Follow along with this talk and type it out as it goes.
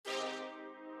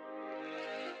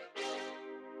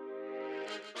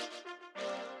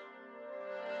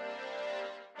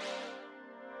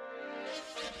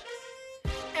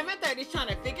30s trying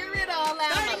to figure it all out.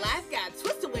 My life got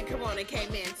twisted when Corona came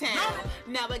in town.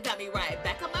 Now it got me right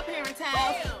back at my parents'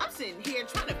 house. I'm sitting here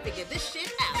trying to figure this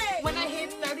shit out. When I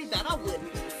hit 30, thought I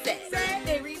wouldn't be sad.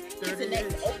 Theory is the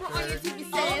next Oprah on your TV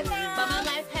set. But my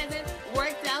life hasn't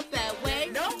worked out that way.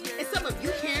 And some of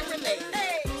you can't relate.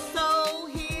 So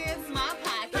here's my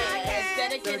podcast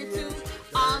dedicated to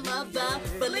all of the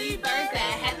believers that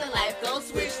had their life goals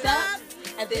switched up.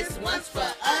 And this one's for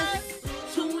us.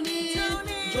 Tune in,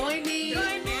 join me,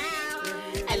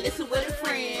 and listen with a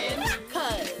friend.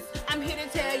 Cause I'm here to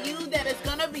tell you that it's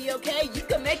gonna be okay. You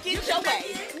can make it your way.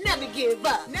 Never give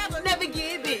up, never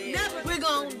give in. We're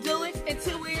gonna do it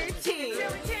until we're 10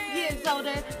 years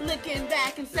older. Looking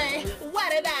back and say, why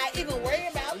did I even worry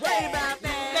about that?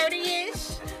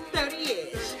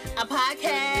 30-ish, a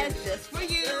podcast just for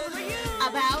you.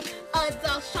 About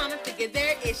adults trying to figure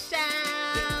their ish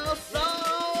out. So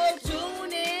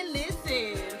tune in,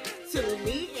 listen to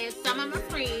me and some of my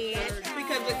friends,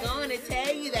 because we're going to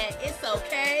tell you that it's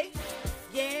okay.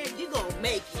 Yeah, you gonna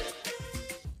make it.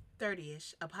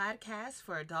 30-ish, a podcast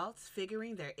for adults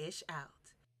figuring their ish out.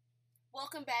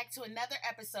 Welcome back to another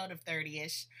episode of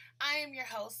 30-ish. I am your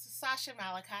host, Sasha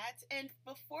Malakat, and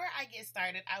before I get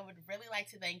started, I would really like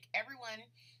to thank everyone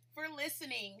for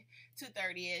listening to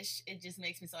 30-ish. It just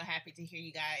makes me so happy to hear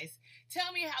you guys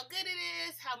tell me how good it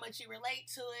is, how much you relate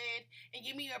to it, and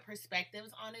give me your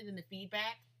perspectives on it and the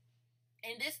feedback.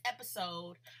 In this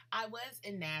episode, I was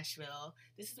in Nashville.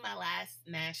 This is my last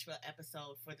Nashville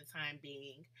episode for the time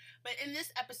being. But in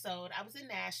this episode, I was in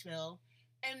Nashville,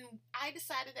 and I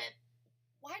decided that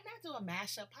why not do a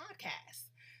mashup podcast?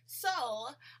 So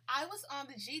I was on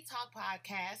the G Talk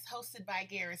podcast hosted by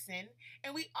Garrison,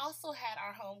 and we also had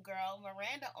our homegirl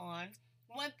Miranda on,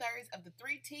 1/3 of the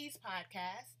 3Ts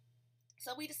podcast.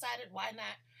 So we decided why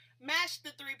not mash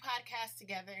the 3 podcasts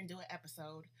together and do an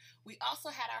episode. We also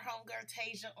had our homegirl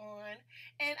Tasia on,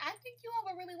 and I think you all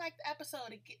will really like the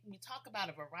episode. We talk about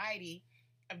a variety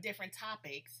of different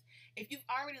topics. If you've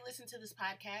already listened to this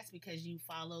podcast because you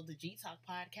follow the G Talk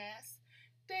podcast,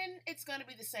 then it's going to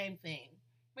be the same thing.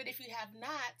 But if you have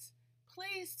not,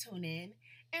 please tune in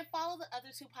and follow the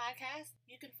other 2 podcasts.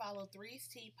 You can follow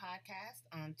 3T Podcast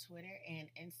on Twitter and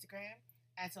Instagram,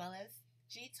 as well as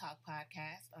G Talk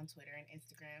Podcast on Twitter and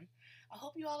Instagram. I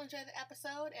hope you all enjoy the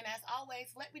episode, and as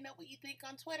always, let me know what you think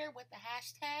on Twitter with the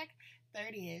hashtag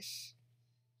 30ish.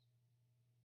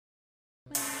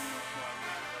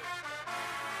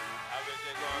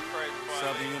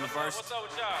 Southern University, What's up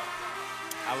with y'all?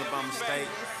 Alabama State,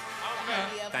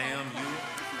 damn you.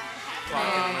 Oh my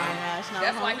gosh, no.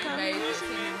 That's why he made this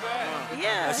team.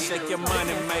 Yeah. Shake your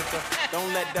money maker,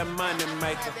 don't let that money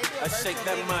maker. Shake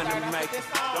that money maker,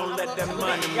 don't let that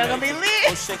money maker. Y'all gonna be lit.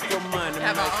 Don't shake your money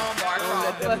Have maker, our own bar don't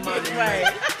let that money Right.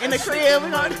 maker. In the Shake crib, your we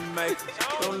money gonna. maker,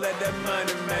 don't let that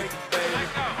money maker, baby.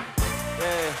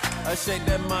 Yeah, shake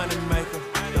that money maker,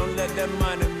 don't let that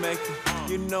money make you.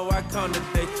 You know I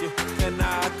accommodate you, can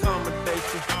I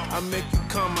accommodate you? I make you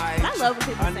come, I love when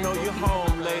people I say know that. you're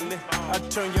home lately. I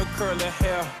turn your curly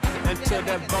hair into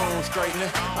that bone straightening.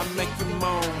 I make you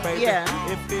moan, baby.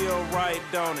 Yeah. It feel right,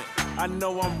 don't it? I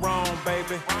know I'm wrong,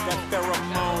 baby. That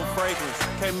pheromone fragrance.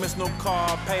 Can't miss no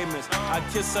car payments. I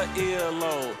kiss her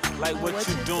earlobe. Like what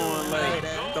you doing later?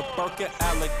 The Birkin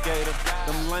alligator.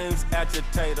 Them lames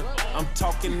agitator. I'm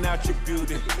talking out your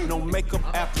beauty. No makeup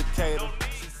applicator.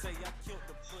 She say I killed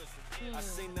the pussy. I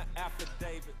seen the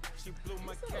affidavit. She blew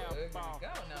my cap off. Go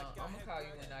now. I'm gonna call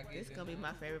you when I get This is gonna be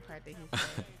my favorite part that he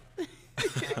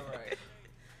said. All right.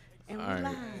 And we All right.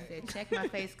 live. He said, check my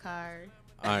face card.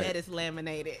 All I right. bet it's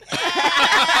laminated.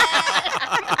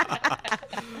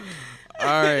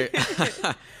 All right.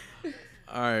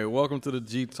 All right. Welcome to the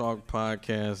G Talk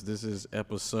podcast. This is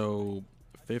episode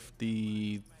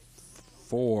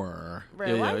 54.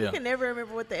 Bro, why we can never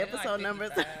remember what the episode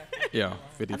numbers are? Yeah, I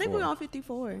 54. think we're on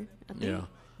 54. I think. Yeah.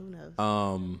 Who knows?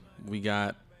 We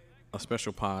got a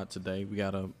special pod today. We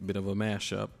got a bit of a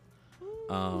mashup.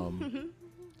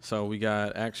 So we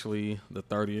got actually the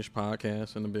 30-ish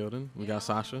podcast in the building. We got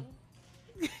Sasha.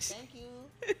 Thank you.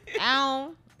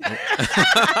 Ow. That's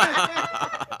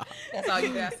all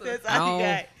you got. That's all you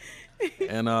got.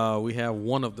 And we have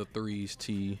one of the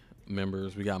 3T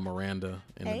members. We got Miranda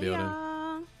in the Hey, building.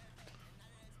 y'all.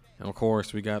 And of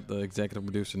course, we got the executive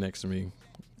producer next to me.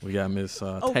 We got Miss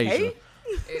Tasia Okay.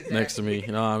 Exactly. next to me.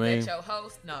 You know what I mean? That's your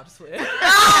host. No, just wait.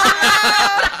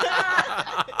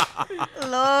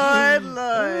 Lord.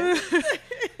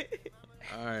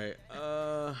 All right.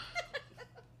 I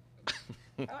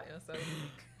am so weak.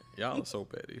 Y'all are so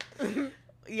petty.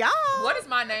 Y'all. What is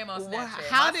my name on Snapchat?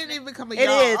 How My did it become a It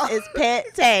y'all? is. It's Pet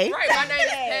Tay. Right, my name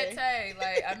is Pet Tay.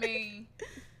 Like, I mean,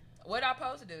 What I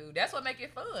supposed to do? That's what make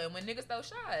it fun when niggas throw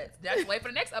shots. Just wait for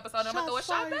the next episode. I'm gonna throw a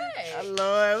shot back. Oh,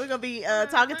 Lord, we're gonna be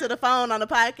talking to the phone on the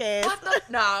podcast. What the?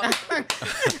 No.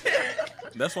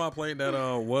 That's why I played that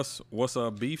what's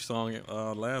a beef song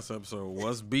last episode.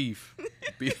 What's beef?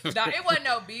 Beef. No, it wasn't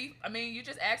no beef. I mean, you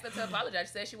just asked her to apologize.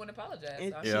 She said she wouldn't apologize.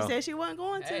 And So. she Yeah. said she wasn't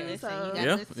going to. Hey, so so you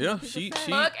got Yeah, she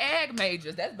Fuck ag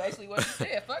majors. That's basically what she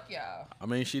said. Fuck y'all. I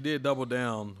mean, she did double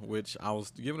down, which I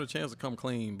was giving her a chance to come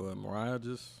clean, but Mariah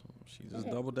just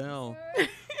doubled down.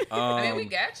 I mean, we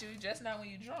got you, just not when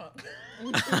you drunk.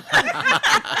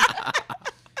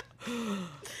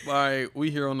 All right,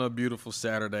 we here on a beautiful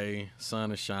Saturday.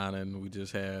 Sun is shining. We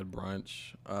just had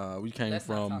brunch. We came Let's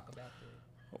from not talk about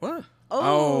that. what?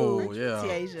 Oh, yeah.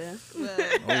 Tiasia.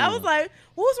 Oh. I was like,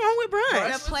 what's wrong with brunch? Brunch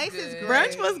The was place good. is great.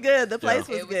 Brunch was good. The place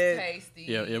was It was good. tasty.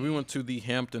 Yeah, we went to the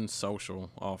Hampton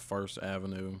Social off First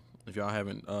Avenue. If y'all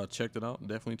haven't checked it out,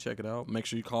 definitely check it out. Make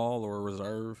sure you call or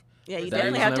reserve. Yeah, you That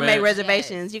definitely was have to an make event.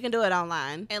 reservations. You can do it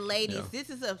online. And ladies, Yeah. this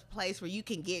is a place where you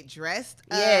can get dressed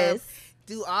up, Yes.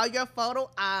 do all your photo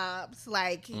ops.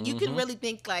 Like you can really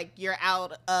think like you're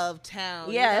out of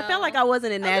town. Yeah, you it felt know? like I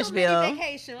wasn't in A little mini Nashville.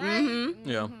 vacation, right? Mm-hmm.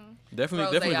 Yeah,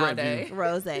 definitely Rosé all great day. view.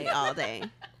 Rose all day.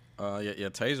 Yeah.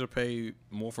 Taser paid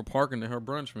more for parking than her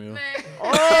brunch meal. Man.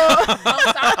 Oh, On top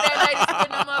of that, lady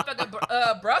spitting them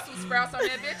motherfucking Brussels sprouts on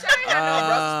that bitch. I ain't had no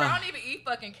Brussels sprouts. I don't even eat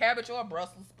fucking cabbage or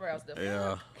Brussels sprouts. The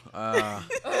Yeah. fuck?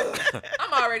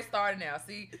 I'm already starting now.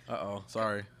 See?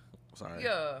 Sorry.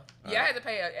 Yeah. I had to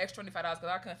pay an extra $25 because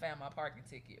I couldn't find my parking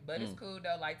ticket. But it's cool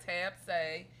though. Like Tab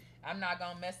say, I'm not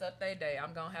gonna mess up their day.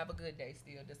 I'm gonna have a good day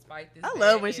still, despite this. I bad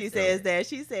love when she incident. says that.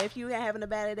 She said, if you having a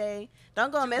bad day,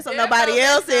 don't go and mess up dare nobody go mess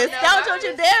up else's. Don't you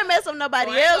nobody's. dare mess up So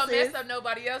nobody I ain't gonna else's. mess up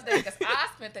nobody else's day because I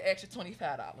spent the extra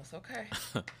 $25. Okay.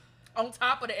 On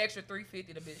top of the extra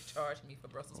 $3.50 the bitch charged me for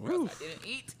Brussels sprouts Oof. I didn't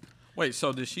eat. Wait,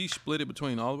 so did she split it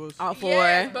between all of us? All four.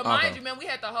 Yes, but mind Okay. you, man, we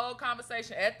had the whole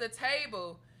conversation at the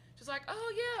table. She's like,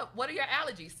 oh, yeah, what are your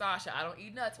allergies? Sasha, I don't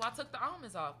eat nuts. Well, I took the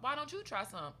almonds off. Why don't you try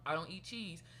some? I don't eat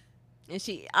cheese. And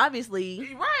she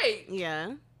obviously, Right.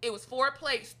 yeah. It was 4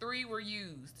 plates, 3 were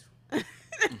used. But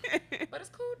it's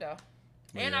cool, though.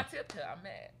 And Yeah. I tipped her. I'm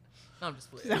mad. No, I'm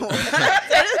just playing.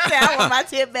 I want my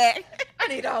tip back. I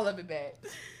need all of it back.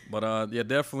 But yeah,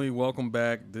 definitely welcome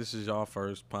back. This is y'all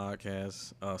first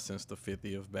podcast since the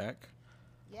 50th back.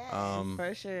 Yes.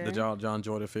 For sure. Did y'all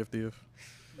enjoy the 50th?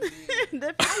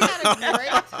 The- I had a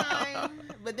great time,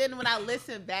 but then when I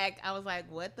listened back, I was like,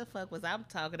 "What the fuck was I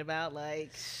talking about?"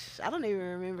 Like, I don't even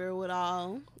remember what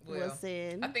all Well, was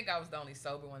said. I think I was the only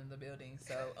sober one in the building,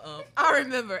 so I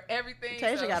remember everything.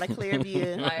 Tasia so, got a clear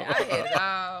view. like I had it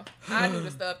all. I knew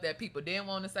the stuff that people didn't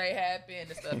want to say happened,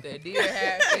 the stuff that did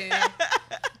happen.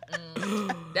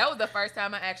 That was the first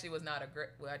time I actually was not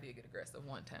aggressive. Well, I did get aggressive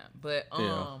one time, but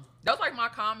Yeah. that was like my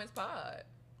comments pod.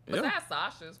 Yeah. Besides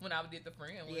Sasha's when I did the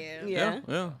friend one. yeah. Yeah.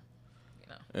 Yeah. You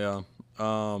know.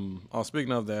 Yeah.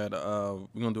 Speaking of that,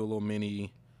 we're gonna do a little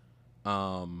mini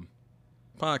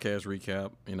podcast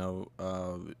recap. You know,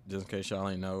 just in case y'all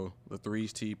ain't know, the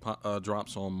Threes T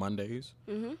drops on Mondays,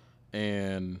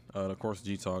 and of course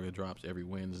G Talk it drops every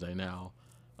Wednesday now.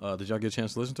 Did y'all get a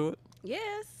chance to listen to it?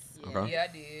 Yes. Okay. Yeah,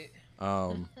 I did.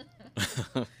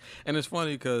 And it's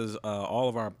funny because all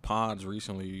of our pods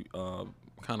recently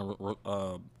kind of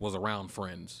was around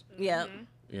friends. Yeah.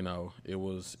 You know, it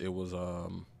was what's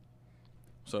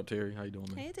up, Terry? How you doing,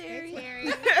 man? Hey,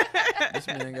 Terry. This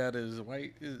man got his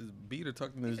beater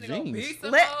tucked in his Finna go jeans. beat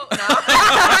some Let- hoes?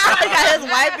 I got his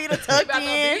white beater You tucked about to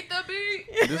in. beat the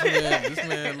beat? This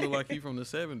man look like he from the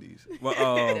 70s. But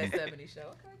That 70 show.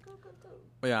 Okay, cool.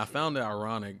 but yeah, I found it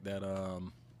ironic that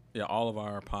all of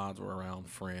our pods were around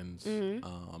friends.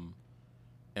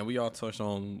 And we all touched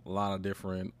on a lot of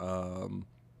different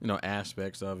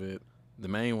aspects of it. The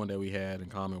main one that we had in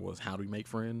common was how do we make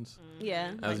friends?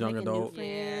 Yeah. As young making new adult.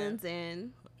 friends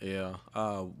and Yeah.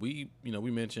 We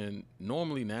mentioned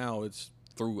normally now it's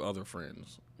through other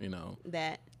friends,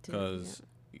 that too. because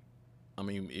I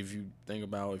mean, if you think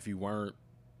about if you weren't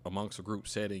amongst a group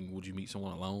setting, would you meet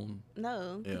someone alone?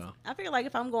 No. 'Cause Yeah. I feel like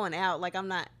if I'm going out, like I'm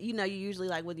not, you usually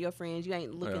like with your friends, you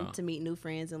ain't looking Yeah. to meet new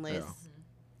friends unless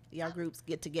y'all groups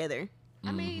get together.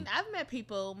 I mean, I've met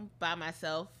people by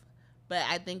myself, but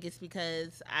I think it's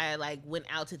because I like went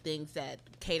out to things that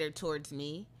catered towards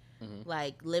me.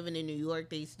 Like living in New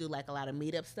York, they used to do like a lot of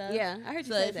meetup stuff. Yeah, I heard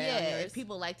you So say if, that. yeah, on yours. if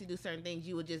people like to do certain things,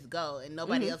 you would just go, and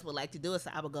nobody else would like to do it.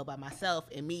 So I would go by myself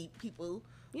and meet people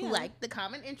Yeah. who like the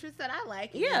common interests that I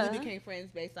like. And Yeah. then we became friends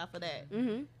based off of that.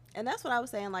 And that's what I was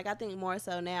saying. Like, I think more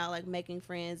so now, like making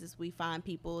friends is we find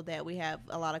people that we have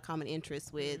a lot of common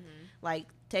interests with. Like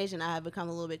Tasia and I have become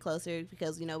a little bit closer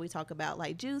because we talk about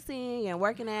like juicing and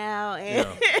working out and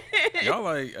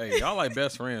y'all like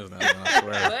best friends now. I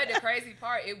swear. But the crazy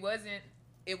part, it was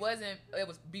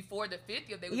before the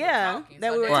 50th they were talking.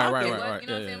 That so we were that's talking. what it Right. was, Yeah, you know what I'm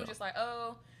saying? yeah. It was just like,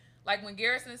 oh, like when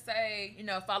Garrison say,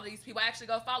 follow these people, I actually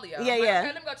go follow y'all. Yeah, I'm like, yeah. okay,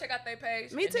 let me go check out their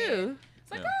page. Me And then too.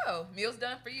 it's like, oh, meal's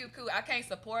done for you. Cool. I can't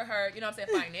support her, you know what I'm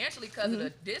saying, financially because of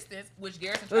the distance, which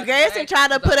Garrison tried Garrison tried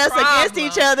to was a put us against problem.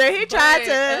 each other. He tried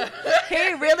But- to.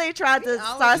 He really tried to always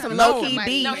start some trying to low key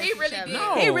somebody beef. No, he really did.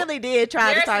 No. He really did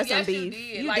try to start Garrison, some yes, you beef.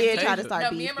 did. You Like, did try to Tasia- start No,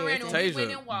 beef. me and Miranda, Garrison. when we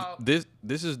went and walked.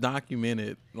 This is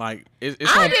documented. Like it's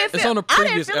I on didn't it's feel, on the I didn't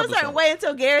previous feel a certain episode. way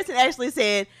until Garrison actually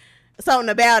said something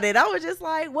about it. I was just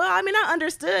like, well, I mean, I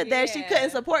understood that she Yeah. couldn't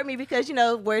support me because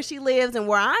where she lives and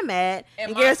where I'm at, And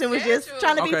and my Garrison was just schedule.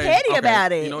 trying to be petty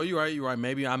about it. You know, you're right.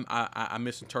 Maybe I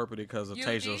misinterpreted because of You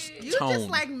Tasia's did. You tone. just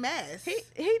like mess.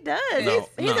 he does. No,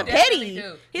 he's no. a Definitely petty.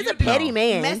 do. He's You a do. petty No.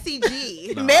 man. Messy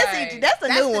G. No. Messy. Right. That's a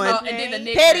That's new the- one. Oh, and then the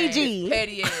nickname. Petty G.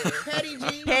 Petty is. Petty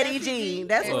G. Petty Messy G.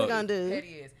 That's what we're Look. gonna do. Petty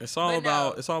is. It's all But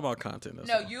about no. it's all about content. That's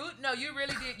No, all. you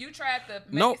really did. You tried to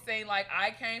make No. it seem like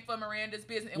I came from Miranda's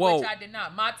business, in Well, which I did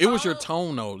not. My tone, It was your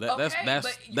tone though. Okay, That's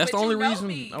but the only you know reason.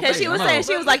 me. Because she Okay, was I know. saying,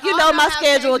 she was like, We you all know know my how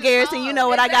schedule, Tasia's Garrison. You know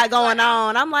what I got Exactly. going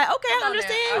on. I'm like, okay, Come I on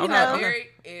understand. now. You Okay, know. okay.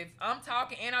 If I'm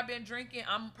talking and I've been drinking,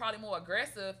 I'm probably more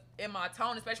aggressive in my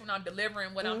tone, especially when I'm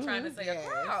delivering what I'm trying to say Yes.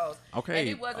 across. Okay, And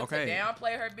it wasn't okay. to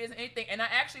downplay her business, anything. And I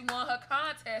actually won her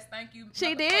contest. Thank you.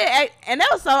 She motherfucker. did, and that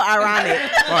was so ironic.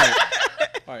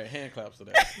 All right, hand claps to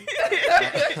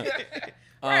that.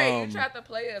 Right, you tried to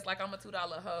play us like I'm a $2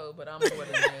 hoe, but I'm more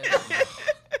than that.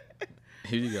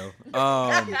 Here you go.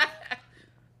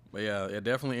 But yeah,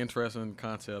 definitely interesting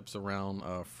concepts around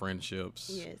friendships.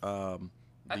 Yes.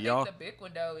 I Do think y'all? the big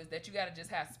one though is that you gotta just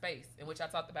have space, in which I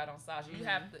talked about on Sasha. You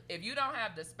have to, if you don't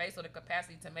have the space or the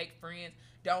capacity to make friends,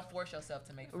 don't force yourself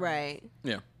to make friends. Right.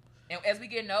 Yeah. And as we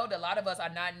get older, a lot of us are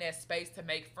not in that space to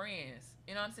make friends.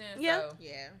 You know what I'm saying? Yeah. So,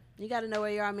 Yeah. You got to know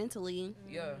where you are mentally.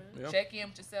 yeah. Yeah. Check in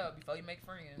with yourself before you make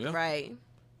friends. Yeah. Right.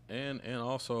 And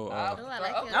also. Oh, I like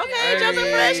it. Okay, Hey. Joseph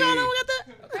Fresh, hold on, we got the.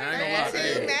 I ain't gonna lie. Magic,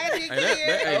 Hey, magic hey,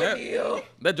 here. that, Deal.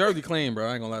 that jersey clean, bro.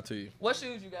 I ain't gonna lie to you. What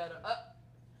shoes you got on?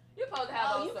 You supposed to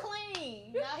have Oh, on you some.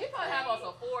 clean. You supposed to have on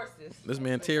some forces. This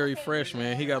man Terry Fresh,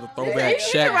 man, he got the He throwback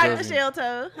can Shaq rock the jersey. shell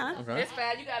toe, huh? Okay. It's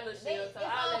fine. You got a little shield, so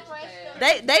I'll let you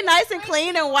have. They nice and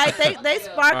clean and white. They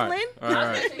sparkling. All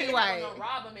right. I'm just Right. right.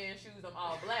 Robber man shoes. I'm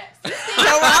all black.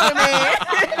 No problem, man.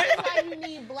 That's why you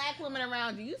need black women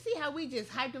around you. You see how we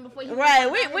just hyped him before he Right,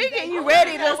 went out we his getting day? you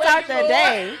ready to Where start you the going?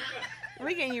 day.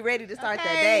 We getting you ready to start that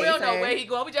Okay, day. We don't know sir. where he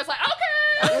going. We just like,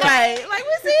 okay. Right, like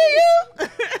we see you.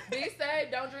 Be safe.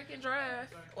 Don't drink and drive,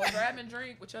 or drive and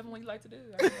drink, whichever one you like to do.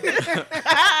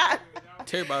 I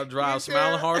Terry about to drive,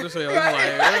 smiling hard as hell. He's like,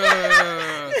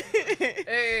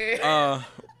 hey.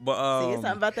 but See,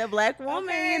 something about that black woman.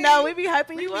 Okay. You know, we be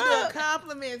hyping We you be doing up.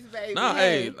 compliments, baby. nah,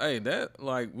 hey, that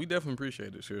like we definitely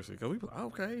appreciate it seriously, cause we be like,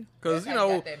 okay, cause That's you how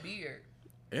know, got that beard.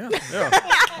 yeah.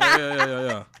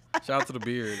 Shout out to the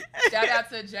beard, Shout out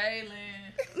to Jalen.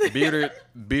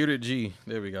 bearded G.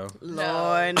 There we go.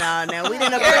 Lord, no, we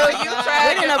didn't Girl, approve. you We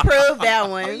tried. didn't approve that You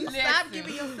one. stop Listen.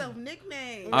 giving yourself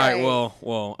nicknames. All right, Right.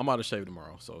 well, I'm about to shave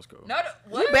tomorrow, so it's cool. No,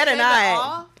 what? You better Say it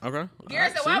not. all. Okay.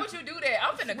 Garrison, All why right, would you do that?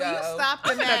 I'm finna go. Will you stop the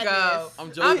I'm finna go. madness? I'm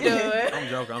I'm joking. done. I'm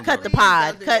joking. I'm Cut the joking.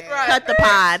 pod. Don't do Cut that. cut the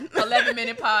pod.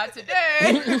 11-minute pod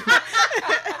today.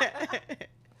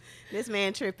 This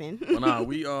man tripping. But nah,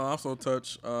 we also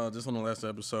touched just on the last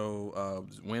episode,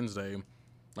 Wednesday.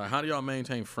 Like, how do y'all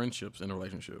maintain friendships in a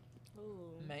relationship?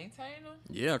 Maintain them.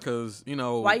 Yeah, cause you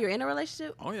know. While you're in a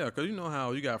relationship? Oh yeah, cause you know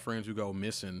how you got friends who go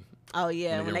missing. Oh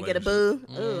yeah, In a when good they get a boo.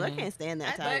 relationship. Ooh, I can't stand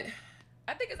that But type.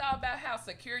 I think it's all about how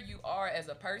secure you are as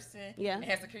a person. Yeah. And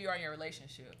how secure you are in your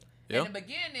relationship. Yeah. In the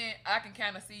beginning, I can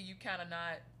kind of see you kind of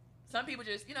not. Some people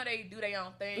just, they do their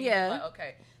own thing. Yeah. Like,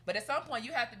 okay. But at some point,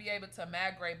 you have to be able to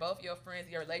migrate both your friends,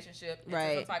 your relationship, into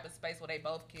Right. some type of space where they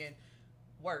both can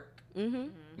work. Mm-hmm.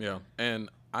 Yeah, and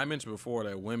I mentioned before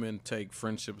that women take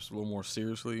friendships a little more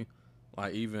seriously,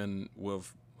 like even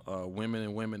with women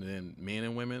and women and men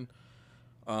and women,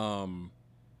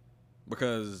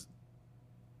 because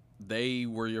they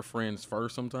were your friends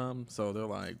first sometimes. So they're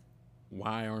like,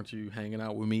 why aren't you hanging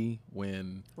out with me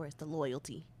when? Where's the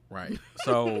loyalty? Right.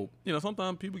 So,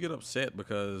 sometimes people get upset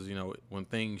because, when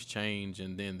things change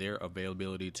and then their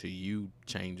availability to you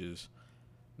changes,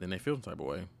 then they feel some type of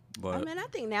way. But I mean, I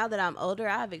think now that I'm older,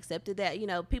 I've accepted that,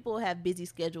 people have busy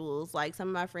schedules. Like some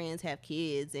of my friends have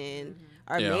kids and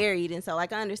are married. And so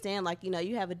like, I understand, like,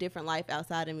 you have a different life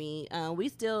outside of me. We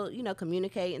still,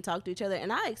 communicate and talk to each other.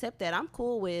 And I accept that. I'm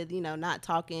cool with, not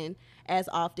talking as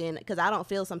often because I don't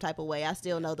feel some type of way. I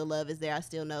still know the love is there. I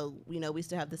still know, we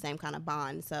still have the same kind of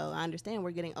bond. So I understand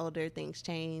we're getting older. Things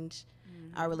change.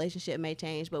 Our relationship may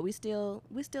change, but we still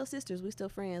sisters. We still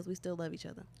friends. We still love each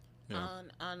other. Yeah.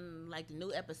 On like the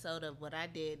new episode of what I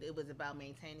did, it was about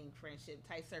maintaining friendship,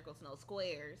 tight circles, no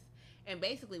squares. And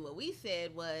basically what we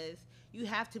said was you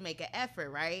have to make an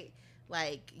effort, right?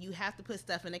 Like you have to put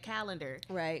stuff in the calendar.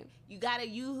 Right. You gotta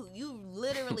you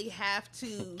literally have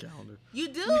to Calendar. You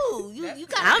do. You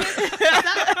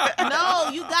gotta no,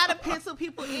 you gotta pencil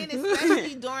people in,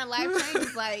 especially during life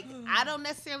changes. Like I don't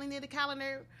necessarily need a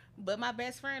calendar, but my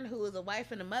best friend who is a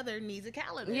wife and a mother needs a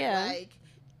calendar. Yeah. Like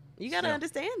You got to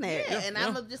understand that. yeah, and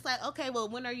I'm just like, okay, well,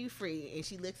 when are you free? And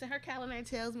she looks at her calendar and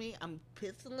tells me, I'm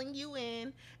penciling you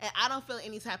in. And I don't feel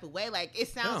any type of way. Like, it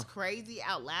sounds crazy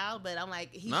out loud, but I'm like,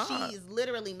 she is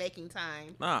literally making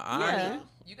time. I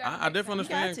definitely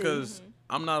understand because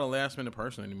I'm not a last minute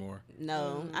person anymore.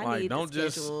 No, I like, need don't the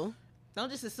just schedule.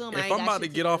 Don't just assume if I'm about to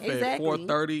get off Exactly. at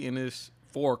 4:30 and it's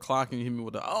 4 o'clock and you hit me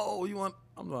with the you want,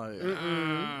 I'm like,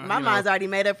 My mind's already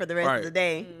made up for the rest of the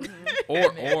day.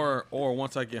 or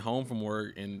once I get home from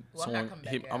work and someone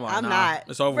hit me, I'm like, I'm nah, not.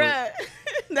 it's over. Bruh.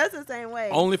 That's the same way.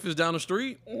 Only if it's down the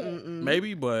street,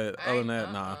 maybe, but other than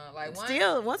that, nah. Like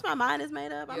once my mind is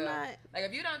made up, I'm not. Like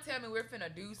if you don't tell me we're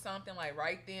finna do something like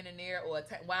right then and there, or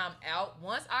while I'm out,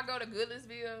 once I go to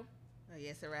Goodlettsville, Oh,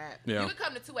 yes, a wrap. Yeah. you can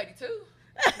come to 282.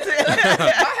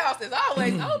 My house is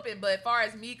always open, but as far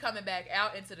as me coming back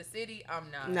out into the city,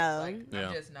 I'm not. No. Like,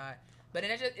 I'm just not. But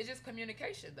then it's just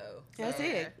communication though. That's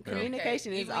it. Communicate.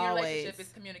 Communication is Even in your always. relationship is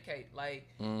communicate. Like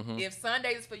if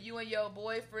Sundays is for you and your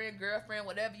boyfriend, girlfriend,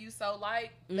 whatever you so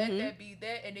like, let that be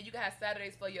that, and then you can have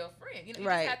Saturdays for your friend. You just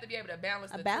have to be able to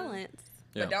balance the two. Balance.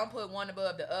 Yeah. But don't put one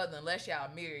above the other unless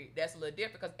y'all married. That's a little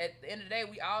different because at the end of the day,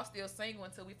 we all still single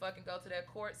until we fucking go to that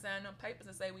court, sign them papers,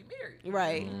 and say we married.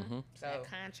 Right. So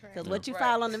Contract. Because what you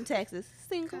file on them taxes,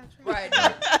 single. right.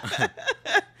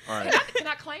 All right. Can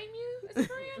I claim you as a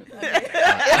friend?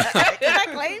 Can I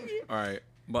claim you? All right.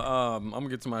 But I'm gonna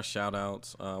get to my shout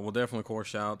outs. We'll definitely of course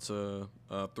shout out to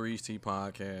 3's T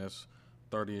Podcast,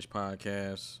 30ish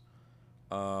Podcast.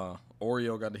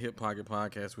 Oreo got the Hip Pocket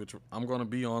Podcast, which I'm gonna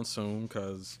be on soon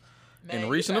because in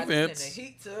recent events.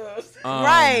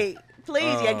 Right.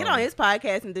 Please, get on his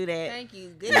podcast and do that. Thank you.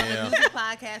 Get on the music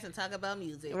podcast and talk about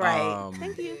music. Right.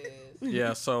 Thank you.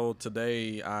 Yeah. So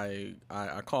today I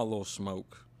call a little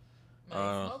smoke.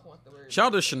 Smoke the word. Shout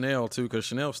out to Chanel too, because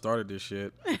Chanel started this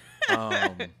shit.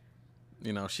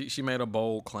 She made a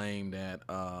bold claim that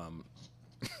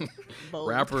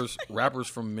rappers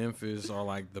from Memphis are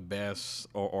like the best,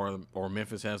 or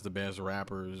Memphis has the best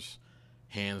rappers,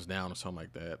 hands down, or something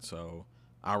like that. So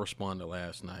I responded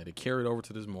last night. It carried over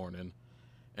to this morning,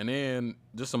 and then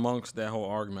just amongst that whole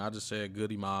argument, I just said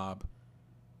Goody Mob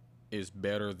is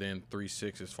better than 3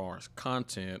 6 as far as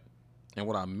content. And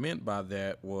what I meant by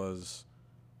that was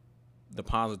the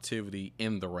positivity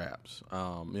in the raps.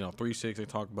 3 6, they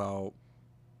talk about,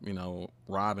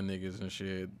 robbing niggas and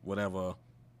shit, whatever,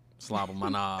 slobbing my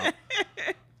knob.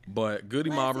 But Goody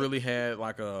Mob really had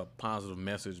like a positive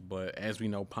message, but as we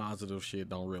know, positive shit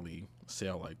don't really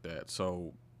sell like that.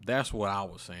 So that's what I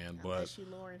was saying. But you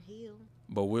Lauryn Hill.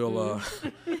 But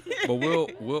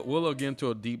we'll get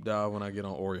into a deep dive when I get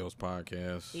on Oreo's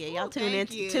podcast. Yeah, y'all tune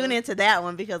into that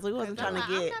one because we wasn't trying to I'm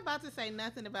get. not about to say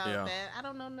nothing about that. I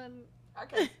don't know nothing. I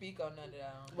can't speak on none of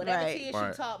that. Whatever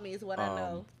TSU taught me is what I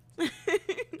know. Yeah,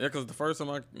 because the first time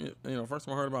I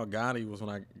heard about Gotti was when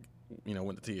I,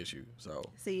 went to TSU. So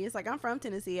see, it's like I'm from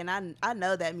Tennessee and I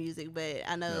know that music, but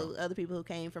I know other people who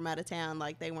came from out of town,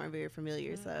 like they weren't very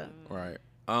familiar. So right.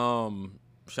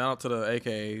 Shout out to the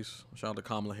AKAs. Shout out to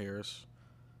Kamala Harris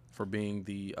for being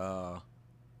the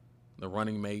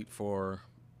running mate for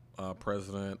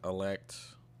president-elect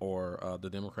or the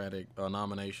Democratic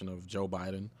nomination of Joe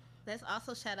Biden. Let's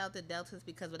also shout out the Deltas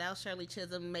because without Shirley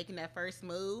Chisholm making that first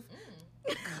move,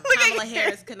 Kamala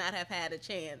Harris could not have had a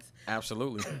chance.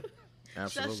 Absolutely.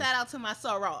 So shout out to my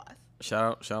sorors.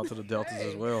 Shout out to the Deltas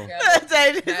as well. Now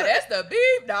that's the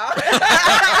beef, dog.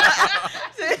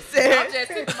 I'm just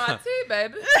sipping my tea,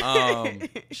 baby.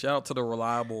 Shout out to the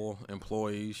reliable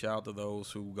employees. Shout out to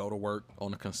those who go to work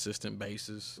on a consistent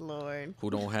basis. Lord. Who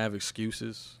don't have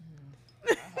excuses.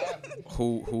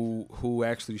 who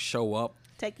actually show up.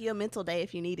 Take you a mental day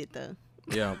if you need it, though.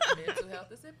 Yeah. Mental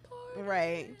health is important.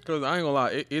 Right. Because I ain't gonna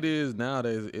lie, it is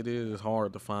nowadays, it is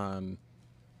hard to find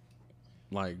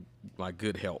like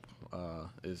good help.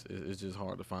 It's just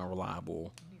hard to find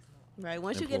reliable. Right.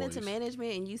 Once you get into employees.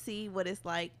 management and you see what it's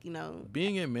like, you know,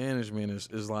 Being in management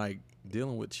is like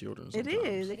dealing with children. it Sometimes.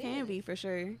 is. It can be for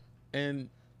sure. And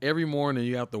every morning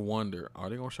you have to wonder, are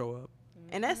they gonna show up?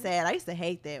 And that's sad. I used to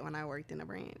hate that when I worked in a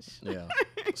branch. Yeah.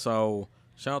 So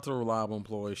shout out to the reliable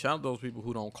employees. Shout out to those people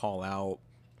who don't call out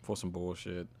for some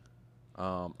bullshit.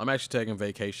 I'm actually taking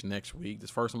vacation next week. This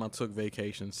first time I took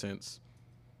vacation since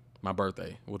my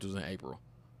birthday, which was in April.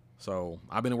 So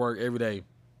I've been to work every day.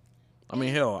 I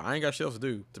mean, hell, I ain't got shit else to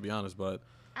do, to be honest. But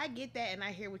I get that, and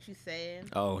I hear what you're saying.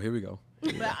 oh, here we go.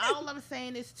 But all I'm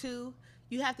saying is, too,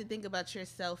 you have to think about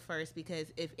yourself first,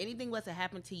 because if anything was to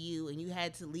happen to you and you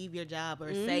had to leave your job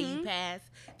or say you passed,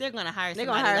 they're going to hire They're somebody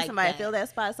going to hire like somebody that. to fill that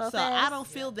spot so So fast. I don't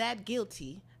feel that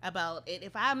guilty about it.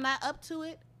 If I'm not up to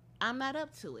it, I'm not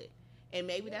up to it. And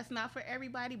maybe that's not for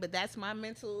everybody, but that's my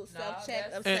mental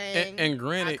self-check of saying and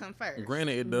granted, I come first.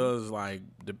 Granted, it does like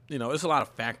it's a lot of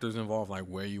factors involved, like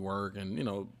where you work and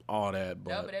all that.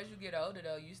 No, but as you get older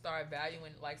though, you start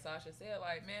valuing, like Sasha said,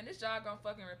 like, man, this job gonna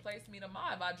fucking replace me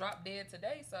tomorrow if I drop dead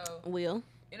today. So Will.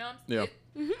 you know what I'm Yeah.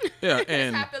 saying? Yeah, That's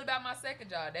and how I feel about my second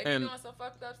job. They be and- doing some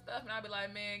fucked up stuff, and I be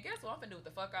like, man, guess what? I'm finna do what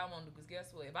the fuck I want to do. Cause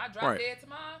guess what? If I drop Right. dead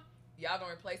tomorrow, y'all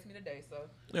gonna replace me today. So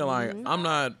yeah, like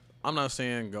I'm not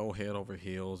saying go head over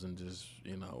heels and just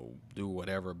do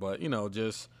whatever, but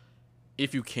just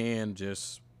if you can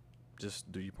just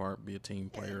do your part, be a team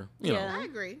player. You Yeah. know, I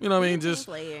agree. you know what I Be a mean. team Just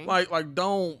player. like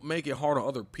don't make it hard on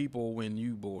other people when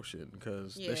you bullshit,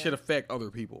 because Yeah. that should affect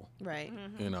other people. Right.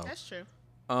 You know. That's true.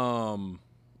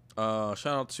 Shout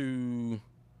out to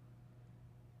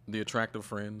the attractive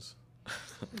friends.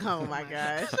 Oh my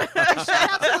gosh. Shout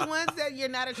out to the ones that you're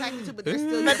not attracted to, but they're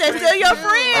still But they're still your friend.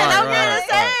 Right, I'm right, gonna say,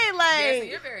 yeah, so like,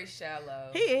 you're very shallow.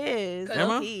 he is. Am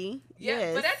I? Low-key. Yeah,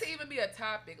 Yes. but that to even be a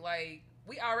topic, like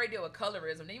we already deal with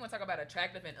colorism. Then you want to talk about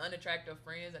attractive and unattractive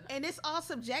friends, and And it's all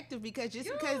subjective, because just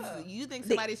Yeah. because you think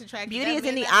somebody's attractive, Beauty that is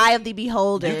in may the not eye be- of the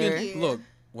beholder. You can Yeah. look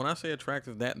when I say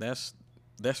attractive, that's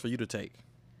for you to take.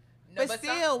 no, But some-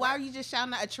 still, why are you just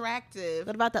shouting out attractive?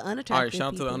 What about the unattractive All right, shout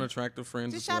out to the people? unattractive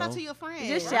friends. Just as shout out well. to your friends.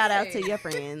 Just shout out to Right. your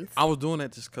friends. I was doing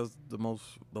that just because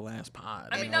the last pod.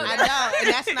 I mean, you no, know? I know, and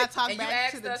that's not talking and you back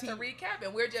asked to the us to team. recap,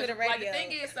 and we're just the like the radio.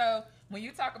 thing is, so when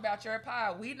you talk about your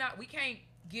pod, we can't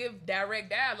give direct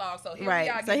dialogue. So here Right. we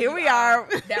are. So giving here you we our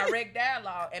are. direct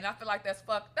dialogue, and I feel like that's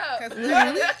fucked up. Because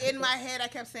literally in my head, I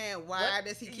kept saying, "Why What?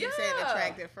 does he keep saying Yeah.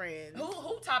 attractive friends?"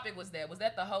 Who topic was that? Was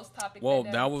that the host topic? Well,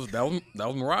 day? that was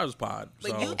Mariah's pod.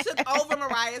 But so. you took over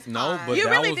Mariah's no, pod. but You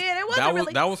that really was, did. It wasn't that really-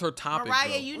 was that was her topic. Mariah,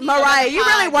 though. you need Mariah, another you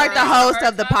really pod, weren't the girl. host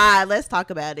of the pod. Let's talk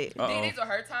about it. Uh-oh. These are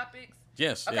her topics.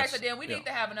 Yes. Okay, yes, so then we yeah. need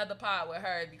to have another pod with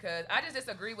her, because I just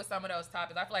disagree with some of those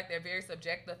topics. I feel like they're very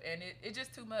subjective, and it's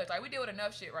just too much. Like, we deal with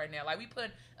enough shit right now. Like, we put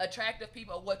attractive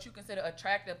people, what you consider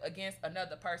attractive, against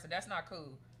another person. That's not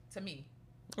cool to me.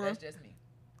 That's just me.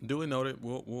 Duly noted.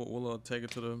 We'll take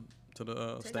it to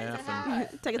the staff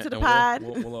and Take it to the and pod.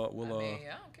 We'll I mean,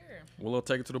 I don't care. we'll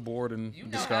take it to the board and You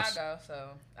know discuss. how I go, so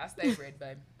I stay ready,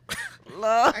 baby.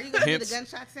 Lord. Are you gonna do the Hence-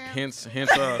 gunshot sound? Hence,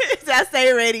 I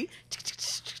stay ready.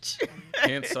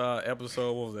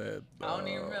 episode. What was that? I don't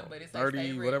even remember, but it said 30, stay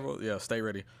ready. whatever. Yeah, stay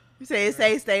ready. Stay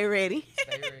ready. Stay ready.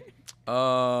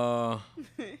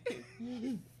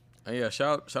 And yeah,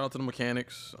 shout out to the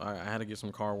mechanics. I had to get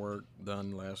some car work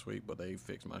done last week, but they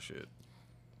fixed my shit.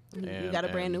 You got a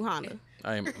brand new Honda.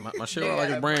 My shit They ride like got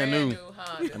it's a brand new.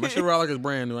 Honda. And my shit ride like it's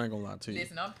brand new. I ain't gonna lie to you.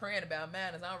 Listen, I'm praying about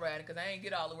mine as I'm riding, because I ain't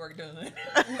get all the work done.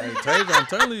 Hey, Tasia, I'm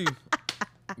telling you,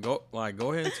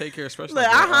 go ahead and take care, especially. Look,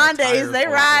 like, our your, Hondas, tires, they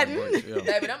all riding. that brakes, yeah.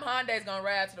 Baby, them Hondas gonna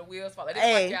ride to the wheels fall. They just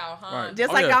Hey. like y'all Honda. Right. Just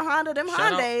Oh, like yeah. our Honda, them Shout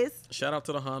out- Hondas. Shout out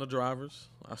to the Honda drivers.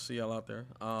 I see y'all out there.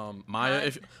 Maya,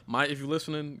 if you're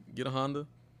listening, get a Honda.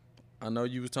 I know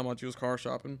you was talking about you was car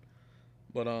shopping,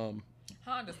 but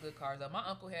Honda's good cars though. My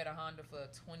uncle had a Honda for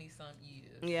 20-some years.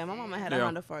 Yeah, my mama had a Yeah.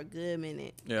 Honda for a good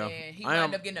minute. yeah, And he I am.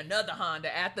 wound up getting another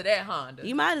Honda after that Honda.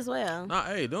 You might as well. Nah,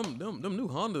 hey, them new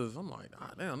Hondas. I'm like,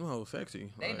 ah, damn, them hoes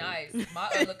sexy. They Like, nice. My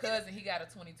other cousin, he got a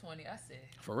 2020. I said,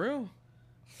 for real.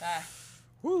 ah.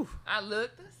 Woo, I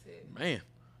looked, I said, man.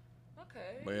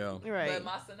 okay. But yeah, Right. But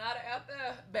my Sonata out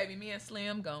there, baby, me and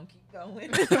Slim gonna keep going.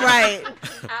 Right.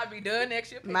 I'll be done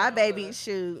next year. My picking baby, up.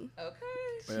 shoot. Okay.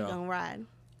 She Yeah. gonna ride.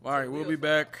 All right, we'll be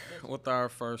back with our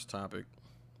first topic.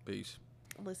 Peace.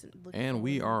 Listen. look And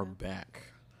we forward are to back.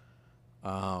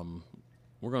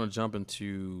 We're gonna jump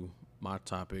into my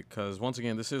topic because once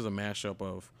again, this is a mashup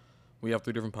of. We have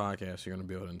 3 different podcasts here in the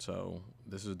building, so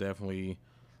this is definitely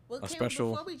Well, a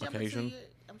special before we jump occasion. Into your,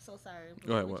 I'm so sorry. Go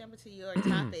Before ahead, we what? jump into your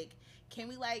topic, can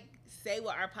we like say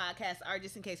what our podcasts are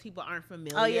just in case people aren't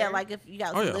familiar? Oh yeah, like if you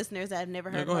got some yeah. listeners that have never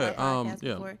Yeah, heard go of ahead. our podcast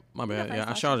Yeah, before. my You go bad. first, Yeah, I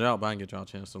Sasha. shouted you out, but I didn't get y'all a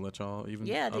chance to let y'all even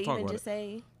Yeah, to talk even about just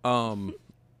say.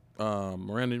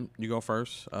 Miranda, you go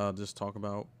first. Just talk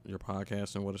about your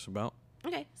podcast and what it's about.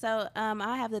 Okay, so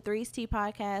I have the 3's Tea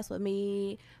podcast with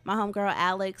me, my homegirl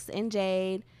Alex and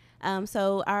Jade.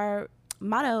 So our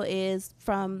motto is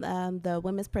from the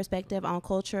women's perspective on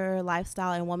culture,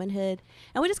 lifestyle, and womanhood.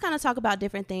 And we just kind of talk about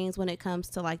different things when it comes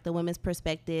to like the women's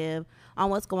perspective on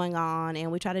what's going on.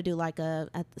 And we try to do like a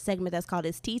segment that's called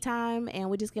It's Tea Time. And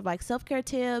we just give like self-care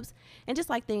tips and just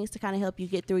like things to kind of help you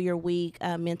get through your week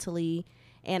mentally.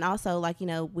 And also, like, you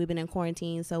know, we've been in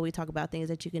quarantine, so we talk about things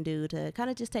that you can do to kind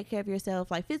of just take care of yourself,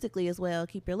 like physically as well.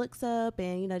 Keep your looks up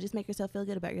and, you know, just make yourself feel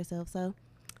good about yourself. So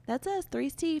that's us,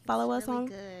 3's Tea. Follow us really on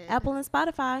good. Apple and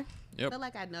Spotify. I Yep. feel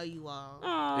like I know you all.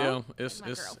 Aww. Yeah, it's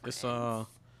my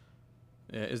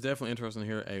yeah, it's definitely interesting to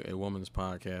hear a woman's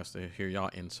podcast, to hear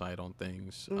y'all insight on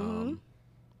things.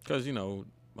 Because you know,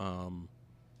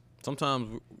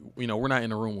 sometimes you know we're not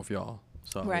in the room with y'all,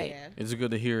 so Right. Yeah. it's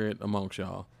good to hear it amongst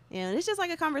y'all. Yeah, and it's just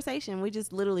like a conversation. We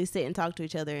just literally sit and talk to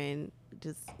each other and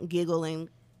just giggle, and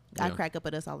I Yeah. crack up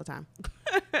at us all the time.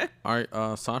 All right,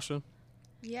 Sasha.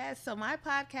 Yeah, so my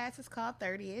podcast is called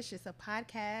 30ish. It's a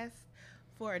podcast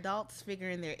for adults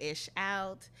figuring their ish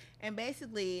out. And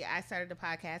basically, I started the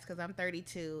podcast because I'm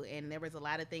 32, and there was a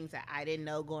lot of things that I didn't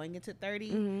know going into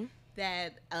 30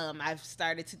 that I've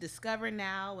started to discover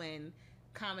now, and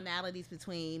commonalities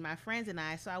between my friends and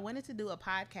I. So I wanted to do a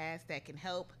podcast that can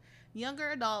help younger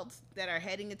adults that are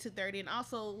heading into 30, and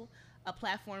also a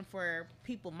platform for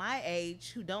people my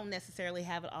age who don't necessarily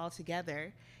have it all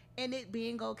together, and it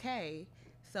being okay.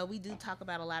 So we do talk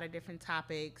about a lot of different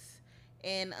topics,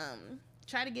 and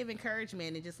try to give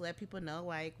encouragement and just let people know,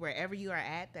 like, wherever you are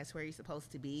at, that's where you're supposed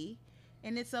to be,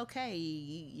 and it's okay.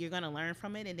 You're going to learn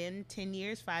from it, and then 10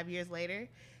 years, 5 years later,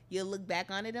 you'll look back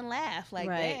on it and laugh like,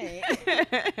 Right.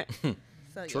 dang.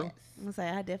 So True. yes. I'll say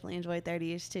I definitely enjoy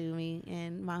 30ish too. Me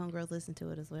and my homegirls listen to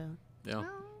it as well. Yeah,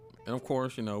 and of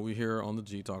course, you know we here on the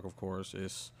G Talk. Of course,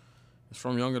 it's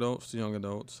from young adults to young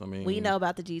adults. I mean, We know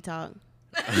about the G Talk.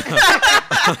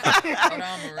 Hold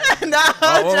on, Maria. No,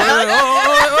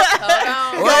 Oh,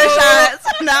 gunshots.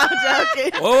 No, I'm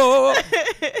joking. whoa,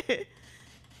 whoa.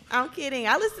 I'm kidding.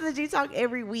 I listen to G Talk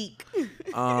every week.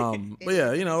 But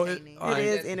yeah, you know, entertaining. all right. It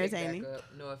is Let's pick back entertaining. up.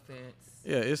 No offense.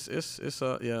 Yeah, it's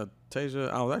yeah, Tasia,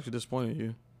 I was actually disappointed in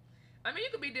you, I mean, you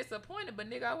could be disappointed, but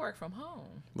nigga, I work from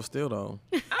home. but still though,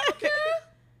 I don't care.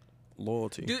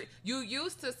 loyalty. Dude, you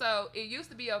used to, so it used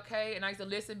to be okay, and I used to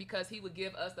listen because he would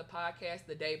give us the podcast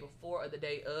the day before or the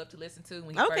day of to listen to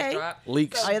when he Okay. first dropped.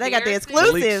 Leaks. Oh, yeah, they got the Garrison-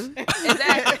 exclusive.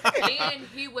 Exactly. And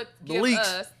he would give leaks.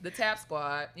 us, the Tap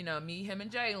Squad, you know, me, him,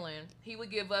 and Jalen, he would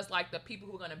give us, like, the people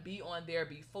who were going to be on there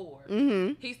before.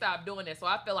 Mm-hmm. He stopped doing that, so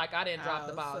I feel like I didn't drop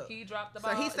the Oh, ball. so- He dropped the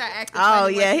So ball. he started acting Oh,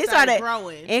 funny yeah, when he started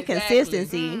growing.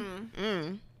 Inconsistency.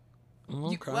 Mm.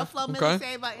 Okay. What Flo okay. Millie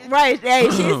say about Right. Hey,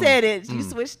 she said it. You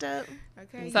switched up.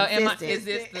 Okay. So am I, Consistent. is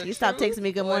this the You stopped truth, texting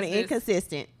me good or morning. is this-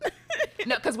 Inconsistent.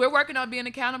 No, because we're working on being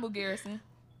accountable, Garrison.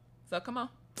 So come on.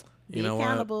 You Be know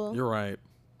accountable. what? You're right.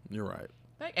 You're right.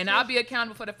 And I'll be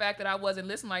accountable for the fact that I wasn't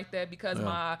listening like that because Yeah.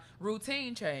 my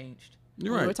routine changed.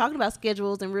 You're We're right. talking about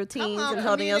schedules and Come routines on, and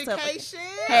holding yourself. communication.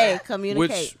 Hey,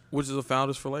 communicate. Which is a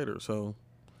founders for later. So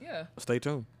Yeah. stay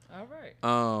tuned. All right.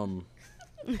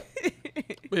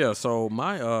 But yeah, so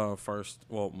my first,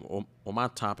 my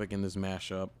topic in this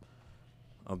mashup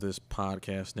of this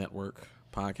podcast network,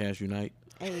 Podcast Unite.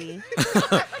 Hey,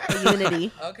 a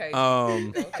unity. Okay.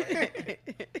 Okay.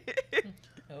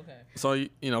 Okay. So you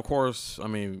know, of course, I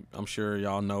mean, I'm sure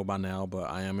y'all know by now, but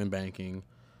I am in banking,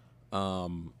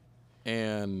 and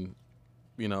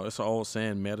you know, it's an old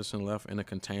saying: medicine left in a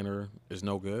container is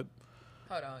no good.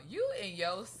 Hold on. You and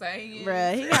your saying.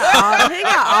 Bruh, he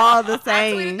got all the I tweeted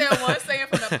same. that one saying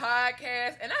from the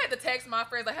podcast, and I had to text my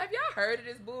friends like, "Have y'all heard of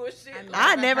this bullshit?"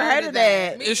 I never heard of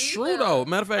that. Me It's either. true though.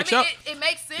 Matter of fact, I mean, it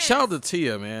makes sense. shout out to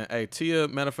Tia, man. Hey, Tia.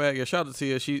 Matter of fact, yeah, shout out to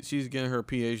Tia. She's getting her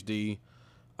PhD.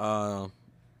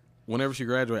 Whenever she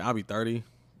graduates, I'll be 30.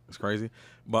 It's crazy,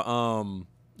 but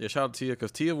yeah, shout out to Tia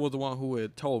because Tia was the one who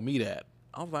had told me that.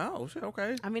 I was like, oh shit,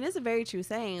 okay. I mean, it's a very true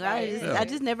saying. Yeah. I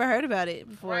just never heard about it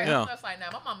before. Right. Yeah. I'm just like, now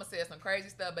my mama said some crazy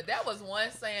stuff, but that was one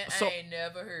saying So- I ain't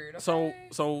never heard. Okay?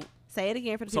 So Say it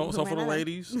again for the people so who for may the not know.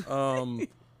 ladies,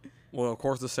 well, of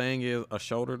course, the saying is a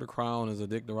shoulder to cry on is a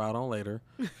dick to ride on later.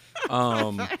 I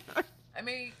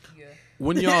mean, yeah.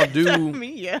 When y'all do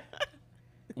Me, yeah.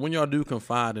 when y'all do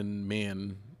confide in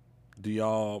men, do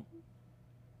y'all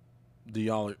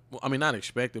I mean, not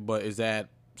expect it, but is that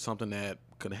something that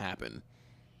could happen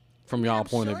from y'all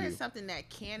point of view. It's something that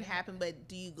can happen, but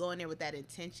do you go in there with that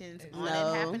intentions on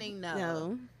No. it happening?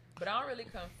 No. But I don't really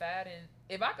confide in.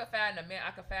 If I confide in a man,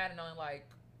 I confide in on like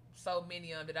so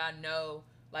many of them that I know.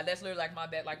 Like that's literally like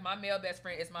my male best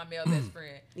friend is my male best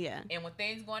friend. Yeah. And when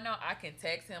things going on, I can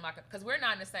text him. Because we're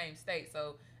not in the same state,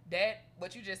 so that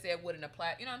what you just said wouldn't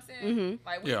apply. You know what I'm saying? Mm-hmm.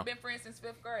 Like we've been friends since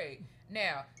 5th grade.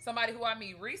 Now, somebody who I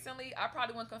meet recently, I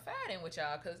probably wouldn't confide in with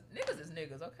y'all because niggas is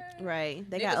niggas, okay? Right.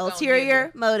 They Niggas got don't ulterior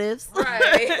nigga. motives.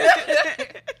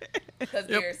 Right. Because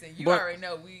Garrison, you but- already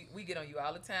know we get on you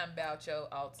all the time about your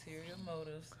ulterior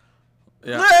motives.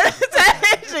 Yeah. Look,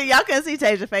 Tasia, y'all couldn't see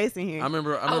Tasia's face in here. I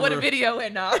remember. Oh, what a video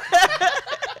and all.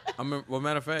 Well,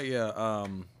 matter of fact, yeah.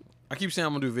 I keep saying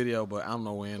I'm gonna do video, but I don't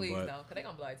know when. Please but, don't, because they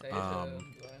going to be like,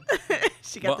 Tasia.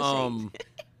 She got but the shade.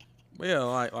 but yeah,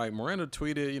 like Miranda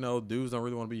tweeted, dudes don't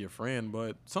really want to be your friend,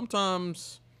 but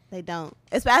sometimes. They don't.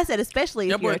 I said especially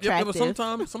if you're attractive.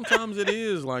 But sometimes it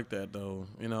is like that though,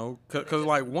 because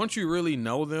like once you really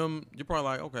know them, you're probably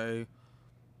like, okay,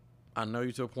 I know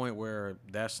you to a point where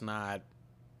that's not,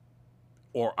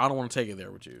 or I don't want to take it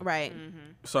there with you. Right.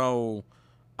 So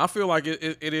I feel like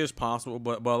it is possible,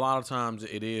 but a lot of times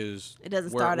it is. It doesn't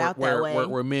start out that way.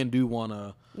 Where men do want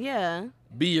to Yeah.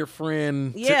 be your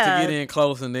friend to Yeah. get in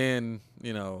close, and then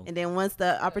And then once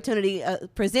the opportunity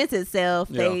presents itself,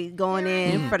 Yeah. they going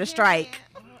in for the strike.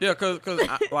 Yeah, cause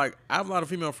I have a lot of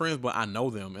female friends, but I know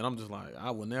them, and I'm just like,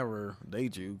 I would never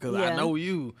date you because I Yeah. know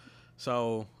you.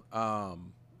 So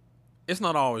it's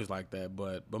not always like that,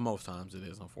 but most times it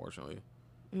is, unfortunately.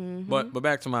 Mm-hmm. But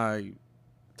back to my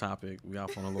topic, we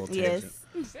off on a little tangent.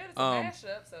 Yes. Said it's a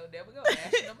mashup, so there we go,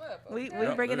 mashing them up. We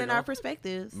Okay. bringing there in you our go.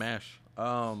 perspectives. Mash.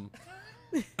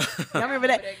 Y'all remember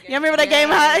that? Y'all remember that Yes. game?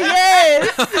 Huh?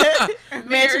 Yes.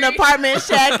 Mansion, Married. apartment,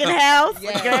 shack, and house.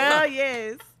 Yes. Girl,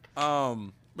 yes.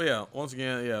 But yeah, once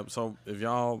again, yeah. So if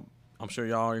y'all, I'm sure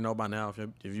y'all already know by now. If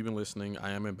you've been listening,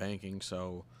 I am in banking,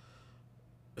 so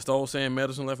it's the old saying: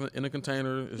 medicine left in a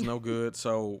container is no good.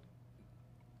 So,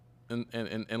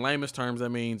 in layman's terms, that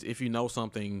means if you know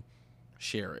something,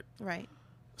 share it. Right.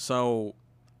 So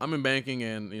I'm in banking,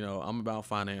 and I'm about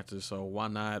finances. So why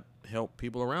not help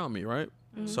people around me, right?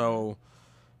 So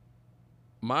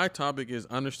my topic is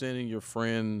understanding your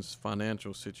friend's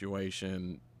financial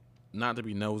situation, not to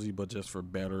be nosy, but just for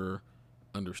better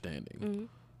understanding.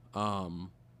 Because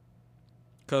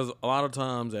a lot of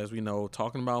times, as we know,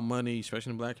 talking about money,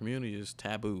 especially in the black community, is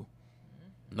taboo.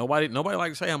 Nobody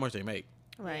likes to say how much they make.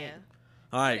 Right. Yeah.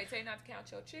 Like, They tell you not to count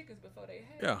your chickens before they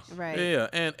hatch. yeah. Right. Yeah.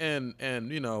 And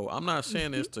I'm not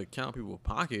saying this to count people's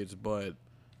pockets, but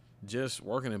just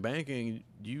working in banking,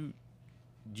 you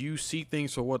see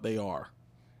things for what they are.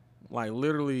 Like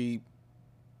literally,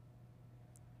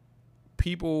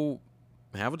 people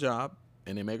have a job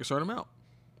and they make a certain amount.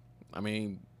 I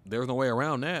mean, there's no way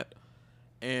around that.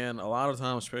 And a lot of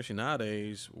times, especially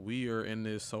nowadays, we are in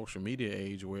this social media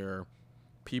age where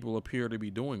people appear to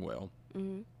be doing well.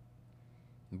 Mm-hmm.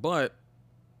 But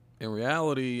in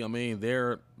reality, I mean,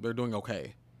 they're doing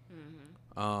okay.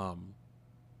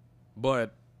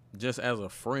 But just as a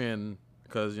friend,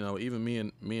 because even me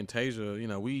and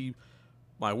Tasia,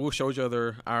 we'll show each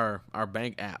other our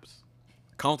bank apps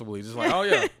comfortably, just like, oh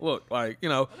yeah, look, like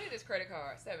Look at this credit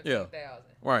card, $17,000.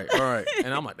 right.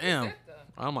 And I'm like, damn.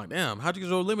 What's that, How'd you get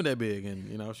your limit that big?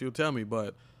 And she'll tell me,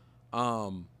 but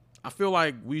I feel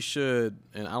like we should,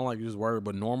 and I don't like to use this word,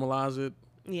 but normalize it.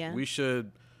 Yeah. We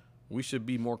should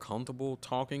be more comfortable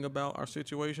talking about our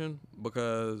situation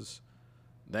because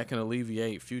that can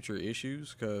alleviate future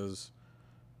issues. Because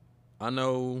I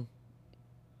know,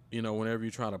 whenever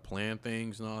you try to plan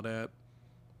things and all that,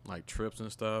 like trips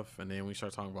and stuff, and then we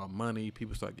start talking about money,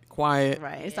 people start to get quiet.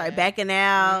 Right. It's like backing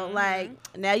out. Like,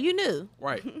 now you knew.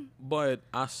 Right. But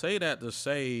I say that to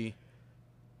say,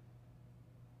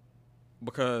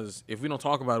 because if we don't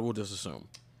talk about it, we'll just assume.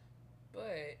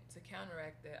 But to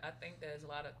counteract that, I think there's a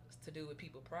lot of to do with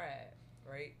people pride,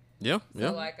 right? Yeah. So Yeah.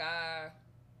 like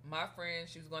my friend,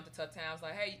 she was going to tough times.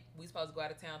 Like, hey, we supposed to go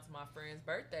out of town to my friend's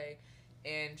birthday,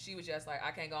 and she was just like,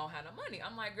 I can't go and have no money.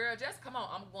 I'm like, girl, just come on,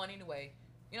 I'm going anyway.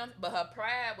 But her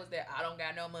pride was that I don't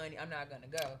got no money, I'm not gonna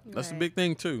go. That's a Right. big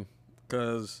thing too.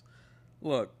 Because,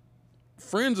 look,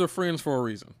 friends are friends for a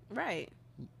reason. Right.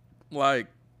 Like,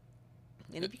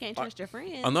 And if you can't trust your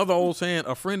friends. another old saying,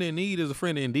 a friend in need is a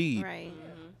friend indeed. Right.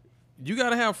 You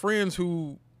got to have friends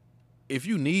who, if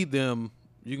you need them,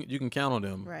 you can count on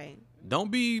them. Right.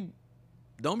 Don't be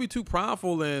too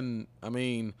prideful. And I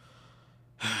mean,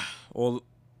 well,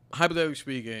 hypothetically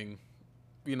speaking,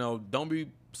 don't be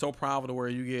so prideful to where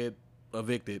you get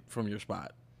evicted from your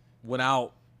spot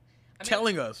without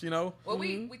telling us, Well,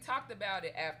 we talked about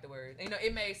it afterwards.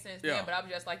 It made sense then, but I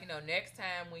was just like, next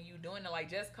time when you doing it, like,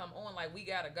 just come on, like, we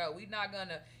gotta go. We not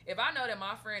gonna, if I know that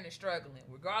my friend is struggling,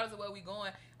 regardless of where we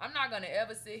going, I'm not gonna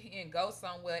ever sit here and go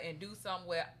somewhere and do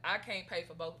somewhere I can't pay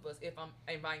for both of us if I'm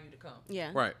inviting you to come.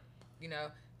 Yeah. Right.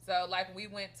 So like when we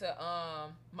went to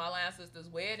my line sister's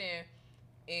wedding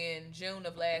in June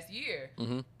of last year,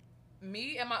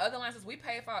 me and my other line sister, we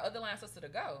paid for our other line sister to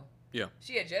go. Yeah.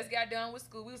 She had just got done with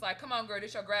school. We was like, come on, girl,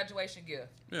 this your graduation gift.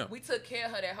 Yeah. We took care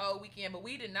of her that whole weekend, but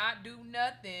we did not do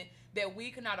nothing that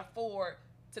we could not afford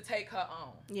to take her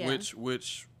on. Yeah.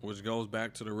 Which goes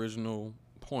back to the original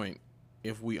point.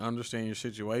 If we understand your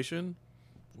situation,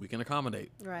 we can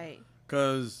accommodate. Right.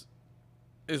 Because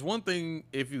it's one thing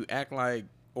if you act like,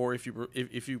 or if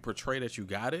you portray that you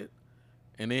got it,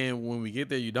 and then when we get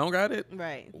there you don't got it.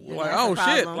 Right. We're like, oh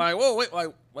shit! Like,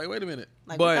 whoa, wait a minute.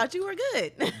 Like, but we thought you were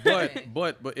good.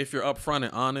 but if you're upfront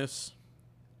and honest,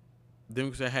 then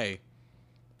we can say, hey,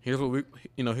 here's what we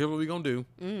gonna do.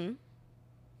 Mm-hmm.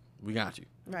 We got you.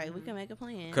 Right. We can make a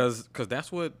plan. Because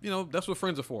that's what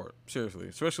friends are for. Seriously,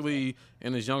 especially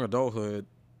in this young adulthood.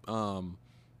 And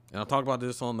I talked about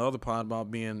this on the other pod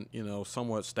about being,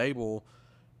 somewhat stable.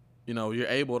 You're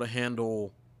able to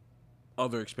handle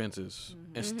other expenses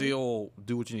and still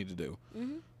do what you need to do.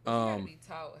 You gotta be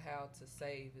taught how to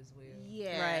save as well.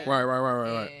 Yeah.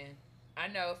 Right. And I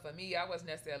know for me, I wasn't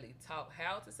necessarily taught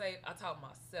how to save. I taught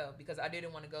myself because I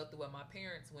didn't want to go through what my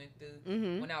parents went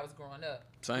through when I was growing up.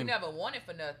 Same. We never wanted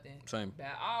for nothing. Same. By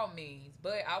all means.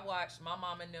 But I watched my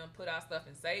mom and them put our stuff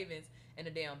in savings in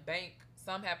the damn bank.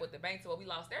 Some happened with the bank, so we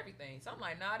lost everything. So I'm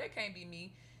like, nah, that can't be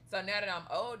me. So now that I'm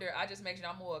older, I just make sure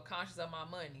I'm more conscious of my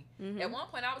money. At one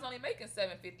point, I was only making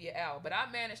 $7.50 an hour, but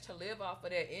I managed to live off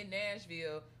of that in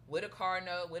Nashville with a car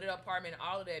note, with an apartment,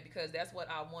 all of that, because that's what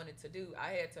I wanted to do. I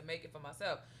had to make it for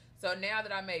myself. So now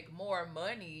that I make more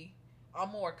money, I'm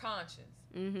more conscious.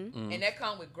 And that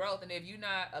comes with growth. And if you're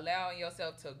not allowing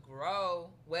yourself to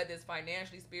grow, whether it's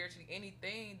financially, spiritually,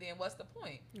 anything, then what's the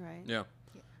point? Right. Yeah.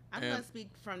 I'm going to speak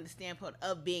from the standpoint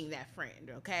of being that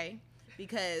friend, okay?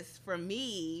 Because for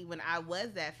me, when I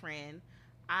was that friend,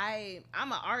 I'm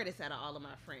an artist out of all of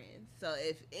my friends. So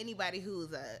if anybody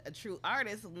who's a true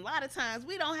artist, a lot of times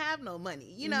we don't have no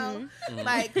money,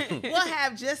 Like, we'll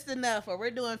have just enough, or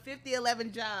we're doing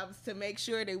 11 jobs to make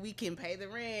sure that we can pay the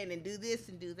rent and do this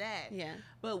and do that. Yeah.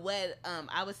 But what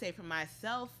I would say for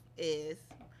myself is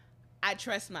I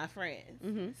trust my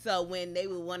friends. So when they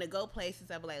would want to go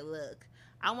places, I'd be like, look,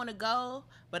 I want to go,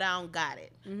 but I don't got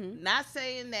it. Not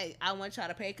saying that I want y'all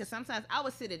to pay, because sometimes I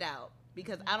would sit it out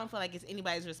because I don't feel like it's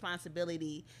anybody's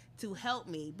responsibility to help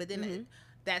me. But then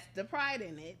that's the pride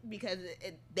in it, because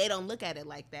they don't look at it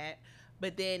like that.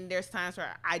 But then there's times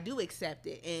where I do accept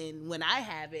it, and when I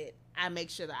have it, I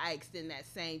make sure that I extend that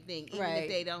same thing, even if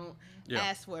they don't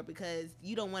ask for it, because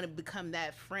you don't want to become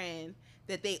that friend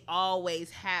that they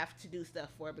always have to do stuff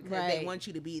for because they want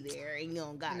you to be there and you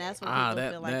don't got and that's it. when people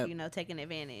feel like, taking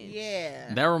advantage.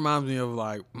 Yeah. That reminds me of,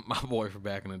 like, my boy from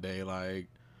back in the day. Like,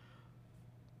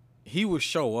 he would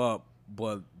show up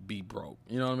but be broke.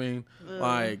 You know what I mean?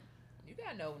 Like, you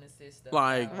gotta know when to sit stuff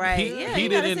like, out. Right. He you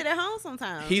didn't gotta sit at home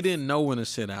sometimes. He didn't know when to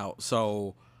sit out.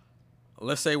 So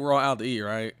let's say we're all out to eat,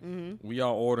 right? We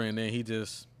all order, and then he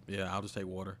just, I'll just take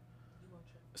water.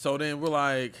 So then we're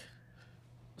like,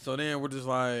 we're just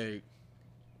like,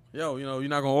 yo, you're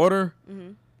not gonna order?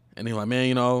 And he's like,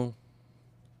 man,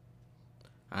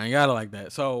 I ain't got it like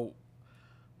that. So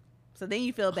then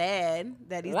you feel bad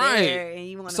that he's there and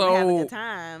you want to have a good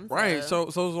time. Right. So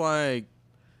it's like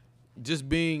just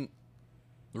being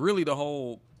really the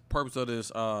whole purpose of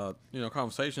this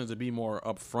conversation is to be more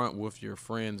upfront with your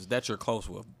friends that you're close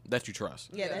with, that you trust.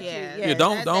 Yeah.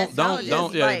 Don't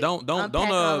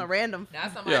on a random.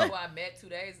 That's somebody who I met 2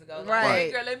 days ago. Like, Right.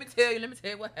 Hey girl, let me tell you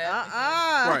what happened.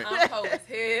 Right. I'm cold as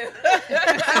hell.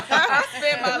 I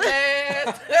spent my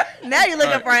last. Now you're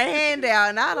looking for a handout,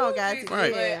 and I don't got to.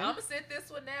 Right. But I'm gonna sit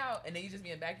this one out, and then you just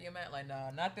be in the back of your mind like,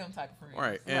 nah, not them type of friends.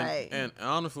 Right. And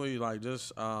honestly, like,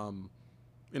 just like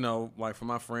for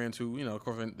my friends who, of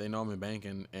course they know I'm in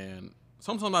banking, and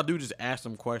sometimes I do just ask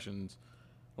them questions,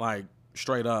 like,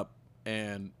 straight up,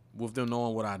 and with them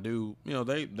knowing what I do,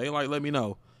 they like let me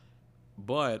know.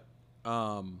 But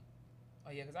oh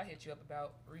yeah, because I hit you up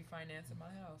about refinancing my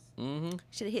house.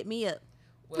 Should have hit me up.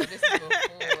 Well, this is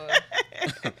before.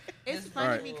 It's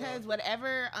funny because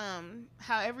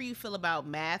however you feel about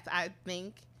math, I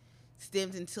think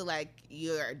stems into like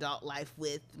your adult life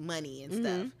with money and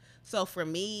stuff. So for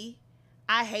me,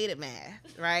 I hated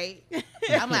math, right?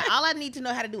 I'm like, all I need to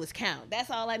know how to do is count. That's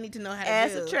all I need to know how to Add,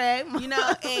 do. subtract. You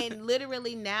know, and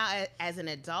literally now as an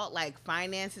adult, like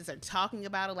finances or talking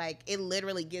about it, like it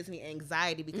literally gives me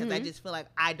anxiety because I just feel like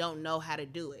I don't know how to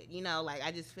do it. You know, like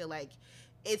I just feel like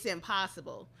it's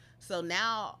impossible. So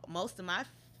now most of my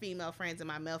female friends and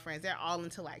my male friends, they're all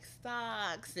into like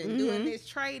stocks and doing this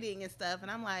trading and stuff.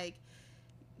 And I'm like,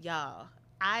 y'all,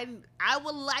 I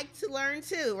would like to learn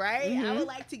too, right? I would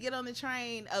like to get on the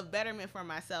train of betterment for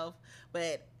myself,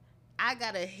 but I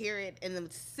gotta hear it in the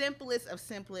simplest of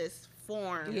simplest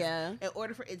forms in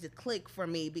order for it to click for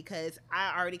me, because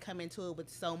I already come into it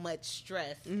with so much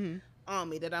stress on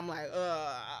me that I'm like,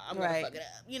 I'm gonna fuck it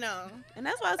up, you know. And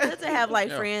that's why it's good to have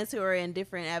like friends who are in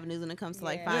different avenues when it comes to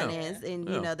like finance, and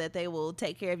you Yeah. know that they will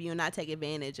take care of you and not take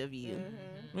advantage of you.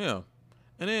 Yeah.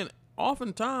 And then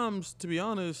oftentimes, to be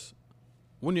honest,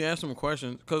 when you ask them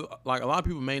questions, because like a lot of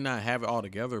people may not have it all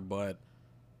together, but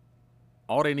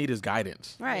all they need is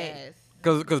guidance. Right. Yes.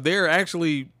 Because they're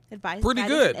actually Advice, pretty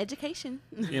guidance, good. and education.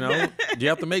 You know, you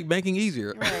have to make banking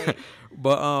easier. Right.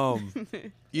 But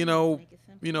you know,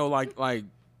 like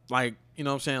you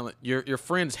know what I'm saying, like, your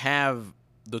friends have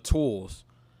the tools.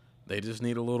 They just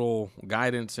need a little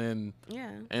guidance, and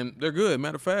they're good.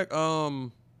 Matter of fact,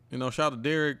 you know, shout out to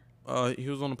Derek. He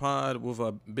was on the pod with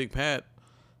Big Pat,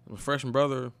 my freshman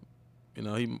brother. You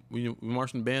know, we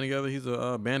marched in the band together. He's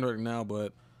a band director now,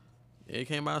 but he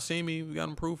came by, see me. We got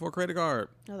him approved for a credit card.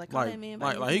 I was like, call that man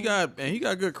by like he got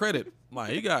good credit.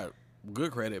 Like he got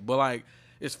good credit, but like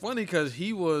it's funny because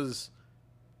he was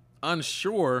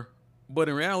unsure, but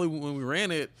in reality, when we ran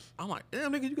it, I'm like,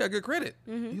 damn nigga, you got good credit.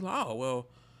 He's like, oh well,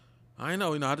 I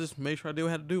know, I just made sure I did what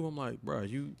I had to do. I'm like, bro,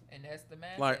 you. And that's the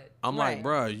mindset. Like I'm Right. like,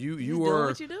 bro, you doing were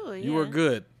what you're doing, you were yeah.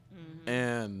 good,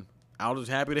 and I was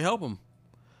just happy to help him,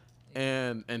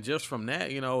 and just from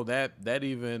that, you know, that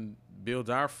even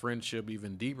builds our friendship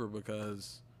even deeper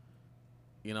because,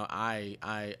 you know, I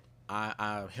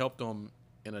helped him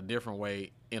in a different way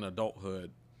in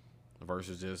adulthood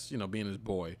versus just, you know, being his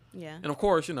boy. Yeah. And of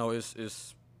course, you know,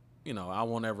 it's you know, I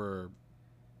won't ever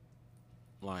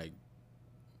like,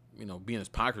 you know, be in his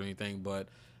pocket or anything, but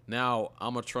now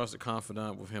I'm a trusted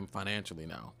confidant with him financially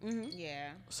now.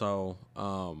 Yeah. So,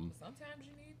 Sometimes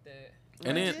you need that.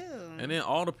 and then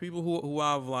all the people who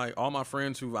I've like, all my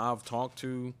friends who I've talked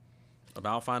to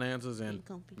about finances and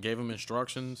gave them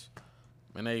instructions,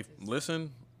 and they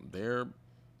listen, they're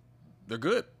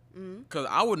good. Because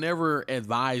I would never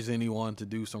advise anyone to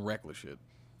do some reckless shit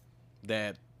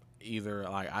that either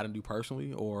like I didn't do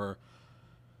personally or,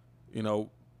 you know,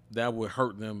 that would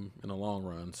hurt them in the long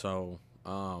run. So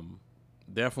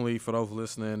definitely for those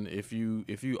listening, if you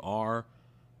are,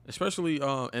 especially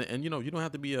and you know, you don't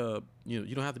have to be you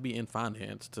don't have to be in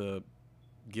finance to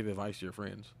give advice to your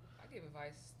friends. I give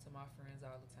advice to my friends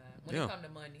all the time when Yeah. it comes to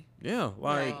money. Yeah,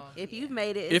 like If you've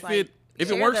made it, it's if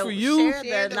it share works the- for you,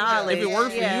 share the knowledge. if it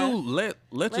works Yeah. for you, let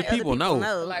your other people know.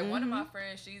 Like one of my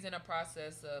friends, she's in a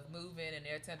process of moving and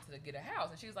they're attempting to get a house,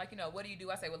 and she's like, you know, what do you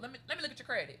do? I say, well, let me look at your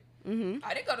credit.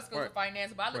 I didn't go to school for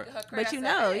finance, but I look at her credit. But you I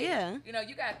know, say, hey, yeah. you know,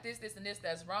 you got this, and this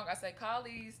that's wrong. I say, call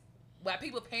these. While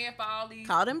people paying for all these,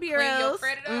 Call them clean your bureaus.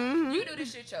 credit up. You do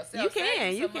this shit yourself. You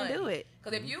can. You can do it.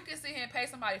 Because if you can sit here and pay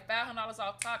somebody $500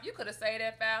 off top, you could have saved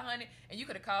that $500 and you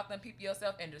could have called them people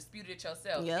yourself and disputed it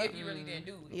yourself if you really didn't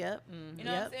do it. Yep. You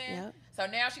know what I'm saying? So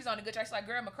now she's on a good track. She's like,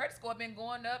 girl, my credit score been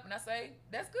going up. And I say,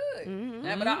 that's good.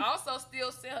 But I also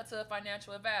still send her to a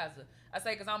financial advisor. I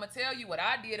say, because I'm going to tell you what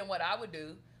I did and what I would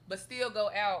do, but still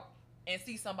go out and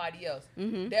see somebody else.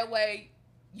 That way,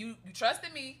 you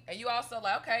trusted me, and you also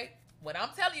like, okay, what I'm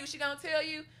telling you, she going to tell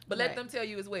you, but let them tell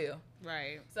you as well.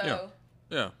 Right. So,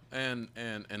 Yeah,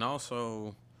 and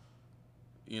also,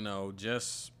 you know,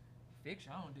 just fix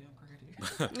your own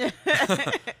damn credit.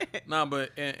 nah,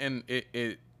 but and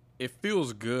it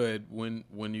feels good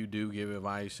when you do give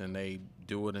advice and they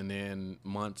do it, and then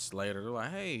months later they're like,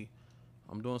 hey,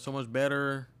 I'm doing so much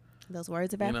better. Those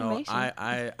words of You know,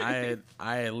 affirmation.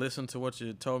 I had listened to what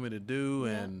you told me to do,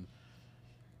 and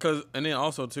then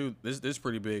also too, this is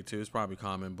pretty big too. It's probably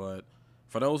common, but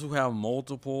for those who have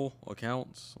multiple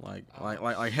accounts, like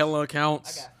hella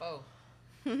accounts, I got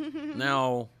 4.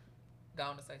 now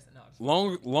Gone to say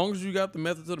something. long as you got the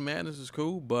method to the madness is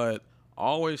cool, but I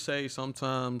always say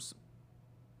sometimes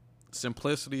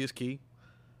simplicity is key.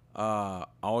 I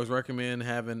always recommend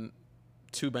having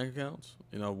 2 bank accounts,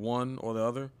 you know, one or the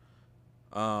other.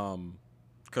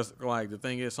 Because like the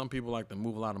thing is, some people like to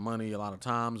move a lot of money a lot of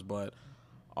times, but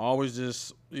I always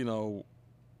just, you know,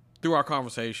 through our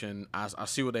conversation, I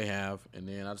see what they have, and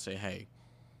then I'd say, hey,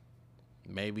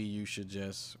 maybe you should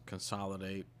just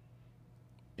consolidate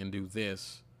and do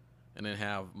this, and then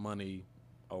have money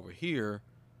over here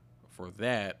for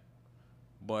that.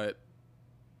 But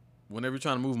whenever you're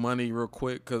trying to move money real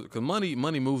quick, because money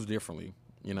moves differently.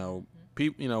 You know,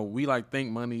 people. We like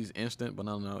think money's instant, but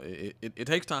no, it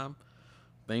takes time.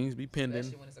 Things be pending.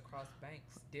 Especially when it's across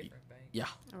banks, different banks. Yeah.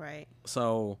 Right.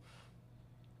 So,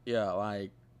 yeah,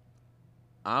 like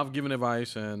I've given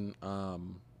advice, and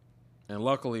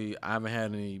luckily I haven't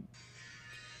had any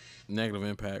negative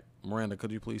impact. Miranda, could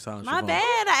you please silence your My phone?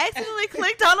 bad. I accidentally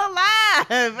clicked on a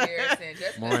live. Harrison,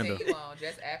 just Miranda. continue on.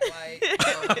 Just act like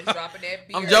just dropping that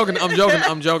beer. I'm joking.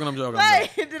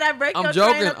 Wait, did I break your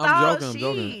train of thought?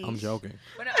 I'm joking.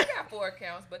 But no, I got 4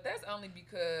 accounts, but that's only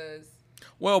because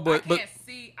Well, I but can't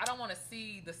see. I don't want to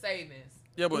see the savings.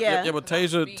 but Yeah.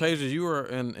 Tasia, you were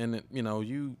and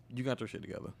you got your shit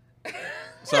together.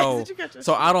 So You got your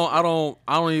so I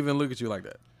don't even look at you like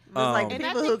that. It's like And I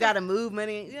people think who got to move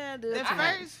money. Yeah, dude.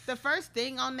 The first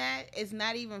thing on that is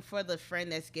not even for the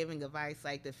friend that's giving advice.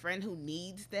 Like the friend who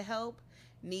needs the help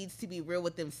needs to be real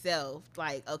with themselves.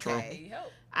 Like, okay, Need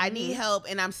help. I need help,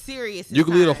 and I'm serious. You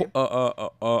can lead time.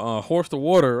 a horse to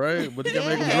water, right? But you can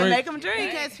make him Yeah. drink. Make them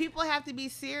drink. Because people have to be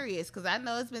serious. Because I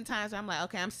know it's been times where I'm like,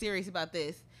 okay, I'm serious about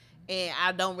this, and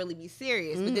I don't really be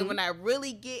serious. But then when I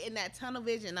really get in that tunnel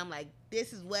vision, I'm like,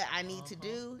 this is what I need to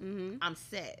do. I'm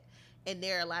set. And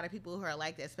there are a lot of people who are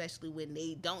like that, especially when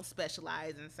they don't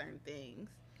specialize in certain things.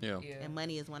 Yeah. And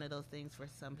money is one of those things for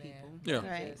some people. Yeah.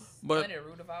 Right. But- Money the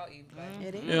root of all evil. baby.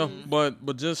 It is. Yeah,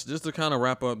 but just to kind of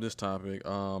wrap up this topic,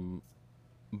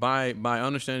 by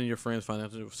understanding your friend's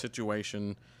financial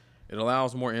situation, it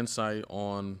allows more insight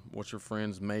on what your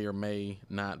friends may or may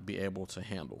not be able to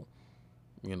handle.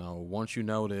 Once you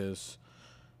know this,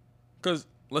 because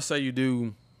let's say you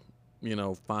do,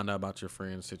 find out about your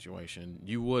friend's situation,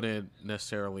 you wouldn't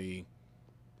necessarily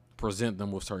present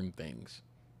them with certain things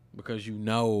because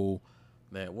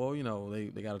that, well,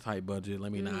 they got a tight budget.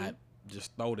 Let me not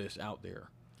just throw this out there.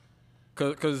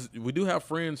 Because we do have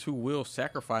friends who will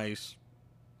sacrifice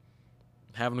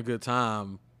having a good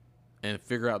time and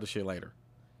figure out the shit later.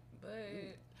 But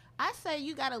I say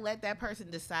you gotta let that person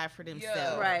decide for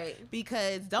themselves, Right.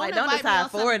 Because Like, invite don't me decide on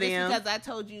for something just them. because I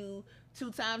told you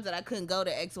 2 times that I couldn't go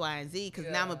to X, Y, and Z.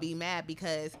 Because now I'm gonna be mad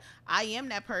because I am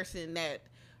that person that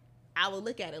I will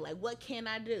look at it like, what can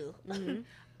I do?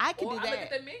 I can or do I that. look at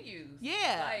the menus.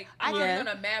 Yeah. Like I I'm can-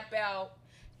 gonna map out.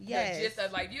 Yes. Just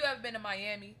as, like, you ever been to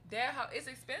Miami? It's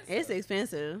expensive. It's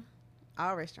expensive.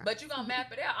 All restaurants. But you gonna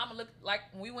map it out. I'm gonna look like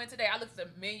when we went today. I looked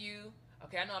at the menu.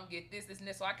 Okay, I know I'm gonna get this, and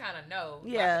this, so I kind of know.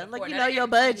 Yeah, like, you know your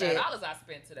 $$20 budget. I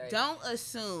spent today. Don't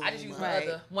assume. I just use Right.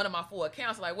 one of my 4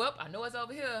 accounts. Like, well, I know it's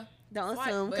over here. Don't Swipe,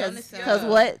 assume, but because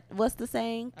yeah. what's the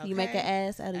saying? You make an Okay.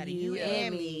 ass out of Out of you you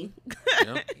and and me.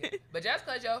 But just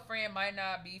because your friend might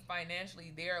not be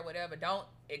financially there or whatever, don't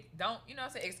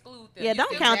exclude them. Yeah, You don't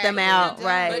still count them value out. them,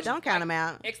 Right. but Don't count them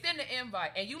out. Extend the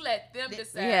invite, and you let them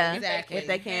decide Yeah, Exactly. if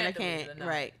they can or handle it can't. not.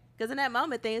 Right. Because in that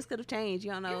moment, things could have changed.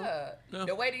 You don't know. Yeah.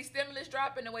 The way these stimulus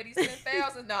dropping, the way these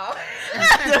 10,000, no.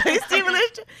 Stimulus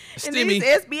and Stimmy. these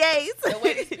SBAs. The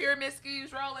way these pyramid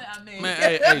schemes rolling, I mean. Man,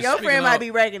 hey, Your speaking friend might of-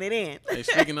 be raking it in. Hey,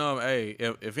 speaking of,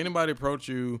 if anybody approach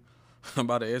you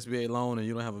about an SBA loan and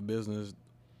you don't have a business,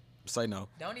 say no.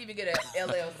 Don't even get an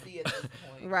LLC at this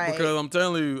point. Right. Because I'm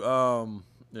telling you,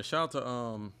 shout out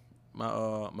to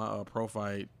my pro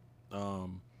fight,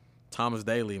 Thomas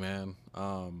Daly, man.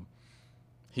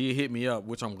 He hit me up,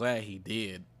 which I'm glad he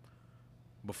did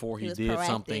before he was did proactive.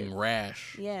 something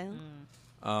rash. Yeah.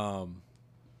 And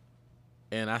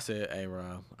I said, hey,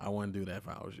 Rob, I wouldn't do that if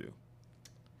I was you.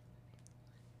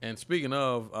 And speaking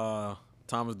of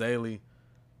Thomas Daly,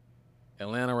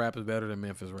 Atlanta rap is better than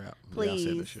Memphis rap. Yeah, I said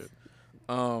this Please. shit.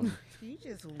 You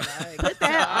just like Put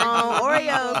that on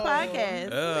Oreo's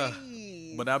podcast. Yeah.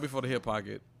 But that'll be for the hip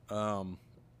pocket.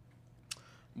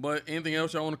 But anything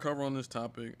else y'all want to cover on this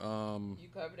topic? You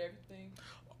covered everything.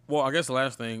 Well, I guess the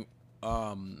last thing,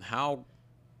 how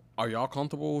are y'all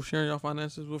comfortable sharing your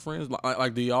finances with friends?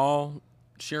 Like do y'all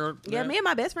share? Yeah, that? me and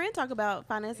my best friend talk about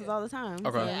finances all the time.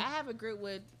 Okay. Yeah, I have a group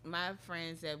with my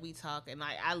friends that we talk, and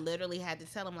like I literally had to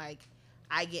tell them like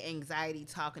I get anxiety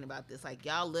talking about this. Like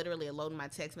y'all literally are loading my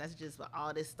text messages with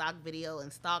all this stock video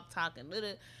and stock talk and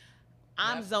little.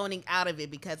 I'm Yep. zoning out of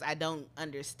it because I don't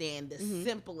understand the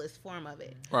simplest form of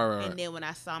it. Right. And then when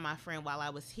I saw my friend while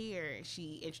I was here,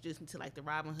 she introduced me to like the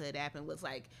Robinhood app and was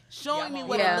like showing me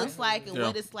what Yeah. it looks like and Yeah.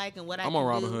 what it's like and what I'm I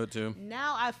on can do. Robinhood too.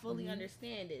 Now I fully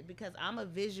understand it because I'm a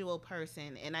visual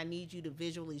person and I need you to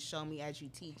visually show me as you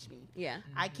teach me. Yeah.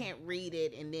 I can't read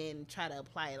it and then try to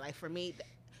apply it. Like for me,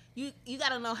 you got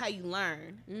to know how you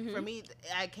learn. For me,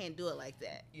 I can't do it like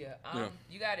that. Yeah, Yeah.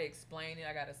 You gotta explain it.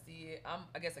 I gotta see it. I'm,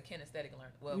 I guess, a kinesthetic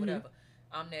learner. Well, whatever.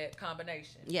 I'm that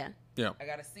combination. Yeah. I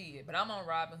gotta see it. But I'm on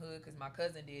Robinhood because my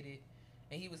cousin did it,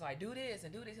 and he was like, "Do this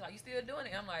and do this." He's like, "You still doing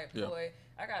it?" I'm like, Yeah. "Boy,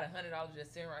 I got $100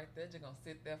 just sitting right there, just gonna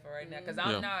sit there for right now because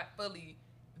I'm Yeah. not fully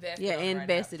vested. Yeah, on it right now.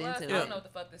 invested Plus, into I it. don't know what the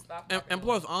fuck this stock And, market and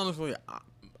doing. plus, honestly,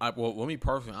 well, me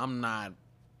personally, I'm not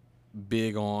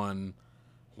big on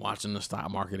watching the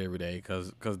stock market every day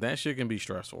because that shit can be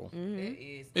stressful. It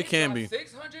is. It can be.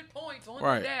 600 points on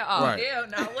Right, the Dow. Oh right. hell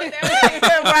no! What that mean?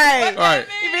 Right. Right.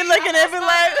 You be looking at me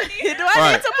like, do I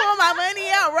Right. need to pull my money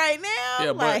out right now?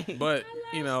 Yeah, like, but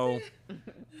you know,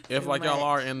 if Too like y'all much.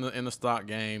 are in the stock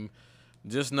game,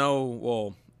 just know,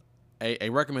 well, a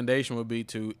recommendation would be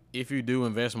to, if you do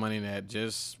invest money in that,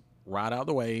 just ride out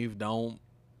the wave. Don't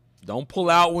pull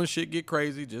out when shit get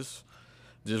crazy. Just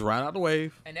ride out the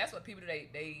wave. And that's what people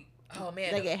they oh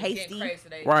man, They it's get getting hasty. crazy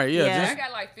today. Right? Yeah. Yeah. I Just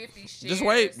got like 50 shares.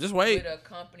 Just wait. With a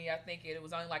company. I think it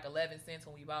was only like 11 cents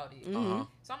when we bought it. uh-huh.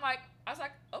 So I was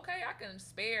like, okay, I can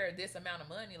spare this amount of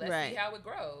money. Let's Right. see how it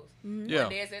grows. Yeah. One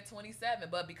day it's at 27,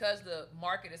 but because the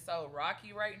market is so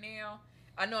rocky right now,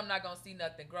 I know I'm not gonna see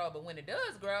nothing grow. But when it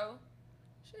does grow,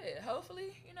 shit,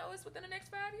 hopefully, it's within the next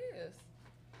 5 years.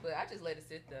 But I just let it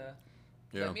sit there.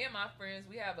 Yeah. So me and my friends,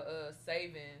 we have a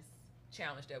savings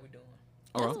challenge that we're doing.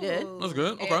 All That's right. good. That's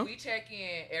good. And Okay. we check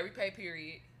in every pay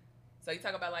period. So you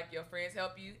talk about like your friends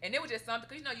help you, and it was just something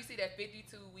because you see that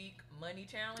 52-week money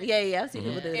challenge. yeah, I see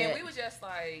people do And that. we was just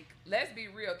like, let's be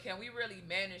real. Can we really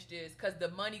manage this? Because the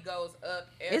money goes up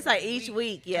every It's like each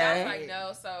week, And I was yeah. like,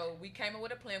 no. So we came up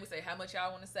with a plan. We say, how much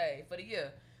y'all want to save for the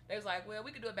year? They was like, well,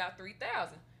 we could do about $3,000.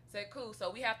 Said, cool.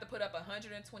 So we have to put up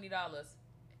 $120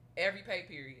 every pay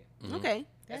period. Okay.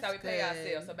 That's how we pay good.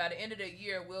 ourselves. So by the end of the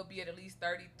year, we'll be at least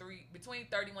 33, between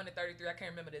 31 and 33. I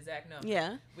can't remember the exact number.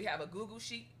 Yeah. We have a Google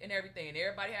sheet and everything, and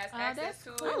everybody has Oh, access that's to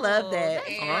cool. it. I love that. That's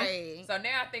And great. so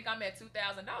now I think I'm at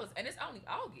 $2,000, and it's only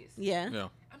August. Yeah. Yeah.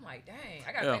 I'm like, dang,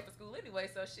 I gotta Yeah. pay for school anyway.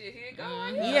 So shit, here it go.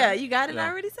 Yeah, you got it Yeah.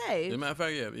 already As a saved. matter of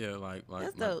fact, yeah, like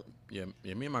That's my- dope. Yeah,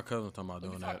 me and my cousin talking about We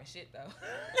doing talking that. shit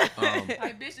though. Um,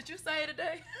 Like, bitch, did you say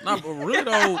today? No, but really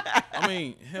though, I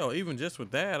mean, hell, even just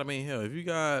with that, I mean, hell, if you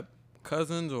got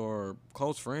cousins or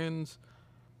close friends,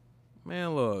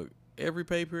 man, look, every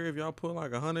pay period, if y'all put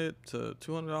like $100 to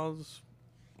 $200,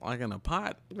 like in a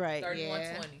pot, Right.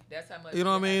 31.20. That's how much. you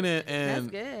know what I mean, That's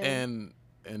and good.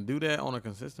 and do that on a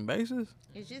consistent basis.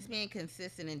 It's just being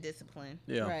consistent and disciplined.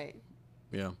 Yeah, Right.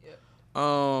 yeah. Yep.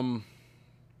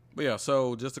 But yeah,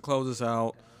 so just to close this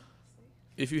out,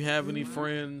 if you have any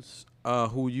friends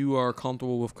who you are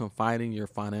comfortable with confiding your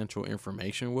financial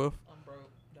information with, I'm broke.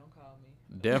 Don't call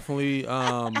me. definitely,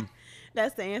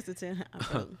 That's the answer to I'm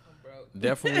broke. I'm broke.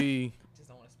 definitely, Just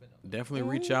don't want to spend no. definitely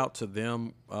reach out to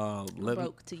them. Let them,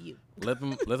 broke to you. let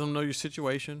them know your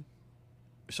situation.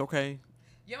 It's okay.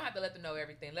 You don't have to let them know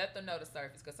everything. Let them know the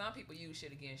surface, because some people use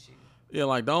shit against you. Yeah,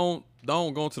 like don't go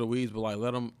into the weeds, but like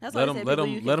let them That's let why I them say let people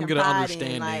them you let can them get an confide in,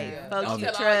 understanding. like, Yeah. folks Don't you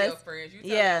tell all your trust. friends. You tell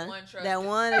Yeah. that one trust. That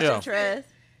one that Yeah. you trust.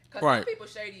 Because Right. some people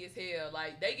shady as hell.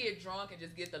 Like, they get drunk and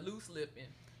just get the loose lipping.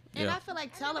 And Yeah. I feel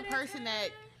like tell a person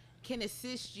that can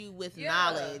assist you with Yeah.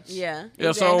 knowledge. Yeah.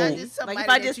 Yeah, so- Not Like just if somebody I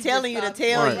that just you telling you to talk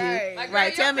tell Right. you. Right. Like,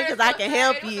 Right, girl, tell me your 'cause I friends can gonna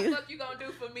help say, you. What the fuck you gonna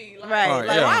do for me? Like, Right. Right,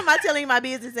 Like, yeah. why am I telling you my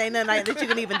business ain't nothing like that you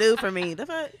can even do for me? The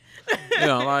fuck?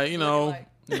 Yeah, like Like-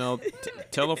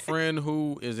 tell a friend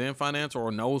who is in finance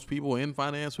or knows people in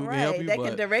finance who can help Right. you. That but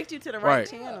can direct you to the Right. right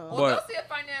channel. Well, But- go see a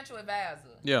financial advisor.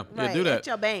 yeah, Right. do that. At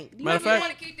your bank. Matter If of you fact-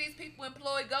 want to keep these people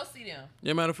employed, go see them.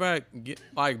 Yeah, matter of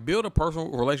fact, build a personal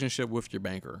relationship with your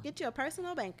banker. Get you a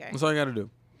personal banker. That's all you got to do.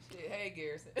 Shit, hey,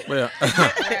 Garrison. But yeah,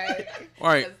 Right. all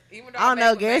right. 'Cause even though I don't I'm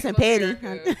know, with Garrison Bank of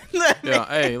Petty. America, Yeah,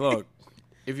 hey, look,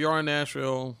 if you are in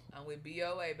Nashville, I'm with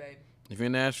BOA, baby. if you're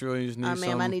in Nashville, you just need Oh, some.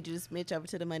 man, I need you to switch over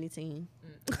to the money team.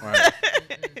 All right.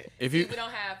 If See, you, we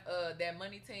don't have that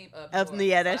money team up Up- north,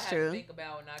 yeah, so that's I have to true. think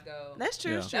about when I go. That's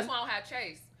true. Yeah. That's true. That's why I don't have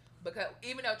Chase, because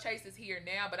even though Chase is here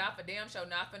now, but I'm for damn sure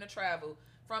not finna travel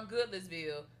from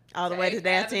Goodlettsville All the way to 8th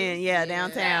downtown. Avenue, Yeah,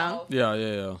 downtown. south,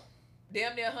 yeah.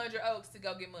 damn near 100 Oaks to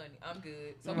go get money. I'm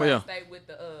good. So Well, yeah. I stay with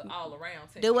the all around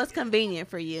team. Do what's convenient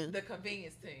for you. The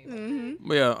convenience team. Mm-hmm.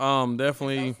 But yeah,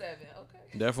 definitely. 07.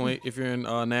 Okay. Definitely, if you're in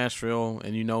Nashville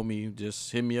and you know me,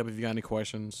 just hit me up if you got any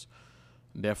questions.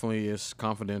 Definitely, it's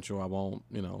confidential. I won't,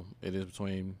 it is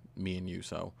between me and you.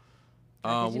 So,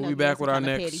 we'll be back with our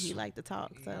next. He like to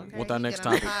talk. So. With our you next get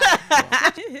on the topic.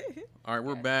 pod. All right,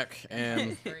 we're back,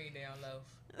 and Screen down low.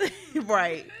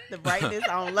 Right. The brightness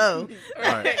on low.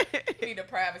 Right. You need a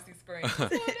privacy screen. What's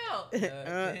going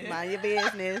on? Mind your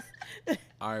business.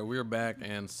 All right, we're back,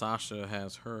 and Sasha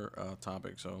has her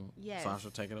topic. So, Yes. Sasha,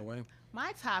 take it away.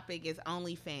 My topic is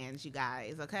OnlyFans, you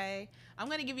guys, okay? I'm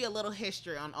going to give you a little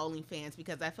history on OnlyFans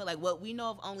because I feel like what we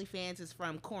know of OnlyFans is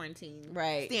from quarantine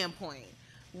standpoint,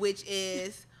 which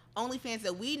is OnlyFans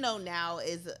that we know now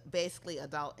is basically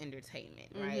adult entertainment,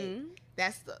 right? Mm-hmm.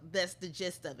 That's the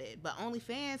gist of it. But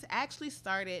OnlyFans actually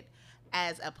started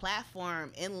as a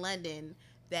platform in London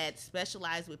that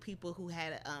specialized with people who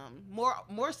had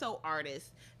more so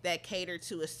artists that catered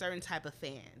to a certain type of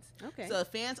fans. Okay. So if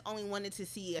fans only wanted to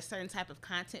see a certain type of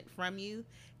content from you,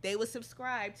 they would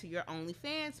subscribe to your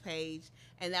OnlyFans page,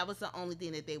 and that was the only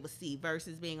thing that they would see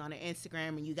versus being on an Instagram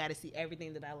and you got to see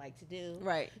everything that I like to do.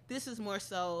 Right. This is more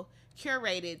so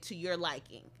curated to your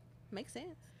liking. Makes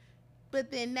sense.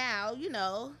 But then now,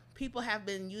 people have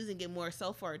been using it more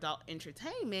so for adult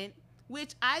entertainment,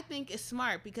 which I think is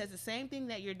smart because the same thing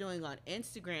that you're doing on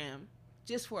Instagram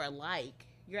just for a like,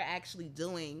 you're actually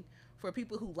doing for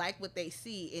people who like what they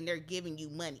see and they're giving you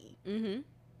money. Mm-hmm.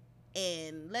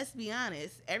 And let's be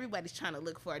honest, everybody's trying to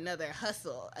look for another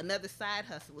hustle, another side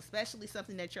hustle, especially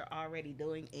something that you're already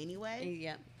doing anyway.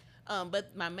 Yeah.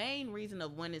 But my main reason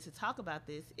of wanting to talk about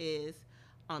this is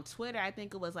on Twitter, I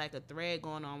think it was like a thread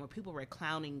going on where people were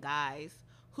clowning guys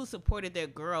who supported their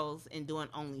girls in doing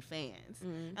OnlyFans.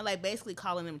 Mm-hmm. And like basically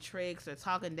calling them tricks or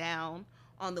talking down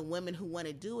on the women who want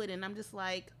to do it. And I'm just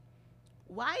like,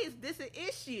 why is this an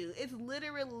issue? It's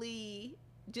literally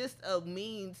just a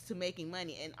means to making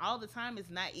money. And all the time it's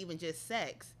not even just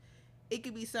sex. It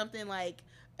could be something like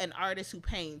an artist who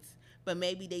paints, but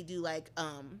maybe they do like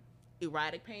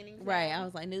erotic paintings. Right. I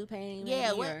was like nude painting.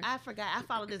 Yeah, maybe, or... I forgot. I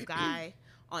follow this guy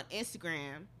on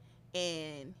Instagram,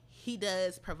 and he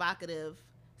does provocative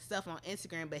stuff on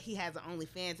Instagram, but he has an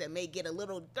OnlyFans that may get a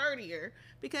little dirtier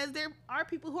because there are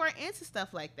people who are into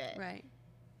stuff like that. Right.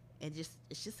 And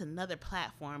it's just another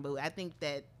platform, but I think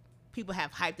that people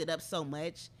have hyped it up so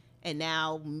much, and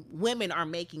now women are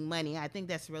making money. I think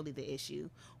that's really the issue.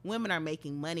 Women are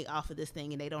making money off of this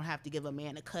thing, and they don't have to give a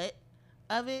man a cut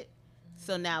of it.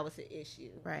 So now it's an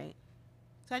issue. Right.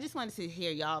 So I just wanted to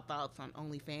hear y'all thoughts on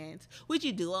OnlyFans. Would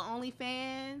you do an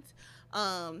OnlyFans?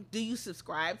 Do you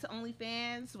subscribe to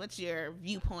OnlyFans? What's your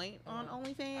viewpoint on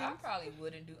OnlyFans? I probably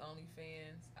wouldn't do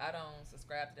OnlyFans. I don't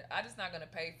subscribe to that. I'm just not going to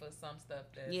pay for some stuff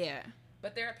that... Yeah.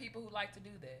 But there are people who like to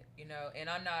do that, and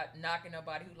I'm not knocking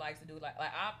nobody who likes to do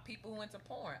people who into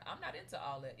porn. I'm not into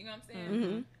all that. You know what I'm saying?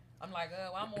 Mm-hmm. I'm like,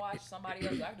 well, I'm gonna watch somebody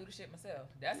else. I can do the shit myself.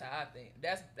 That's how I think.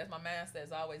 That's my mindset.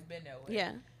 Has always been that way.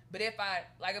 Yeah. But if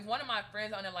one of my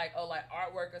friends on there like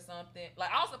artwork or something,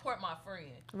 I'll support my friend.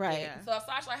 Right. Yeah. So if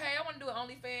Sasha like, hey, I want to do an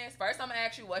OnlyFans. First, I'm gonna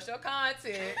ask you, what's your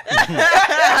content? But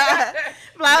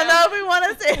I don't know if we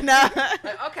want to say no.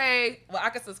 Like, okay, well, I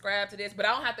can subscribe to this, but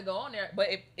I don't have to go on there. But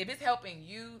if it's helping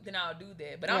you, then I'll do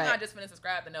that. But I'm Right. not just gonna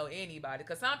subscribe to know anybody,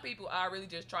 because some people are really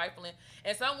just trifling,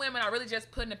 and some women are really just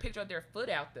putting a picture of their foot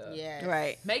out there. Yeah.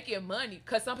 Right. Making money,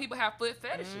 because some people have foot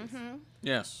fetishes. Mm-hmm.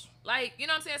 Yes. Like, you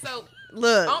know what I'm saying? So,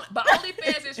 Look. but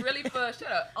OnlyFans is really for,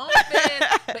 shut up,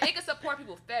 OnlyFans, but it can support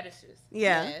people's fetishes.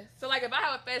 Yeah. Yes. So, like, if I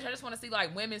have a fetish, I just want to see,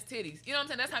 like, women's titties. You know what I'm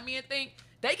saying? That's how men think.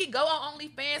 They can go on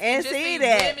OnlyFans And just see see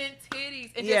that. women's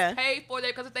titties and Yeah. just pay for that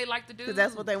because if they like to do. Because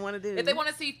that's what they want to do. If they want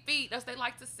to see feet, that's what they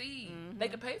like to see. Mhm. They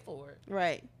can pay for it.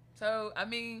 Right. So, I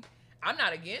mean, I'm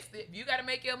not against it. If you got to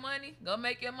make your money, go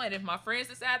make your money. If my friends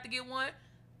decide to get one,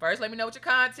 first let me know what your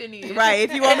content is. Right.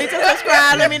 If you want me to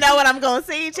subscribe, let me know what I'm going to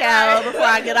see, child, before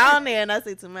I get on there and I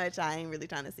see too much. I ain't really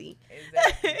trying to see.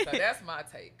 Exactly. So that's my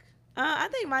take. I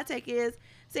think my take is,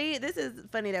 see, this is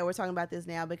funny that we're talking about this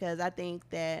now because I think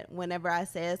that whenever I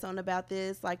said something about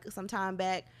this, like some time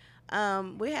back,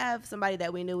 we have somebody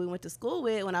that we knew we went to school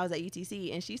with when I was at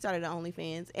UTC, and she started an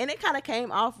OnlyFans, and it kind of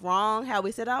came off wrong how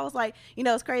we said it. I was like,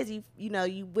 it's crazy,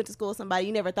 you went to school with somebody,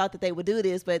 you never thought that they would do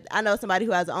this, but I know somebody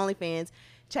who has an OnlyFans.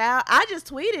 Child, I just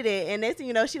tweeted it, and next thing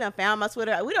you know, she done found my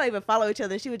Twitter. We don't even follow each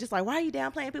other. And she was just like, why are you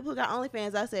downplaying people who got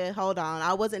OnlyFans? I said, hold on.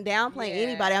 I wasn't downplaying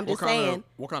anybody. I'm just saying.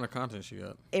 What kind of content she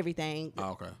got? Everything. Oh,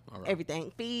 okay. All right.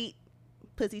 Everything. Feet,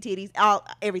 pussy, titties,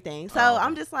 everything. So Oh, okay.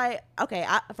 I'm just like, okay,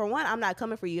 for one, I'm not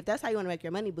coming for you. If that's how you want to make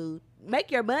your money, boo,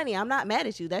 make your money. I'm not mad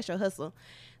at you. That's your hustle.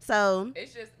 So.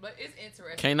 It's just, but it's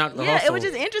interesting. Can't knock the Yeah, hustle. it was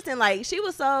just interesting. Like, she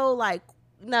was so, like,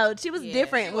 no, she was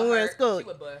different when we were in school. She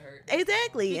would butt hurt.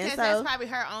 Exactly. Because and that's so. probably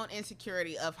her own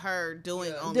insecurity of her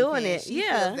doing OnlyFans. Doing it, She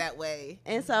yeah. feels that way.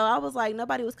 And so I was like,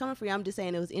 nobody was coming for you. I'm just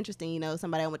saying it was interesting,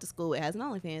 somebody I went to school with has an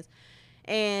OnlyFans.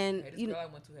 And, Hey, this girl I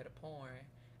went to had a porn.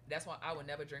 That's why I would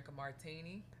never drink a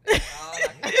martini. That's all I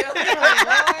can tell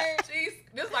you. Jeez,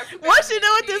 this is like What she do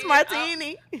with this 2015.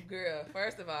 martini? Girl,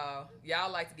 first of all,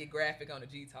 y'all like to get graphic on the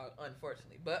G Talk,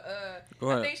 unfortunately. But Go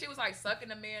I ahead. think she was like sucking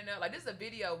the man up. Like, this is a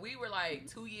video. We were like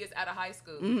 2 years out of high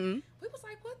school. Mm-hmm. We was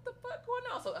like, what the fuck going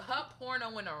on? So her porno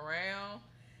went around,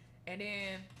 and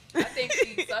then I think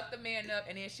she sucked the man up,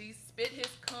 and then she spit his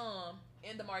cum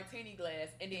in the martini glass,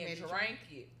 and then Made it drank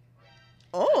it.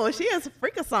 Oh, she is a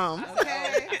freak of something.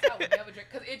 Okay. I would never drink,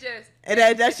 because it just. And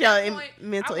that's at that your point,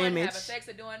 mental I wasn't image. having sex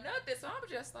or doing nothing, so I'm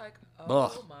just like, oh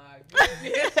Ugh. my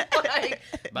goodness. Like,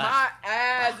 my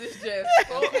eyes is just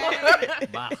full.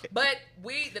 Bah. But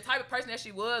the type of person that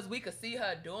she was, we could see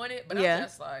her doing it, but Yeah. I'm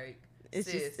just like,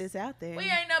 It's sis, just it's out there. we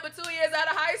ain't number 2 years out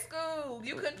of high school.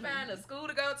 You couldn't find a school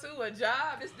to go to, a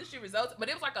job. This shit resulted, but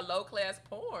it was like a low class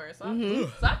porn. So,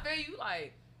 so I feel you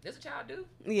like, this what y'all do?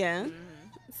 Yeah.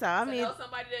 So I To mean, know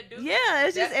somebody that do. yeah,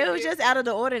 it's just that's it was the just out of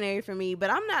the ordinary for me. But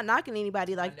I'm not knocking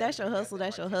anybody. Like, that's your hustle.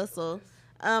 That's your hustle.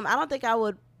 I don't think I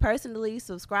would personally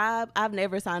subscribe. I've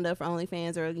never signed up for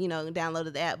OnlyFans or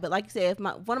downloaded the app. But like you said, if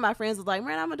one of my friends was like,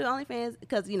 "Man, I'm gonna do OnlyFans,"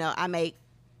 because I make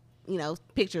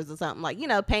pictures or something, like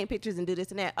paint pictures and do this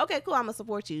and that. Okay, cool. I'm gonna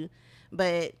support you.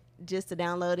 But just to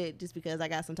download it, just because I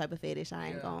got some type of fetish, I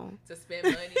ain't going to spend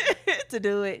money. to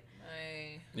do it.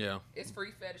 Yeah. It's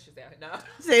free fetishes out here. No.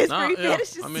 So it's No, free yeah.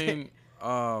 fetishes. I mean,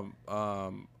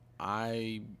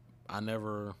 I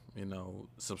never,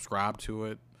 subscribe to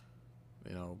it.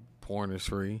 Porn is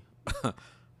free. Make your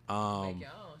own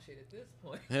shit at this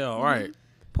point. Hell, right,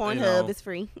 Pornhub is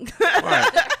free.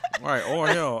 right, right. Or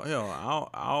hell,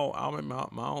 I'll make my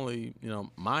only,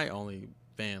 my only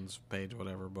fans page, or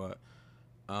whatever. But,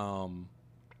 I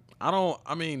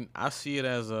see it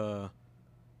as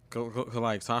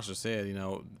like Sasha said,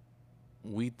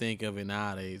 we think of it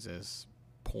nowadays as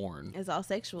porn. It's all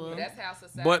sexual. That's how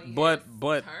society But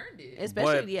has turned it.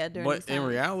 Especially, during but these in times.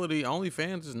 reality,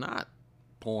 OnlyFans is not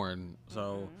porn.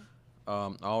 So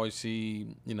I always see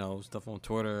stuff on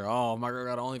Twitter. Oh, my girl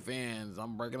got OnlyFans.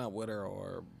 I'm breaking up with her,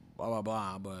 or blah blah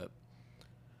blah. But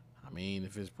I mean,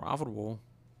 if it's profitable,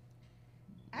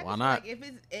 I why just not? feel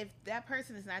like if that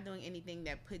person is not doing anything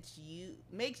that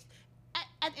makes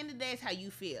at the end of the day, it's how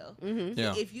you feel. Mm-hmm.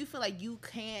 Yeah. If you feel like you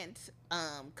can't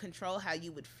control how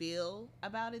you would feel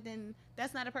about it, then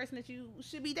that's not a person that you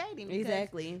should be dating. Because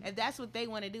Exactly. if that's what they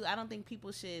want to do, I don't think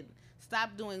people should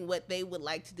stop doing what they would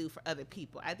like to do for other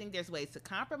people. I think there's ways to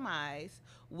compromise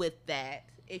with that.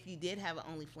 If you did have an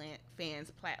OnlyFans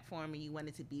platform and you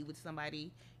wanted to be with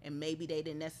somebody and maybe they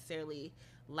didn't necessarily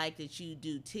like that you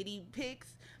do titty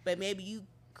pics, but maybe you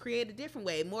create a different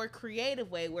way, a more creative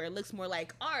way where it looks more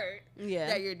like art Yeah.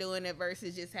 that you're doing it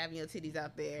versus just having your titties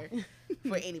out there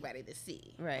for anybody to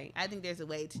see. Right. I think there's a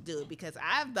way to do it because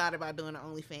I've thought about doing an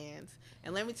OnlyFans.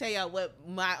 And let me tell y'all what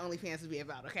my OnlyFans would be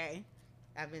about, okay?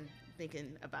 I've been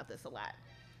thinking about this a lot.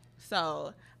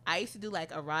 So I used to do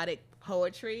like erotic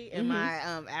poetry in my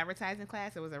advertising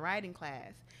class. It was a writing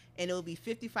class. And it would be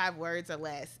 55 words or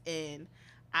less. And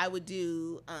I would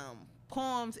do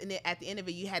poems, and then at the end of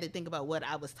it, you had to think about what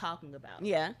I was talking about.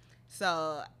 Yeah.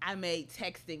 So I made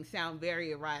texting sound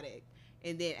very erotic,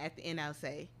 and then at the end I'll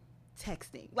say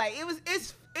texting. Like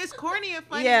it's corny and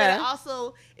funny, Yeah. but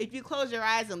also if you close your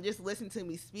eyes and just listen to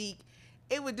me speak,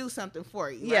 it would do something for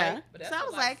you. Yeah. Right? But that's So I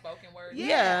was like, spoken word.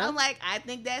 Yeah. I'm like, I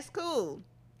think that's cool.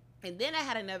 And then I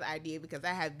had another idea because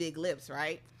I have big lips,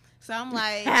 right? So I'm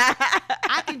like,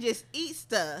 I can just eat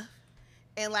stuff,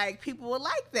 and like people will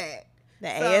like that.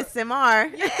 The So-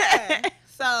 ASMR. Yeah.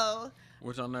 So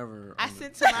Which I never. I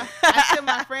sent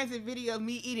my friends a video of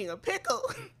me eating a pickle,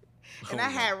 and I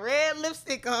had red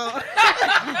lipstick on,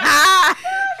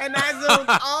 and I zoomed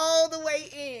all the way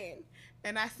in,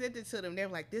 and I sent it to them. They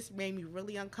were like, "This made me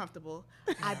really uncomfortable.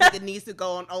 I think it needs to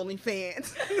go on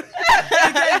OnlyFans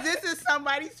because this is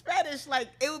somebody's fetish. Like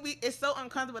it's so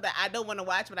uncomfortable that I don't want to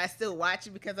watch, but I still watch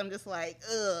it because I'm just like,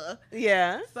 ugh."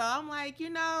 Yeah. So I'm like,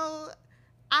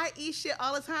 I eat shit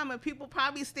all the time, and people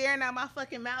probably staring at my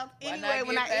fucking mouth Why anyway not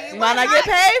when get I paid? eat. Why not get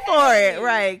paid for it? paid?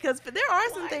 Right. Because there are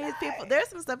some Why things not? there's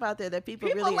some stuff out there that people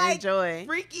really like enjoy.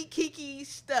 freaky, kiki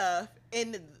stuff,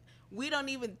 and we don't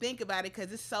even think about it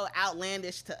because it's so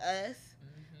outlandish to us.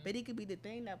 But it could be the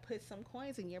thing that puts some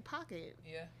coins in your pocket.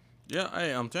 Yeah. Yeah,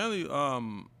 hey, I'm telling you,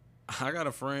 I got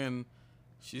a friend.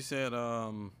 She said,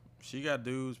 she got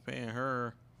dudes paying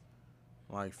her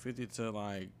like $50 to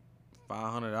like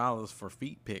 $500 for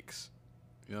feet pics.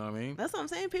 You know what I mean? That's what I'm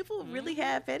saying. People really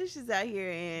have fetishes out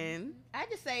here, and I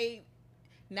just say,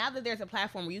 now that there's a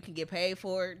platform where you can get paid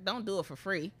for it, don't do it for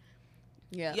free.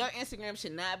 yeah. Your Instagram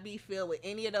should not be filled with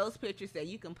any of those pictures that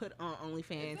you can put on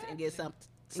OnlyFans and get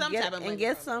some type of money. And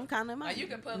get from some kind of money. Like you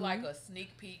can put like a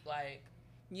sneak peek, like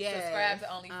it. subscribe to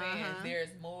OnlyFans. There's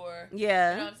more.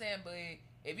 Yeah. You know what I'm saying? But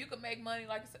if you could make money,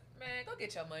 like man, go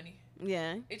get your money.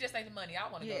 Yeah. It just ain't the money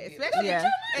I want to Yeah, go get. especially- Yeah.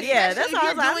 Especially Yeah, that's if why I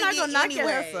you're was like, I'm doing not it gonna knock your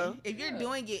anyway. hustle. If you're Yeah.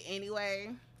 doing it anyway.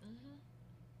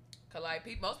 Cause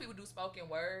like most people do spoken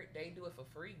word, they do it for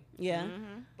free. Yeah.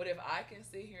 Mhm. But if I can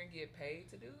sit here and get paid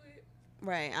to do it,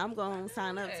 Right. I'm going to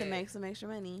sign up to Yeah. make some extra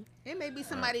money. It may be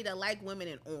somebody that like women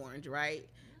in orange, right?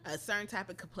 A certain type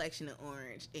of complexion of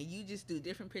orange, and you just do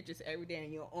different pictures every day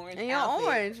in your orange. And you're outfit.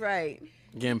 orange, right?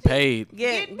 Getting paid.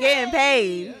 Getting paid.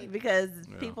 paid because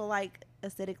Yeah. people like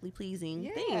aesthetically pleasing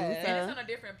Yeah. things. and it's So on a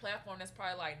different platform that's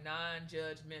probably like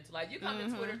non-judgmental. Like you come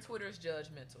to Twitter's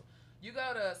judgmental. You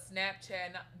go to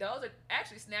Snapchat. Those are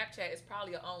actually Snapchat is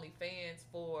probably an OnlyFans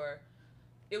for.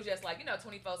 It was just like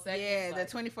 24 seconds. Yeah, like,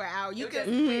 the 24-hour. You it can was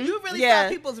just quick. you really Yeah. saw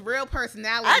people's real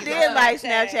personality. I did like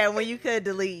Snapchat when you could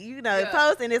delete. Yeah.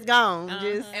 Post and it's gone.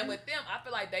 Just And with them, I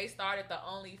feel like they started the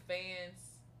OnlyFans,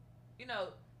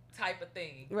 type of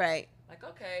thing. right. Like,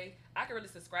 okay, I can really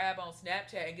subscribe on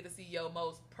Snapchat and get to see your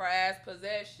most prized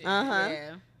possession. Uh-huh.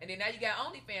 Yeah. And then now you got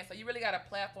OnlyFans, so you really got a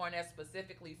platform that's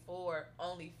specifically for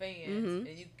OnlyFans, Mhm.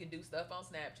 and you can do stuff on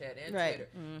Snapchat and Right. Twitter.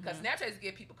 Mm-hmm. Because Snapchat is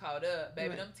get people caught up. Baby,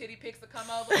 Right. them titty pics will come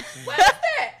over. What is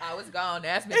that? I was gone.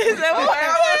 That's me. Is that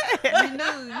what-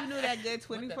 You knew that good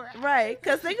 24 hours. Right,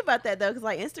 because think about that though, because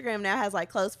like Instagram now has like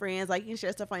close friends, like you can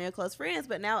share stuff on your close friends,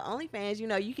 but now OnlyFans,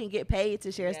 you can get paid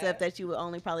to share Yeah. stuff that you would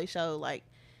only probably show like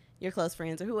your close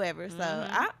friends or whoever. So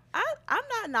Mhm. I'm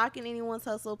not knocking anyone's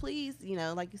hustle. Please,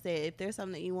 like you said, if there's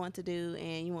something that you want to do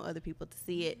and you want other people to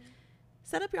see it,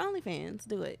 set up your OnlyFans,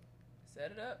 do it.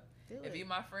 Set it up. Do If it. you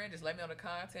my friend, just let me know the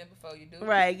content before you do it.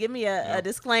 Right, give me a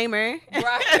disclaimer.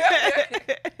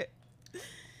 Right.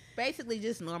 Basically,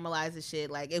 just normalize the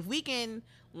shit. Like, if we can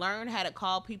learn how to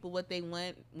call people what they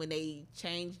want when they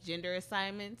change gender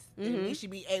assignments, then we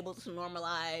should be able to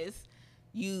normalize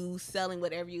you selling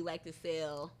whatever you like to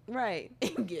sell Right.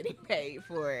 and getting paid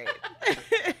for it.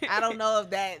 I don't know if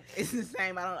that is the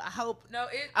same. I hope No,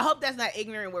 I hope that's not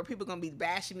ignorant where people gonna be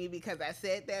bashing me because I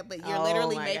said that, but you're Oh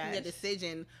literally my making a gosh.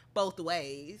 decision both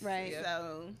ways. Right.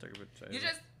 So Take a bit of you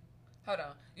just hold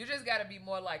on. You just gotta be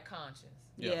more like conscious.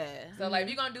 Yeah. yeah. So like, if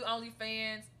you're gonna do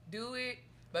OnlyFans, do it,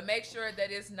 but make sure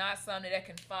that it's not something that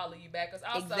can follow you back. Because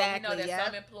also we know Exactly, that yeah.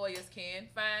 some employers can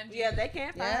find you. Yeah, they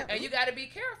can't Yeah. find And you got to be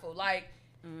careful. Like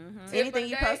tip Anything of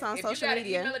you the post day, on if social you got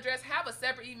media. an email address, have a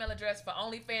separate email address for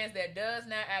OnlyFans that does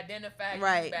not identify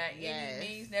Right. you by Yes. any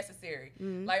means necessary.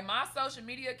 Mhm. Like my social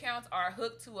media accounts are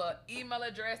hooked to an email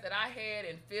address that I had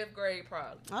in 5th grade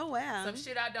probably. Oh wow. Some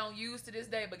shit I don't use to this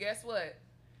day, but guess what?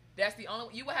 That's the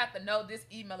only you will have to know this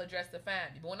email address to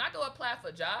find me. But when I go apply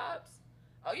for jobs,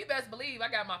 oh, you best believe I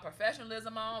got my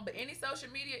professionalism on. But any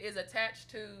social media is attached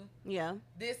to Yeah.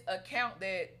 this account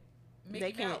that Mickey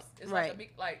They can't- Mouse. It's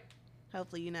right. like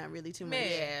Hopefully you're not really too much.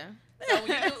 Man. Yeah. so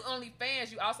when you do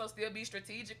OnlyFans, you also still be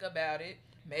strategic about it.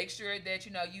 Make sure that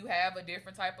you have a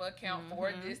different type of account for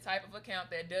this type of account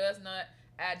that does not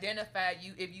identify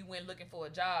you if you went looking for a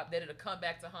job, that it'll come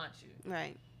back to haunt you.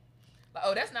 Right. Like,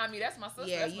 oh, that's not me. That's my sister.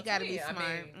 Yeah, that's you my gotta be twin. I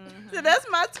smart. mean, So that's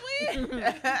my twin.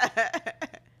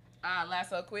 I laughed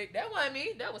so quick. That wasn't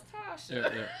me. That was Tasha.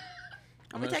 Yeah.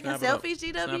 I'm gonna take Snap it up. selfies,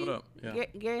 GW. Snap it up. Yeah.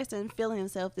 Garrison feeling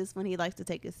himself this when he likes to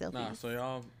take his selfies. Nah, so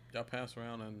y'all pass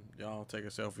around and y'all take a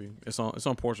selfie. It's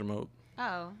on portrait mode.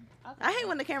 Oh. Okay. I hate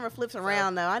when the camera flips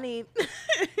around though. I need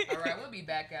All right, we'll be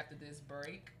back after this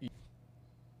break.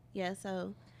 Yeah,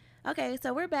 so okay,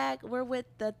 so we're back. We're with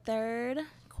the third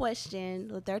question,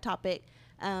 the third topic.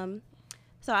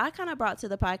 So I kind of brought to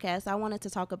the podcast, I wanted to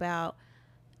talk about,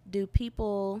 do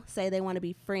people say they want to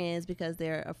be friends because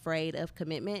they're afraid of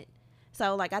commitment?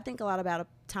 So like I think a lot about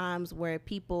times where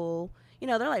people,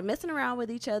 they're like messing around with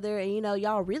each other and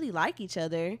y'all really like each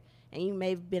other and you may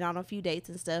have been on a few dates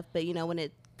and stuff, but when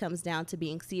it comes down to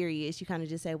being serious, you kind of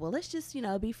just say, well, let's just,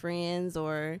 be friends,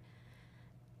 or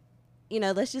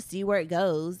let's just see where it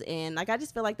goes. And like I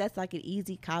just feel like that's like an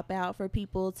easy cop out for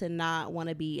people to not want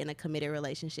to be in a committed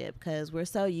relationship, because we're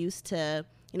so used to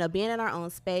being in our own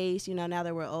space. Now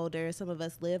that we're older, some of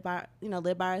us live by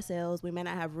ourselves. We may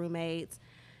not have roommates,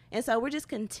 and so we're just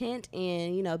content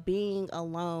in being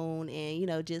alone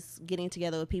and just getting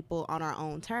together with people on our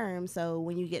own terms. So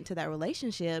when you get into that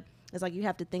relationship, it's like you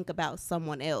have to think about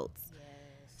someone else.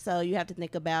 So you have to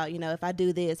think about, if I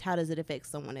do this, how does it affect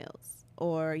someone else?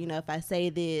 Or, if I say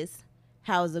this,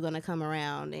 how is it going to come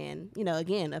around and,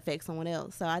 again, affect someone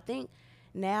else? So I think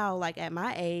now, like at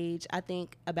my age, I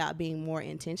think about being more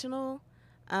intentional.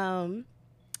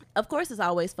 Of course, it's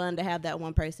always fun to have that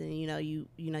one person, you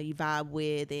vibe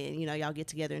with, and, y'all get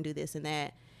together and do this and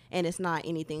that. and it's not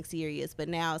anything serious. But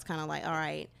now it's kind of like, all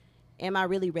right, am I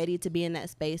really ready to be in that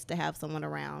space to have someone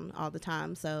around all the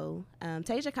time? So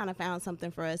Tasia kind of found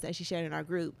something for us that she shared in our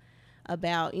group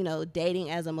about, you know, dating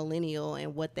as a millennial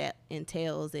and what that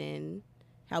entails and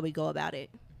how we go about it.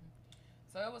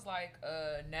 So it was like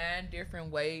 9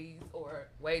 different ways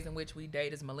in which we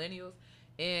date as millennials.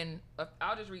 And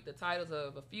I'll just read the titles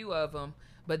of a few of them,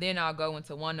 but then I'll go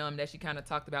into one of them that she kind of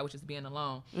talked about, which is being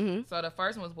alone. Mm-hmm. So the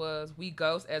first one was we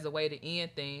ghost as a way to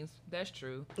end things. That's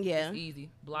true. Yeah. It's easy.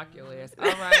 Block your ass. All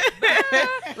right.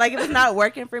 Like, if it's not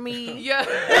working for me. Yeah.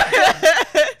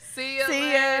 See ya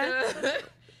See ya. later.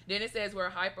 Then it says we're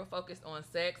hyper-focused on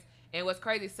sex. And what's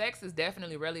crazy, sex is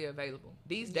definitely readily available.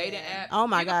 These dating apps. Oh,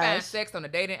 my you can find gosh. sex on the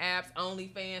dating apps,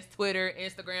 OnlyFans, Twitter,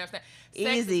 Instagram. Sex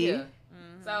Easy. Is here.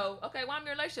 So, okay, while I'm in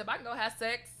a relationship, I can go have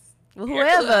sex. With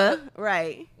whoever.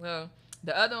 Right. Well,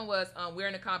 the other one was we're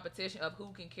in a competition of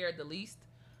who can care the least.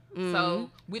 Mm-hmm. So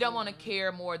we don't want to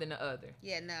care more than the other.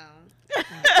 Yeah, no.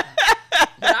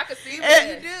 But I can see You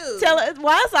that. do. Tell us,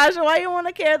 why, Sasha, why you want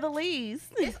to care the least?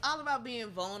 It's all about being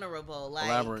vulnerable. Like,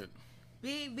 Elaborate.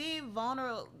 being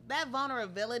vulnerable, that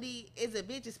vulnerability is a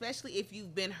bitch, especially if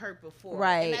you've been hurt before.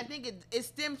 Right. And I think it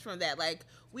stems from that. Like,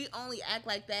 we only act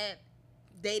like that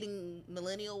dating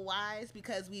millennial wise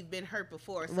because we've been hurt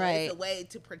before. So Right. it's a way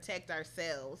to protect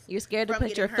ourselves. You're scared to from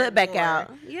put your getting hurt foot back more.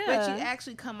 out. Yeah. But you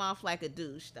actually come off like a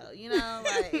douche, though. You know,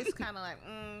 like, it's kind of like,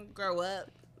 grow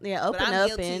up. Yeah, But open I'm up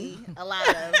guilty and a lot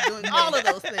of doing all of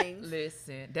those things.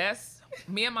 Listen, that's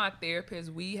me and my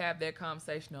therapist. We have that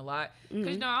conversation a lot because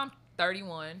Mm-hmm. you know I'm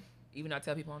 31. Even though I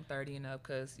tell people I'm 30 and up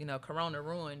because you know Corona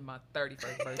ruined my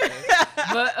 31st birthday.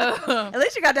 But at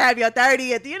least you got to have your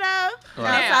 30th, you know? Right. now,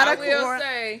 I Outside of will court.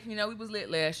 say, you know, we was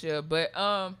lit last year, but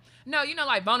no, you know,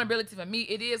 like vulnerability for me,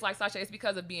 it is like Sasha, it's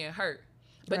because of being hurt.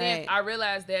 But then Right. I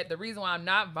realized that the reason why I'm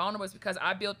not vulnerable is because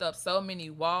I built up so many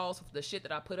walls with the shit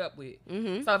that I put up with.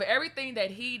 Mm-hmm. So for everything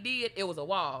that he did, it was a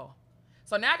wall.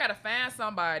 So now I gotta find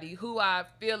somebody who I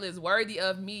feel is worthy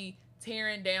of me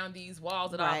tearing down these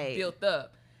walls that I've Right. built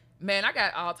up. Man, I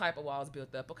got all type of walls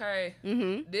built up. Okay,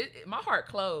 Mm-hmm. my heart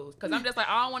closed because I'm just like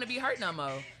I don't want to be hurt no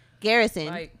more. Garrison.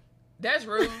 Like that's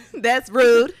rude. That's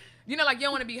rude. You know, like you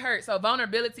don't want to be hurt. So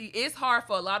vulnerability is hard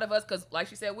for a lot of us because, like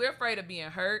she said, we're afraid of being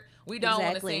hurt. We don't want to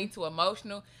Exactly. seem too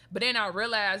emotional. But then I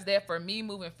realized that for me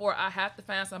moving forward, I have to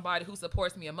find somebody who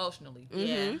supports me emotionally.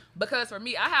 Yeah. Because for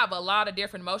me, I have a lot of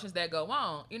different emotions that go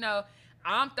on. You know,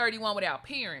 I'm 31 without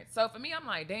parents. So for me, I'm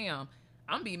like, damn,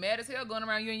 I'm gonna be mad as hell going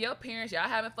around you and your parents. Y'all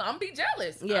having fun. I'm gonna be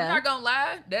jealous. Yeah. I'm not gonna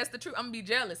lie. That's the truth. I'm gonna be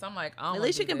jealous. I'm like, I don't At wanna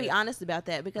least you do can be that. honest about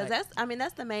that because Like-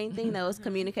 that's the main thing though is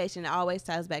communication. It always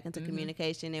ties back into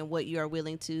communication and what you are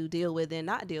willing to deal with and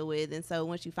not deal with. And so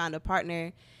once you find a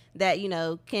partner that, you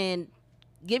know, can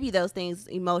give you those things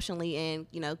emotionally and,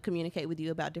 you know, communicate with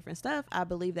you about different stuff, I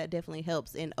believe that definitely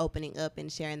helps in opening up and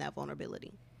sharing that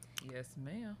vulnerability. Yes,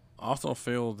 ma'am. I also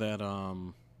feel that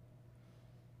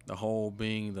the whole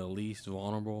being the least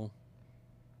vulnerable,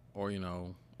 or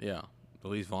the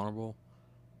least vulnerable,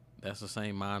 that's the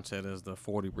same mindset as the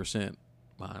 40%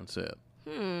 mindset.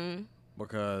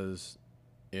 Because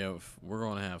if we're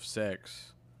gonna have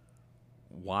sex,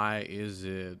 why is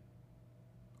it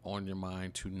on your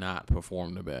mind to not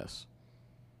perform the best?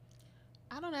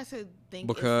 I don't necessarily think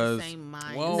Because it's the same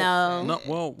mind. No. no.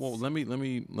 Well, let me.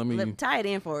 Tie it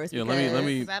in for us. Yeah, let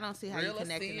me. Because I don't see how you Real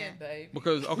connecting sin, that. baby.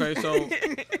 Because okay, so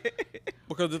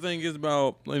because the thing is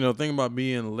about thing about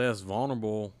being less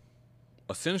vulnerable.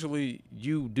 Essentially,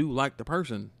 you do like the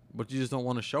person, but you just don't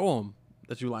want to show them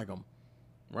that you like them,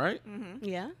 right?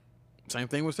 Yeah. Same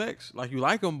thing with sex. Like you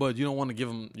like them, but you don't want to give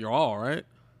them your all, right?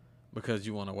 Because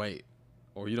you want to wait,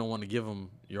 or you don't want to give them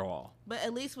your all. But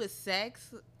at least with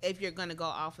sex, if you're going to go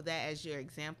off of that as your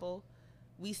example,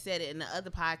 we said it in the other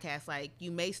podcast, like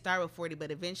you may start with 40,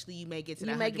 but eventually you may get to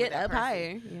You that may 100 get with that up person.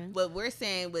 higher. Yeah. But we're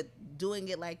saying with doing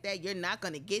it like that, you're not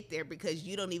going to get there because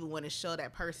you don't even want to show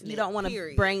that person. You it, don't want to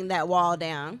period. bring that wall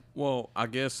down. Well, I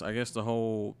guess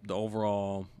the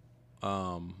overall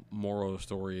moral of the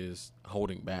story is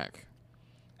holding back.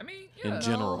 I mean, In yeah.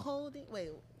 general. No, holding. Wait,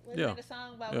 was Yeah. that a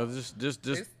song about? Yeah, just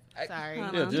Sorry.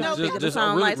 Hold yeah, on. just No, just, the just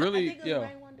song really, like- I really, think it was yeah.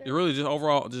 Rain Wonder. It really just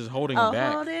overall just holding Oh,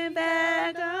 back. holding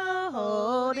back, oh,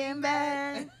 holding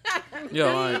back.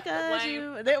 Yeah, like Because Wayne.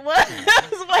 you, that was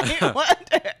Wayne Wonder. I was like, what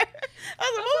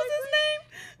was his name?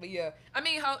 But yeah, I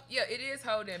mean, it is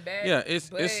holding back. yeah, it's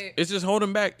but just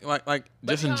holding back, like but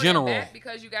just you in holding general. back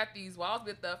because you got these walls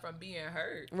built up from being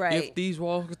hurt. Right. If these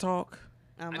walls could talk,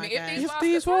 Oh I my mean, gosh. if If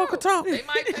these walls could talk. they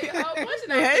might pay a whole bunch of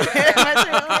Yeah.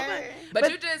 that. Okay. But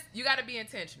you got to be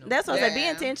intentional. That's what I said. Be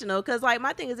Yeah. intentional. Because, like,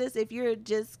 my thing is this. If you're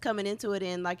just coming into it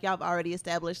and, like, y'all have already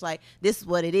established, like, this is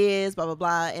what it is, blah, blah,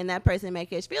 blah, and that person may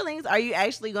catch feelings, are you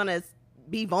actually going to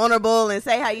be vulnerable and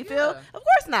say how you feel? Of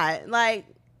course not. Like,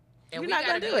 and you're we not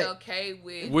gotta going to be do it. okay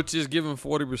with. Which is giving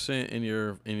 40% in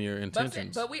your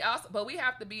intentions But we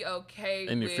have to be okay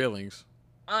and with your feelings.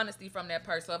 honesty from that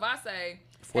person. So if I say,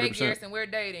 40%. hey Garrison, we're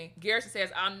dating. Garrison says,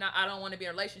 I don't want to be in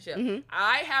a relationship. Mhm.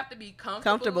 I have to be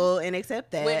Comfortable and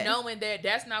accept that. with knowing that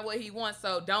that's not what he wants.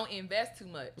 So don't invest too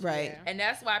much. Right. Yeah. And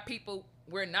that's why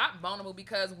we're not vulnerable,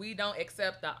 because we don't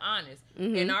accept the honest.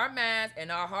 Mhm. In our minds,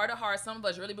 in our heart of hearts, some of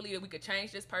us really believe that we could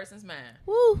change this person's mind.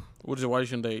 Woo. Which is why you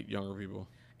shouldn't date younger people.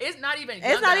 It's not even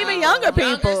younger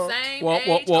people. Same Well,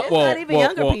 age. not even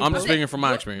younger I'm people. speaking from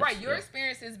my experience. Right, your Yeah.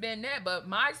 experience has been that, but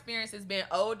my experience has been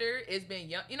older. It's been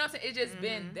young. You know what I'm saying? It's just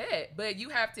been that. But you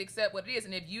have to accept what it is.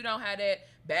 And if you don't have that,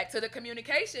 back to the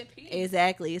communication piece.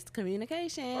 Exactly. It's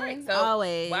communication. Right. So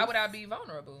Always. why would I be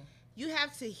vulnerable? You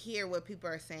have to hear what people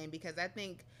are saying, because I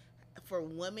think for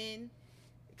women,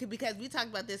 because we talked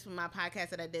about this from my podcast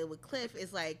that I did with Cliff,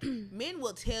 it's like men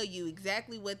will tell you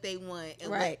exactly what they want, and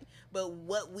Right. but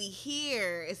what we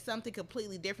hear is something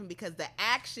completely different, because the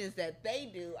actions that they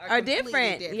do are completely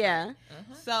different. Yeah.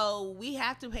 So we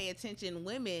have to pay attention,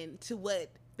 women, to what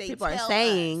they People are tell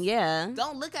saying. us. Yeah.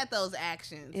 Don't look at those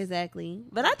actions. Exactly.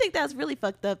 But I think that's really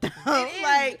fucked up, though. It is,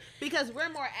 Like, because we're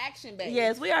more action based.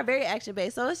 yes, we are very action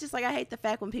based. So it's just like, I hate the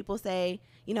fact when people say,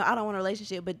 you know, I don't want a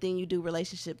relationship, but then you do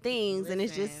relationship things, and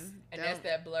it's just, And that's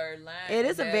that blurred line. it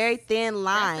is a very thin That's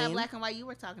line. that black and white you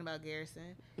were talking about,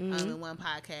 Garrison, Mhm. in one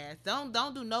podcast.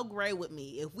 Don't do no gray with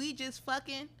me. If we just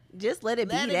fucking, Just let it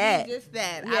let be it that. be just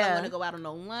that. I Yeah. don't want to go out on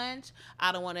no lunch.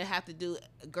 I don't want to have to do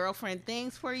girlfriend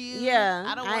things for you. Yeah,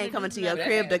 I don't I wanna ain't coming do to your none of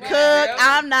crib to that. cook. Right.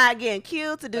 I'm not getting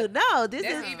cute to do. No, this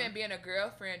That's is even being a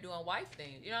girlfriend doing wife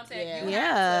things. You know what I'm saying? Yeah. You Yeah.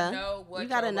 have to know what You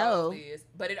gotta your role know. is.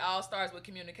 But it all starts with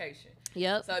communication.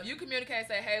 Yep. So if you communicate and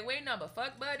say, hey, we ain't number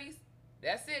fuck buddies,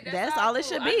 that's it. That's all it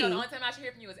should I know be. the only time I should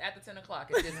hear from you is after 10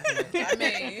 o'clock at this point. I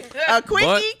mean, A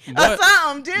quickie but- or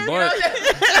something. Just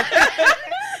but-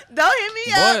 don't hit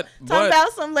me up. but- Talk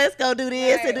about some. Let's go do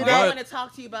this Right. and do Or I that. want to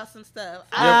talk to you about some stuff.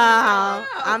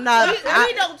 I'm not.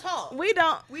 We don't talk. We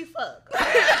don't. We fuck.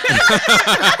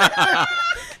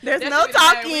 There's That no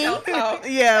should be the name, we don't talking. talk.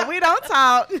 Yeah, we don't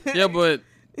talk. Yeah, but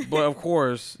of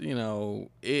course, you know,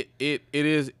 it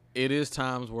is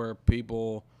times where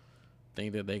people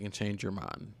think that they can change your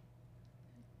mind.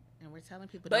 And we're telling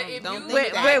people, But don't, if don't you-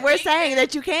 think that. We're saying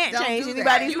that you can't Don't change do that.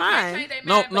 anybody's you can't mind. change their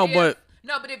No, mind,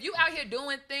 no, but if you out here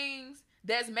doing things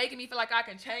that's making me feel like I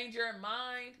can change your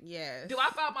mind, Yes. do I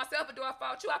fault myself or do I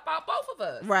fault you? I fault both of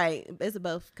us. Right. It's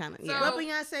both kind of. So- Yeah. What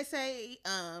Beyonce say?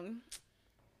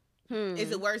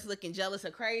 Is it worse looking jealous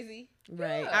or crazy?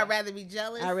 Right. I'd rather be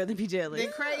jealous I'd rather be jealous.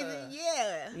 than crazy.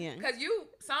 Yeah. Yeah. Because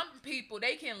some people,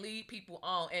 they can lead people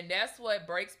on, and that's what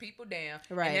breaks people down.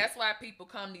 Right. And that's why people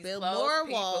come these Build close more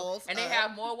people, walls and they up.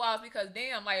 have more walls because,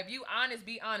 damn, like, if you honest,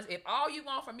 be honest. If all you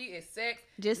want from me is sex,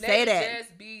 Just let say it that.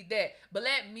 just be that. But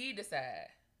let me decide.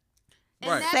 And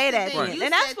Right. that's Say the that thing. then. You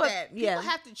And that's said what- that. yeah. People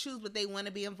have to choose what they want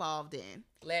to be involved in.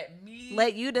 Let me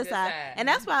Let you decide. And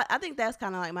that's why I think that's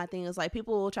kind of like my thing is like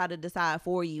people will try to decide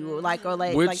for you or like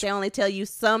Which- they only tell you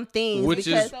some things Which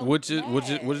because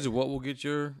is what will get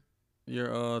your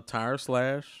tire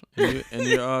slash and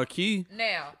your key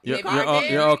now. your if you're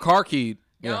married, your car key.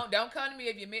 Yeah. Don't come to me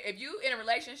if you in a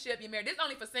relationship, you're married. This is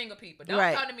only for single people. Don't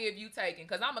Right. come to me if you taking,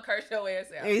 because I'm gonna curse your ass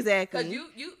out. Exactly. Because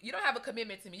you don't have a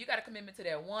commitment to me. You got a commitment to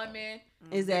that one man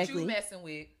that Exactly. you messing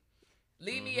with.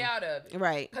 Leave me out of it.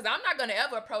 Right. Because I'm not gonna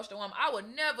ever approach the woman. I would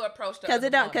never approach the Because other it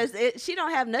don't woman. because she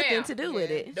don't have nothing Now, to do with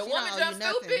yeah. it. The She woman don't owe just you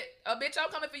nothing. stupid. A bitch, I'm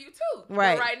coming for you too.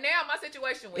 Right. But right now, my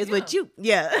situation with It's him. with you.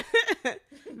 Yeah.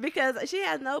 Because she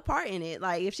has no part in it.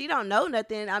 Like if she don't know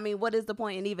nothing, I mean, what is the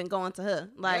point in even going to her?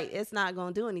 Like it's not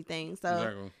gonna do anything.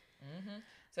 So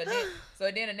Exactly.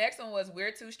 So then the next one was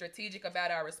we're too strategic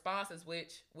about our responses,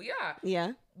 which we are.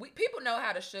 yeah. People know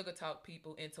how to sugar talk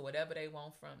people into whatever they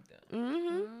want from them.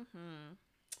 Mm-hmm.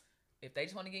 If they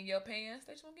just want to get in your pants,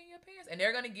 they just want to get in your pants, and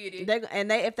they're gonna get it.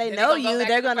 If they Then they know gonna go you, back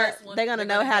they're to the gonna first one. they're gonna They're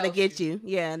know gonna how to ghost get you. you.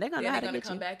 Yeah, they're gonna Then know how they're to gonna get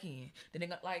come you. back in. Then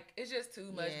they're gonna it's just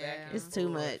too much Yeah. back and It's too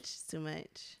forth. much. It's too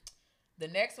much. The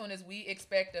next one is we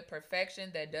expect a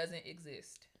perfection that doesn't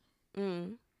exist.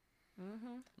 Mm.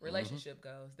 Relationship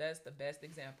goes. That's the best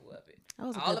example of it. That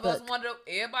was a All good of us book.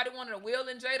 everybody wanted a Will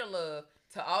and Jada love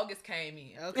till August came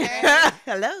in. Okay.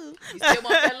 Hello. You still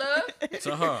want that love?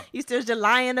 To her. You still just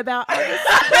lying about August?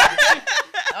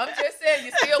 I'm just saying,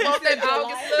 you still want that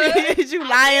August love? you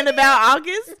lying about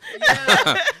August?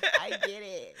 Yeah. I get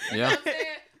it. You know what I'm saying?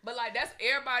 But like that's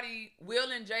everybody,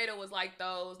 Will and Jada was like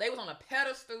those. They was on a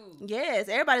pedestal. Yes,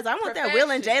 everybody's like, I want that Will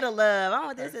and Jada love. I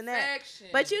want this and that. Perfection.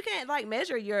 But you can't like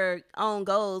measure your own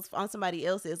goals on somebody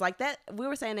else's. Like that, we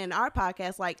were saying in our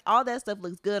podcast, like all that stuff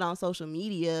looks good on social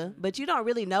media, but you don't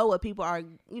really know what people are,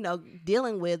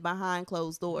 dealing with behind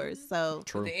closed doors. So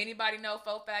True. Did anybody know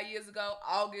 4-5 years ago,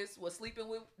 August was sleeping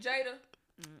with Jada?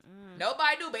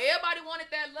 Nobody knew, but everybody wanted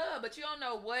that love. But you don't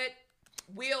know what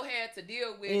Will had to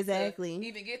deal with Exactly. to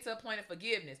even get to a point of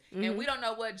forgiveness. And we don't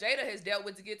know what Jada has dealt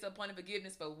with to get to a point of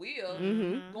forgiveness for Will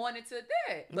going into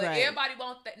that. But Right. everybody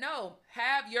wants that. No,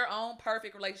 have your own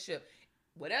perfect relationship.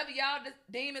 Whatever y'all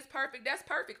deem is perfect, that's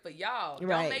perfect for y'all.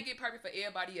 Right. Don't make it perfect for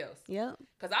everybody else. yep,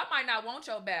 Because I might not want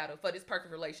your battle for this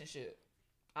perfect relationship.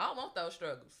 I don't want those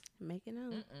struggles. make it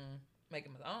known.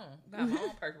 Making my own. Got my own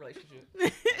perfect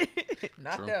relationship.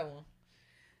 Not True. that one.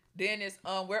 Then it's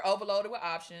we're overloaded with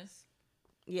options.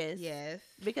 Yes, Yes.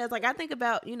 because like I think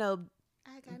about I got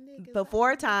niggas.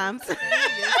 before times.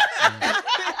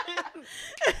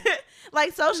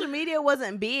 Like social media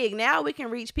wasn't big. Now we can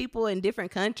reach people in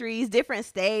different countries, different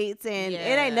states, and it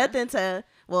ain't Yeah. nothing to.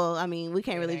 Well, I mean, we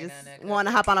can't really ain't just nothing. want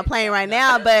to hop on a plane right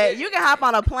now, but you can hop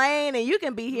on a plane and you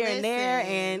can be here and there,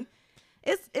 Listen. and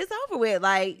it's over with.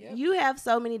 Like Yep. you have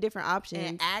so many different options.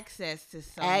 And access to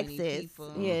so many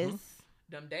people. Yes.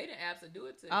 Them dating apps will do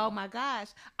it to you. Oh my gosh.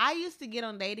 I used to get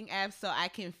on dating apps so I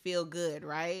can feel good,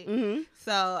 right? Mm-hmm.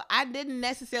 So I didn't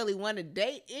necessarily want to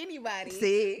date anybody.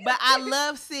 See? But I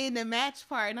love seeing the match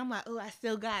part and I'm like, oh, I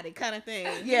still got it kind of thing.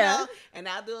 you Yeah. know? And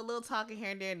I'll do a little talking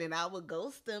here and there and then I would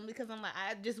ghost them because I'm like,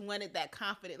 I just wanted that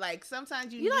confident. Like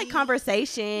sometimes You like need-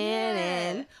 conversation Yeah.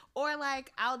 and Or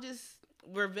like I'll just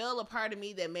reveal a part of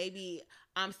me that maybe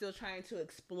I'm still trying to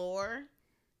explore.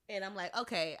 And I'm like,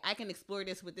 okay, I can explore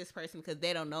this with this person because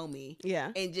they don't know me.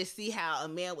 yeah. And just see how a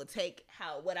man would take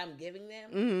what I'm giving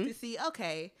them Mhm. to see,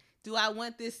 okay, do I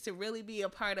want this to really be a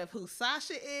part of who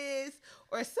Sasha is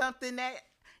or something that,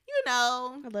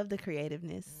 I love the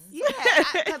creativeness. yeah,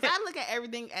 because I look at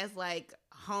everything as like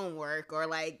homework or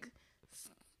like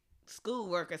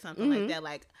schoolwork or something like that.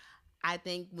 Like, I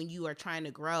think when you are trying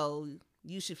to grow,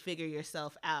 you should figure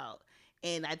yourself out.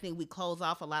 And I think we close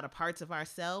off a lot of parts of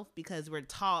ourselves because we're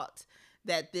taught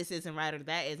that this isn't right or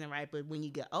that isn't right. But when you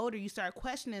get older, you start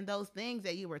questioning those things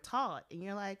that you were taught. And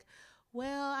you're like,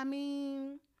 well, I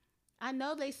mean, I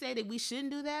know they say that we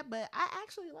shouldn't do that, but I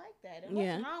actually like that. And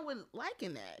Yeah. what's wrong with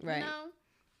liking that? Right. You know?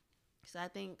 So I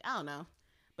think, I don't know.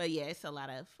 But yeah, it's a lot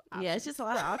of Yeah, it's just a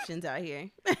lot of options out here.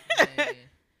 Man.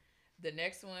 The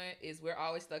next one is we're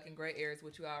always stuck in gray areas,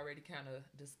 which we already kind of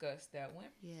discussed that one.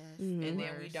 Yes. Mhm. And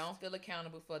then we Worst. don't feel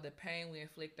accountable for the pain we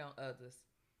inflict on others.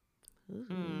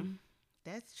 Mm.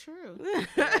 That's true.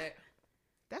 That,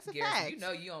 That's a Garrison, fact. you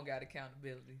know you don't got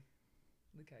accountability.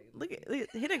 Look how you Look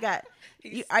at he done got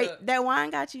He's you. stuck. That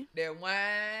wine got you. That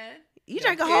wine. You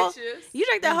them drank a whole. pictures, You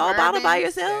drank that them whole bottle by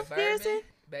bourbons, yourself, that bourbon, Garrison.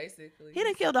 basically. He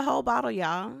done killed a whole bottle,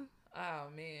 y'all. Oh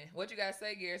man, what you gotta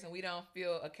say, Garrison? We don't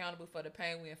feel accountable for the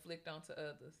pain we inflict onto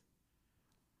others.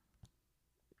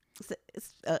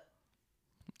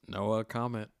 No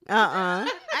comment.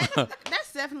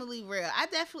 That's definitely real.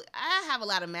 I have a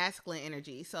lot of masculine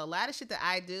energy, so a lot of shit that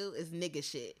I do is nigga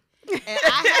shit, and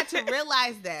I had to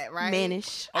realize that, right?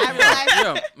 Mannish. I realized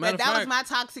Yeah, that matter of that was fact- my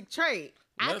toxic trait.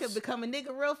 I Let's- could become a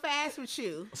nigga real fast with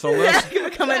you. So let's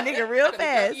Become a nigga real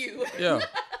fast. You. yeah.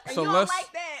 And So you don't let's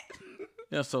like that.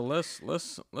 yeah. So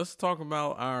let's talk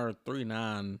about our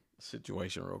 3-9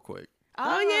 situation real quick.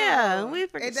 Oh yeah, we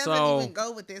It forget. doesn't So- even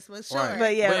go with this, but sure. Right.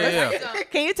 But yeah, But let's- yeah.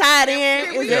 can you tie it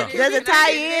in? Is Yeah. it, does it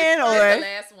tie in This or? the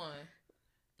last one.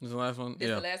 This is the last one. This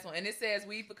Yeah. is the last one. And it says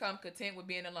we've become content with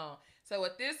being alone. So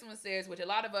what this one says, which a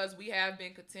lot of us, we have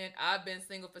been content. I've been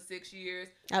single for 6 years.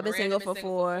 I've been Miranda single for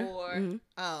 4. Mhm.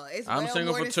 Oh, it's I'm well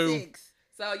single more for than 2. 6.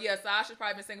 So yeah, Sasha's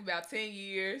probably been single about 10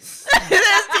 years.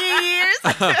 That's 10 years.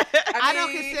 I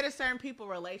don't mean, consider certain people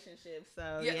relationships.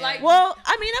 So Yeah, yeah, like- Well,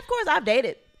 I mean, of course, I've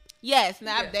dated. yes.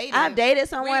 Now Yeah. I've dated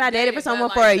someone. we've I dated for but, someone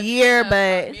like, for a to be year, in a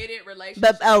but committed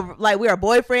relationship, like we're a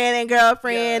boyfriend and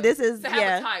girlfriend. Yeah. This is to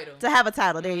have a title. to have a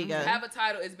title. There you go. To have a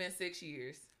title, it's been 6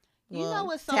 years. You know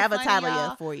what's so to have funny, a title, y'all?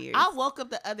 yeah, 4 years. I woke up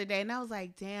the other day and I was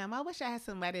like, damn, I wish I had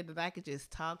somebody that I could just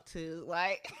talk to.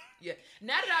 Like, Yeah.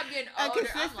 Now that I'm getting A older,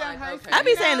 consistent I'm like, person. okay. I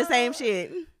be you saying the know, same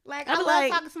shit. like I I be love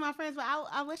like- talking to my friends, but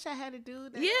I wish I had a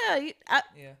dude. That, Yeah,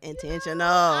 Yeah. intentional.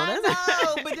 I That's-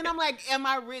 know, but then I'm like,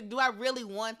 do I really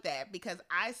want that? Because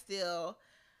I'm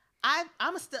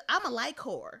a like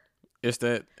whore. It's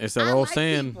that I old like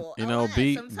saying, people you a know, lot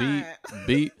be sometimes.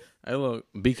 Hey, look,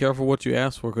 be careful what you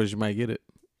ask for because you might get it.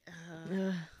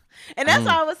 And that's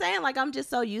why I was saying, like, I'm just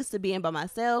so used to being by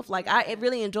myself. Like, I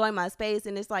really enjoy my space.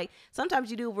 And it's like,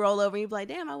 sometimes you do roll over and you be like,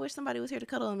 damn, I wish somebody was here to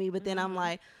cuddle on me. But then I'm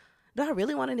like, do I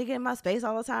really want to get in my space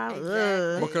all the time?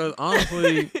 Exactly. Because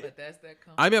honestly, But that's that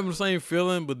comfort. I be having the same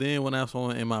feeling, but then when I'm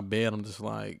someone in my bed, I'm just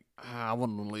like, I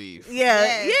want them to leave. Yeah.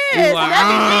 Yes. Yes. You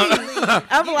like,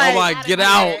 I'm I'm like, like, get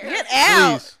out. get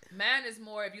out. Please. Mine is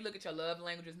more, if you look at your love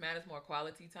languages, mine is more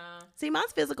quality time. See,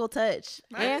 mine's physical touch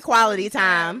Mine and is quality quality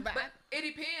time. time. But it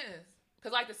depends.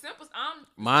 Because, like, the simplest,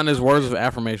 Mine is words of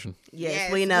affirmation. Yes,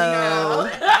 Yes, we we know.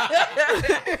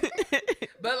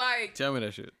 but, like, Tell me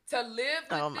that shit. to live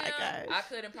with Oh, my them, gosh. I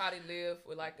couldn't probably live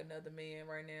with, like, another man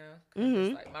right now. 'Cause Mhm.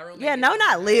 it's like, my roommate Yeah, gets no, on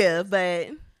not my live, nerves.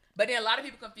 but But then a lot of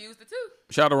people confuse the two.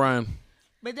 Shout out to Ryan.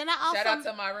 But then I also Shout out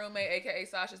to my roommate, aka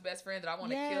Sasha's best friend, that I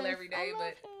want to kill Yes, every I day. love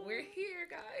But him. we're here,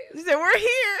 she guys. said we're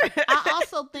here. I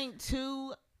also think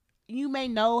too, you may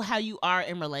know how you are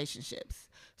in relationships.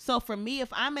 So for me, if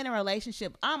I'm in a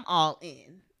relationship, I'm all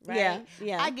in. Right? Yeah,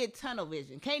 yeah. I get tunnel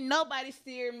vision. Can't nobody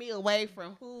steer me away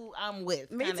from who I'm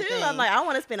with. Me kinda too. thing. I'm like, I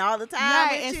want to spend all the time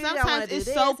Right, with and you. I wanna sometimes do it's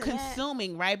this so and that.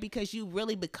 consuming, right? Because you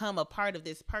really become a part of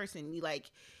this person. You like,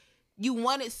 you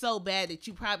want it so bad that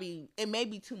you probably, it may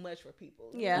be too much for people.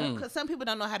 Yeah. Because some people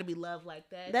don't know how to be loved like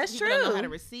that. That's Some people don't know true. how to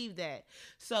receive that.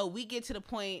 So we get to the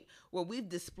point where we've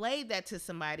displayed that to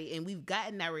somebody and we've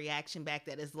gotten that reaction back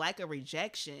that is like a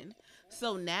rejection.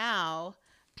 So now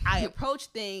I approach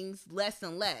things less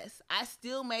and less. I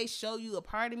still may show you a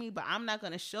part of me, but I'm not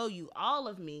going to show you all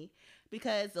of me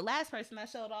because the last person I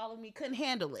showed all of me couldn't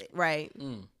handle it. Right.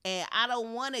 And I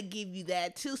don't want to give you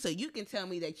that too, so you can tell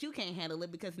me that you can't handle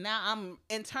it because now I'm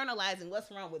internalizing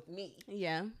what's wrong with me.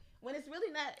 Yeah. When it's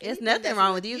really not. It's anything nothing that's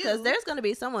wrong with you because you. there's going to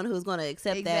be someone who's going to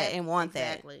accept that and want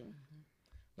exactly.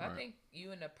 But I think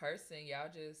you and the person,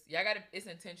 y'all gotta, it's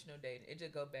intentional dating. It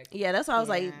just go back that. to Yeah, that's why I was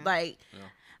Yeah. like,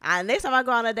 next time I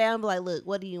go on a date, I'm like, look,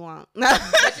 what do you want? But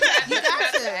you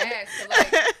have to ask. 'Cause,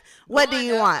 like, What do growing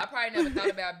you up, want? I probably never thought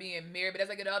about being married, but as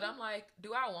I get older, I'm like,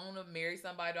 do I want to marry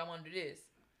somebody? Do I want to do this?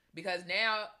 Because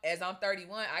now, as I'm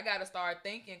 31, I got to start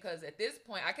thinking, because at this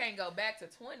point, I can't go back to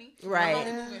 20. Right. I'm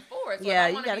only moving forward. So Yeah, if I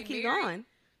you wanna got to be keep married, going.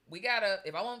 We got to,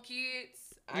 if I want kids,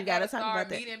 I You got gotta to talk start about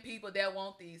that. meeting people that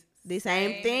want these The same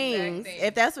exact things,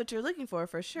 if that's what you're looking for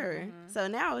sure. Mm-hmm. So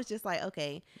now it's just like,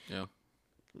 okay, Yeah.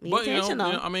 be But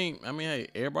intentional. I mean, hey,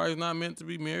 everybody's not meant to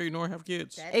be married nor have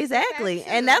kids. That's Exactly. a fact,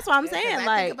 And too. that's what I'm Yeah, 'cause saying, I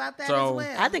like, think about that so- as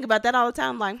well. I think about that all the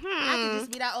time. Like, I could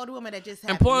just be that older woman that just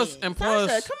And had plus, kids. and plus,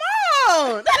 Sasha, come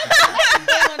on.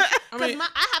 Because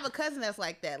I have a cousin that's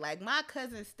like that. Like my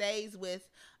cousin stays with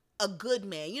a good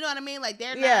man. You know what I mean? Like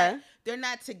Yeah. they're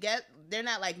not together. They're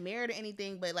not like married or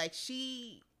anything. But like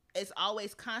she is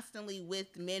always constantly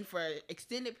with men for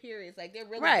extended periods. Like they're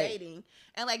really Right. dating,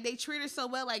 and like they treat her so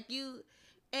well. Like you,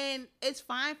 and it's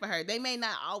fine for her. They may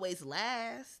not always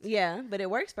last, Yeah, but it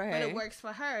works for her. but it works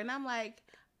for her. And I'm like,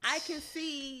 I can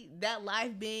see that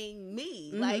life being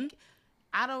me. Mhm. Like,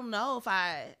 I don't know if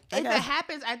if Okay. it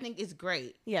happens, I think it's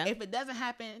great. Yeah. If it doesn't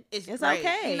happen, it's It's great.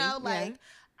 okay. You know, Yeah. like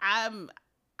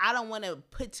I don't want to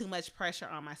put too much pressure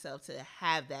on myself to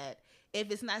have that if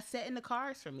it's not set in the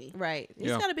cards for me. Right. It's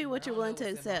Yeah. got to be what you're willing to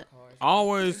What's in my accept. cards. It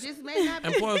always, just may not be.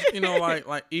 and plus,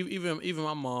 like even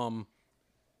my mom.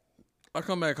 I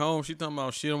come back home, she talking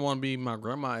about she don't want to be my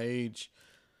grandma age.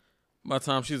 By the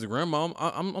time she's a grandma,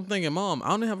 I'm thinking, Mom, I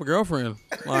don't even have a girlfriend.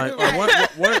 Like,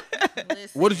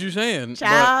 Listen, what is you saying?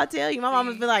 Child, I'll tell you, my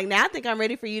mama's been like, now I think I'm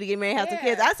ready for you to get married and have some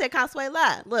kids. Yeah. I said,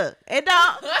 Consuela, look, it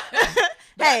don't.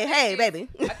 hey, baby.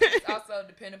 I think it's also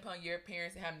dependent upon your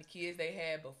parents and how many kids they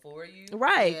had before you.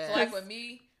 Right. Yeah. So like with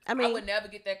me, I I mean, would never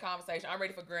get that conversation. I'm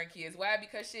ready for grandkids. Why?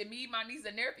 Because shit, me, my nieces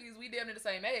and nephews, we damn near the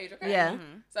same age. Okay. yeah.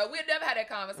 Mhm. So we'd never had that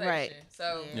conversation. Right.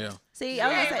 So Yeah. Yeah. See, she I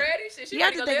was ain't gonna say, ready. Shit, she you have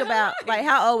ready to go think live her about life. like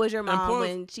how old was your mom plus-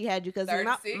 when she had you? Because my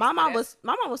 36, mom that's-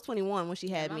 was 21 when she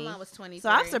had my me. mom was 23. So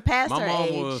I've surpassed My her mom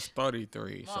age. was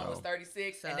 33. Mom was So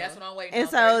 36, So- and that's when I'm waiting. And on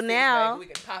so 36, now, baby.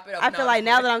 We can pop it up. I feel like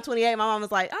now that I'm 28, my mom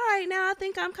was like, all right, now I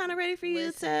think I'm kind of ready for you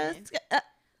Listen. to.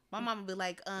 My mom would be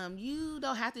like, you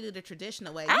don't have to do the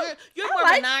traditional way. I You're more of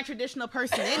like- a non-traditional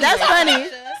person anyway. That's funny,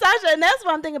 Sasha. Sasha, and that's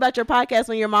what I'm thinking about your podcast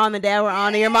when your mom and dad were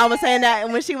on, and your mom was saying that,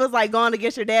 and when she was like going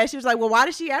against your dad, she was like, "Well, why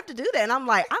does she have to do that?" And I'm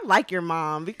like, "I like your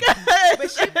mom because But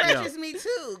she pressures me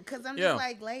too, because I'm Yeah. just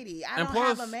like, lady, I And don't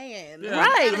plus- have a man. Yeah.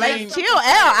 right, I like mean- chill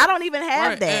out. I don't even have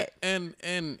Right, that.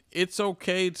 and it's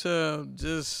okay to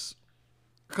just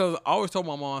because I always told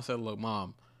my mom, I said, "Look,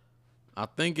 Mom, I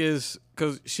think it's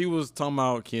because she was talking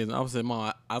about kids. And I said,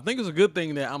 Mom, I think it's a good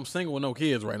thing that I'm single with no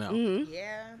kids right now,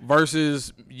 Yeah.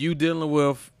 versus you dealing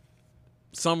with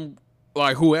some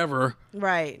like whoever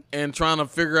Right. and trying to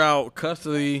figure out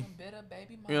custody." Bitter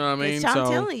baby You know what I mean? I'm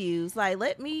telling you, it's like,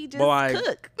 let me just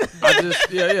cook. I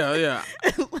just, yeah.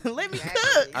 Let me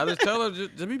cook. I just tell her,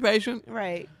 just be patient.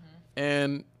 Right.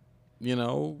 And, you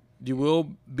know, you will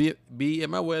be at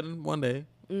my wedding one day.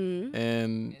 Mm-hmm.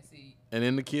 And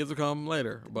then the kids will come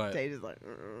later. But They just like,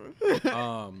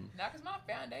 Now, because my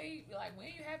family, they be like, when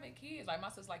you having kids? Like, my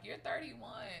sister's like, you're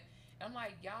 31. And I'm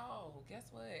like, y'all, guess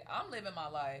what? I'm living my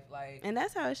life. Like, and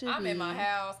that's how it should be. I'm in my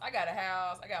house. I got a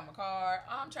house. I got my car.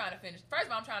 I'm trying to finish. First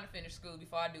of all, I'm trying to finish school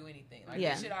before I do anything. Like,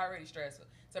 this shit already stressful.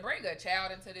 So bring a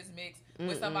child into this mix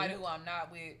with somebody who I'm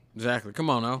not with. exactly. Come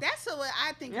on now. That's what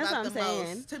I think That's about what the I'm most.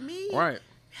 saying. To me, Right.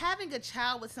 having a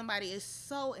child with somebody is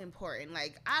so important.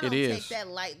 Like, I don't It take is. that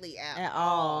lightly At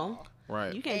all.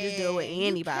 Right. You can't just do it with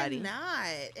anybody. You cannot.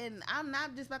 And I'm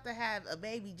not just about to have a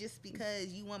baby just because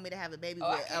you want me to have a baby Oh,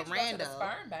 I with can't a go to the rando.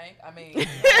 sperm bank. I mean,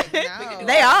 No.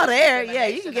 They all there. Yeah,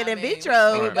 you can get in vitro,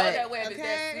 we can go but that way if it's that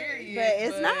Okay. serious, but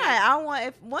it's not. I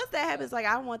want once that happens, like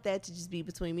I want that to just be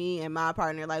between me and my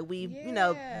partner. Like we've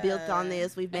built on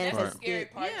this. We've And that's the manifested. scary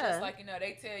part. Yeah. Just like,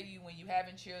 they tell you when you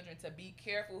having children to be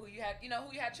careful who you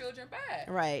have children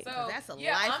by. Right. So That's a I'm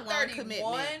lifelong 31,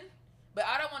 commitment. but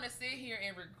I don't want to sit here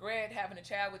and regret having a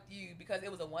child with you because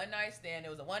it was a one night stand. It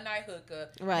was a one night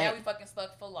hookup. Right. Now we fucking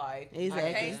stuck for life. Exactly.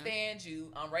 I can't stand you.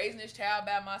 I'm raising this child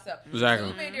by myself. Exactly.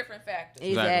 Too many different factors.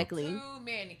 Exactly. Too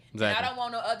many. And Exactly. I don't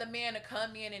want no other man to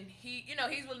come in and he's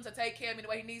willing to take care of me the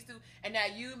way he needs to. And now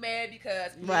you mad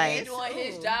because Right. he's doing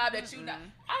his job that you not.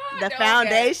 The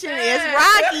foundation is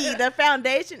rocky. The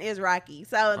foundation is rocky.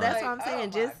 So that's Like, what I'm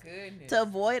saying. oh my Just goodness. to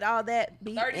avoid all that,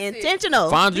 be 36. intentional.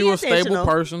 Find Be you a stable intentional.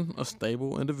 person, a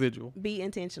stable individual. Be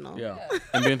intentional. Yeah.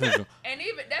 And be intentional. And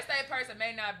even that same person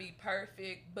may not be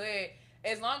perfect, but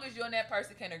as long as you and that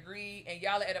person can agree and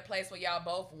y'all are at a place where y'all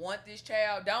both want this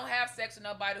child, don't have sex with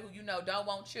nobody who don't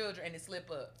want children and it slip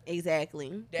up. Exactly.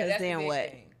 Because That's the then big what?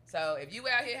 thing. So if you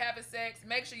out here having sex,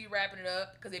 make sure you wrapping it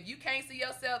up. Because if you can't see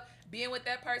yourself being with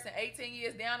that person 18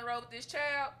 years down the road with this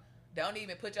child, don't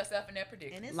even put yourself in that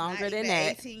predicament. And it's Longer not than even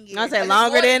that. 18 years. I'll say It's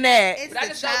longer more- than that. It's But I the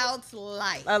just don't- child's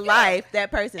life. A life.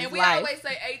 That person's And we life. always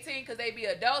say 18 because they be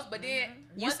adults, but then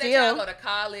You once still- they child go to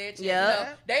college, and,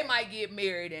 Yeah. they might get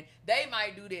married and they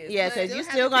might do this. Yeah, But because still you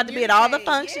have still to got to be at all the communicate.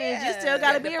 functions. You Yeah. still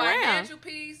got to the be around. financial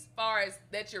piece, as far as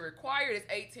that you're required, is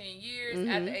 18 years. Mhm.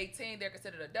 After 18, they're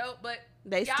considered adult, but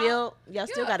They y'all- still yeah,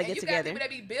 got to and get you together. got people that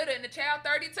be bitter and the child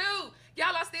 32.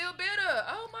 Y'all are still bitter.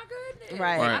 Oh my goodness.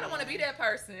 Right. Right. I don't want to be that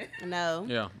person. No.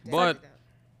 Yeah. But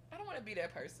I don't want to be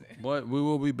that person. But we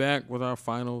will be back with our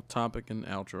final topic and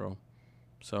outro.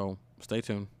 So stay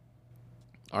tuned.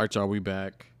 All right, y'all, we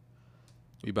back.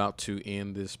 We about to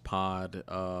end this pod.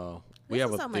 We This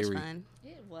have was a so theory. much fun.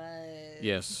 It was.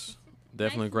 Yes,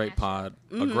 definitely a Nice great mashup. pod.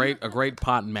 Mhm. A great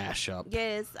pod mashup.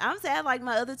 Yes, I'm sad like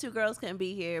my other two girls couldn't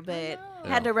be here, but know.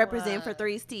 had to Yeah. represent for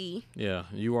 3's T. Yeah,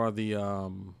 you are the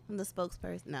I'm the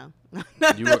spokesperson. No.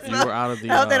 you were out of the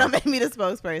I hope they don't make me the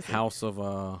spokesperson. House of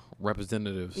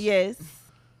Representatives Yes.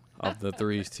 of the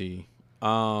 3's T.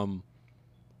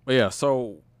 But yeah,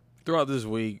 so throughout this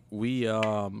week we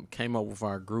came up with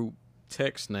our group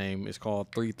text name. It's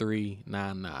called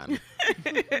 3399.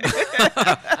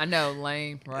 I know,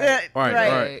 lame, right?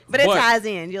 Right. But it ties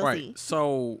in. You'll Right. see.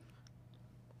 So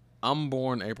I'm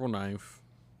born April 9th.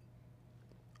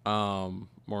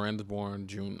 Miranda's born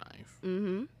June 9th.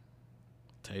 Mm-hmm.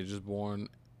 Taja's born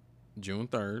June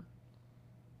 3rd.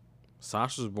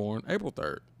 Sasha's born April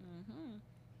 3rd.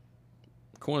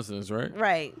 Coincidence, right?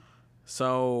 Right.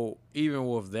 So even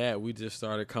with that, we just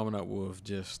started coming up with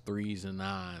just 3s and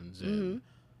 9s, and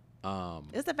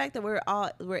It's the fact that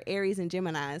we're Aries and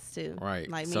Geminis too. Right.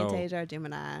 Like me So- and Tasia are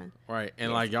Gemini. right,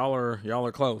 and like y'all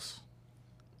are close,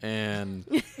 and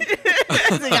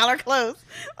So y'all are close.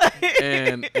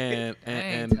 and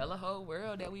Dang, tell the whole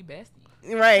world that we besties.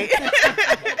 Right.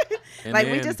 and like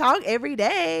then, we just talk every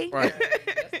day. right.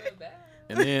 That's so bad.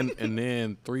 And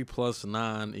then 3 +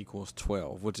 9 =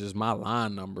 12, which is my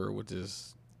line number, which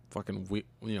is fucking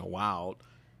wild.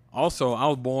 Also, I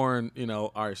was born,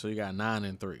 all right, so you got 9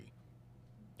 and 3.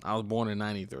 I was born in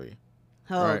 93.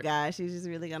 Oh Right. gosh, she's just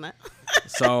really gonna.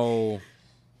 So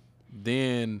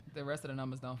then The rest of the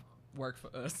numbers don't work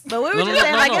for us. But we were No, just no,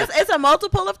 saying no, like no. it's a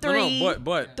multiple of no, 3.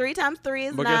 but 3 times 3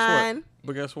 is but 9.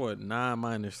 guess what? 9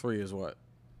 minus 3 is what?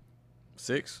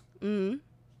 6? Mm-hmm.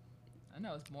 I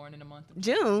know it's born in the month of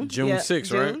June. June Yeah,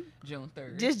 6th, right? June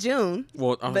 3rd. Just June.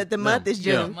 Well, But the month is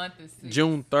yeah. June. the month is 6.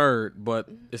 June 3rd, but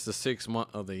it's the 6th month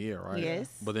of the year, right? Yes.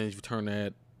 But then if you turn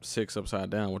that 6 upside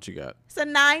down, what you got? It's a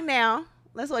 9 now.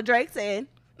 That's what Drake said.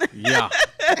 Yeah.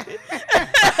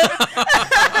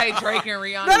 Hey, Drake and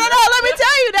Rihanna. No. Let me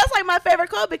tell you, that's like my favorite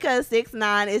quote because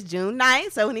 6-9 is June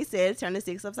 9th. So when he said turn the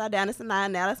 6 upside down, it's a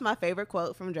 9. Now that's my favorite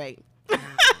quote from Drake. I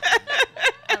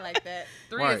like that.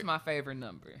 3 Right. is my favorite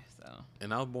number. So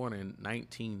And I was born in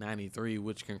 1993,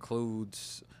 which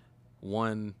concludes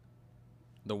one.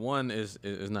 The 1 is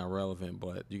not relevant,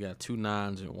 but you got 2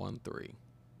 9s and 1 3.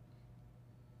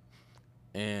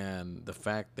 And the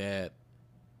fact that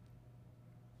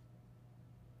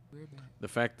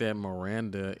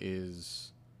Miranda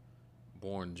is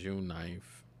born June 9th,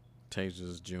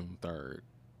 Taser's June 3rd,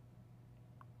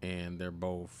 and they're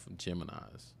both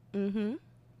Geminis. Mm-hmm.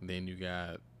 Then you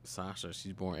got Sasha,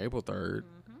 she's born April 3rd.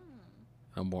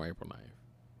 I'm born April 9th.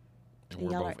 And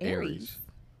we're Y'all both are Aries.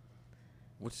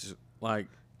 Which is like,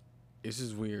 it's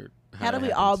just weird. How do that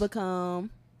we all happens. become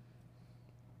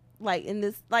like in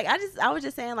this? Like I was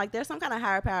just saying like there's some kind of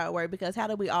higher power at work because how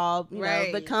do we all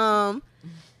Right. become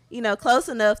close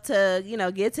enough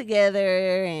to get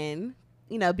together and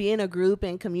be in a group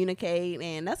and communicate,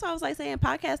 and that's why I was like saying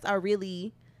podcasts are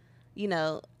really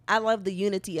I love the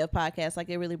unity of podcasts. Like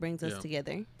it really brings us Yeah.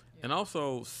 together. And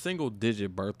also,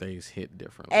 single-digit birthdays hit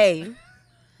differently. Hey,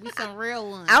 We some real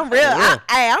ones. I'm real. Yeah.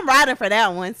 I'm riding for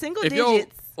that one. Single If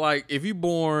digits. if you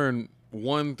born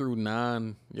 1 through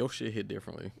 9, your shit hit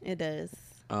differently. It does.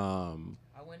 I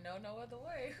wouldn't know no other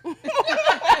way.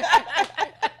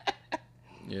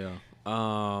 Yeah.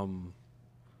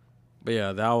 But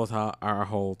yeah, that was our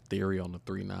whole theory on the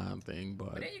 3-9 thing.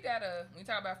 But But then you gotta, when you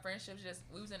talk about friendships, just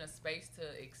we was in a space to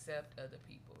accept other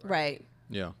people. Right.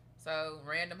 yeah, So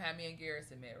random how me and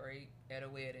Garrison met, right? At a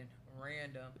wedding.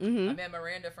 Random. Mhm. I met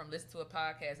Miranda from listening to a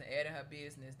podcast and adding her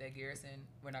business that Garrison,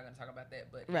 we're not gonna talk about that,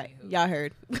 but Right. anywho. Y'all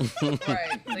heard.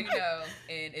 Right. So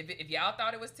and if y'all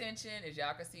thought it was tension, as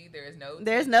y'all can see, there is no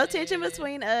There's no tension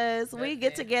between us. We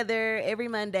get Nothing. together every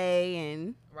Monday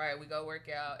and Right, we go work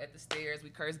out at the stairs. We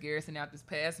cursed Garrison out this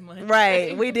past month.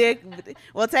 right. We did.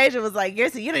 Well, Tasia was like,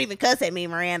 Garrison, you don't even cuss at me,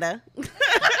 Miranda.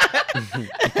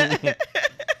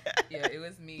 Yeah, it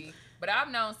was me. But I've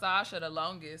known Sasha the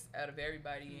longest out of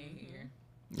everybody in here.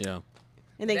 yeah,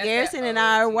 And then That's Garrison that and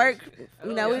I are OT work, shit.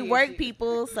 we OT work shit.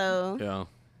 people, so yeah.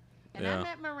 And Yeah. I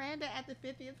met Miranda at the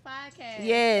 50th podcast.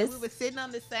 Yes. And we were sitting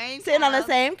on the same sitting on the couch.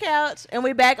 same couch, and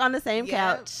we back on the same Yep.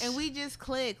 couch. And we just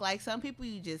click. Like some people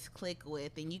you just click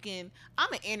with, and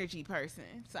I'm an energy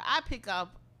person, so I pick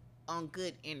up on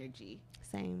good energy.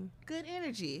 Same. Good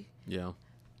energy. Yeah.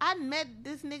 I met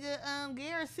this nigga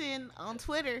Garrison on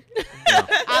Twitter. Yeah.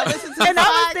 I listened to And I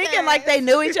was thinking like they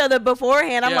knew each other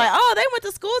beforehand. I'm Yeah. like, oh, they went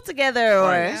to school together, or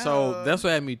Right. So No. that's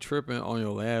what had me tripping on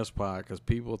your last pod because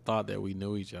people thought that we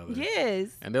knew each other. yes,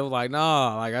 And they were like,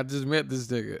 nah, like I just met this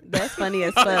nigga. that's funny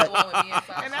as The fuck. one with me and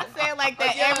Sasha. And I say it like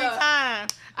that Yeah. every time.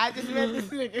 I just met this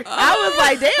nigga. I was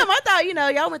like, damn, I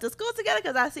thought y'all went to school together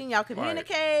because I seen y'all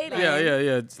communicate. Yeah, and-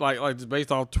 yeah. It's like just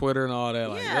based off Twitter and all that.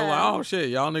 Like they're Yeah. like, oh shit,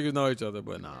 y'all niggas know each other,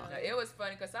 but nah. It was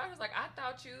funny because I was like, I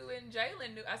thought you and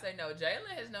Jalen knew. I said, no,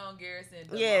 Jalen has known Garrison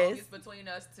the Yes. longest between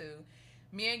us two.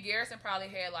 Me and Garrison probably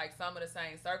had like some of the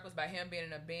same circles by him being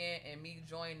in a band and me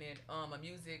joining a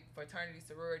music fraternity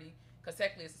sorority. Because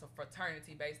technically it's a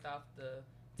fraternity based off the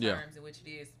Yeah. terms in which it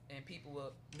is, and people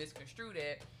will misconstrue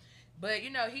that. But he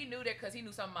knew that because he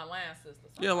knew some of my line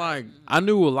sisters. So Yeah, I'm like I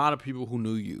knew a lot of people who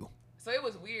knew you. So it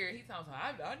was weird. He told me,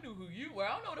 I knew who you were. I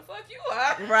don't know who the fuck you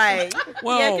are. Right.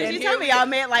 Well- yeah, because And you here told me we- y'all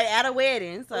met like at a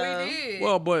wedding. So We did.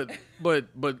 Well, but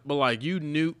like you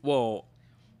knew. Well,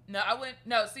 No, I went.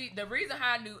 No, see, the reason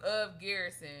how I knew of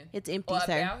Garrison it's empty, or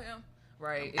sir. about him,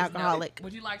 right? is Alcoholic.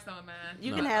 would you like some of mine?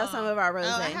 You No. can have some of our rose.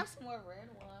 Oh, I have some more red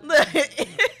ones. Look,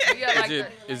 Yeah, like is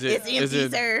it's it empty, is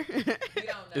it sir. We don't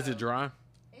know. is it dry?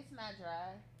 It's not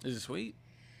dry. Is it sweet?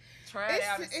 Try it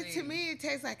out and see. To me, it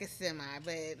tastes like a semi,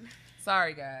 but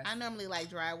Sorry, guys. I normally like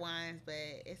dry wines, but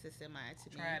it's a semi to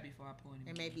me. Try it before I pour it.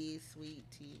 And maybe sweet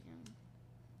tea.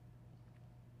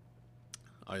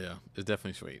 Oh yeah, it's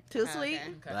definitely sweet. Too Oh, sweet.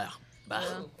 okay. Okay. Blah.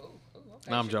 Ooh, okay.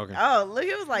 No, I'm joking. Oh, look,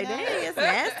 it was like, No. dang, it's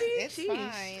nasty. It's Sheesh.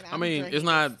 fine. I mean, it's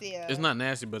not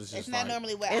nasty, but it's It's just not like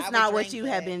normally what I It's would not what drink, you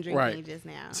but- have been drinking Right. just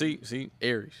now. see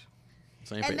Aries.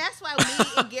 Same And page. that's why me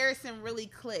and Garrison really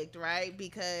clicked, right?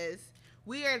 Because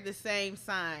we are the same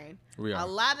sign. We A are.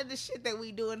 lot of the shit that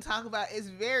we do and talk about is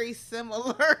very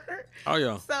similar. Oh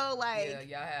yeah. So like, Yeah,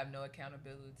 y'all have no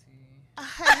accountability.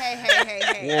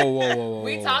 hey. Whoa.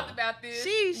 We talked about this.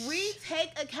 Sheesh. We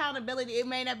take accountability. It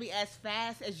may not be as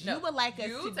fast as you No, would like us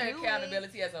you to take do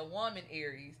accountability as a woman,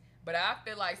 Aries. But I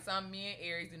feel like some men,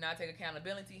 Aries, do not take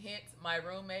accountability. Hence, my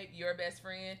roommate, your best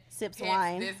friend, Sips hence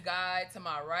wine. this guy to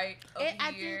my right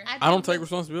over here. I don't take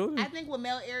responsibility. I think with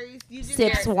male Aries, you just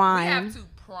Sips We wine. have to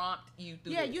prompt you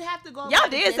through Yeah, this. you have to go. Y'all about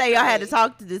it did say y'all had to differently.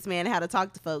 talk to this man and how to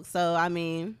talk to folks. So I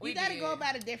mean, We You got to did. go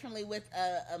about it differently with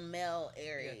a male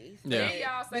Aries. Yeah. Didn't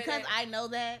y'all say Because that? I know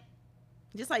that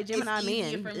just like Gemini it's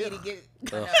easier men. for me to Ugh. get.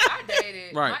 No, I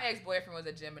dated. Right. My ex-boyfriend was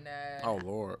a Gemini. Oh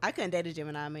Lord. I couldn't date a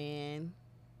Gemini man.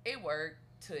 It worked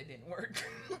till it didn't work.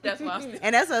 That's why I'm still.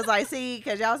 And that's what I was like, see,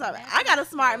 because y'all was like, I got a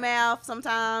smart mouth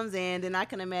sometimes, and then I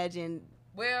can imagine.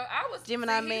 Well, I was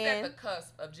Gemini see, man. He's at the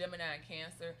cusp of Gemini and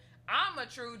Cancer. I'm a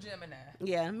true Gemini.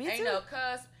 Yeah, me Ain't too. no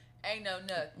cusp, ain't no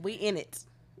nothing. We in it.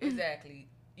 Exactly.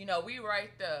 You know, we right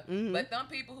there. Mhm. But them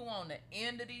people who on the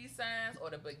end of these signs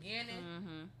or the beginning,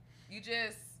 Mm-hmm. you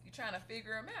trying to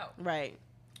figure them out. Right.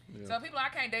 Yeah. So people, I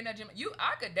can't date no Gemini.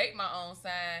 I could date my own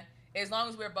sign as long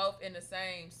as we're both in the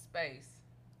same space.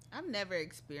 I've never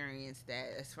experienced that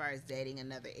as far as dating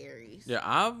another Aries. Yeah,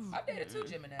 I've I dated two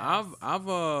Geminis.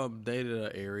 I've dated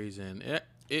an Aries and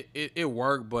it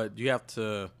worked, but you have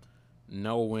to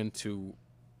know when to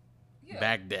Yeah.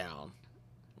 back down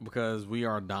because we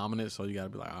are dominant. So you got to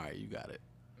be like, all right, you got it.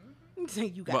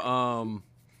 You got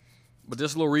But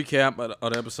just a little recap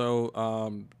of the episode.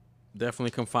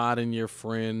 Definitely confide in your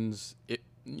friends.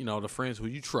 The friends who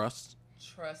you trust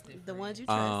Trusted the ones you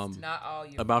Um, trust. not all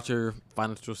you. about your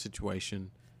financial situation.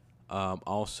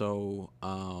 Also,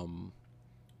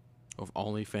 of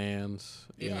OnlyFans.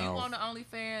 If you know, want the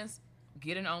OnlyFans,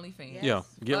 get an OnlyFans. yeah,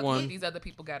 get Fuck one. what these other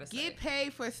people gotta say. Get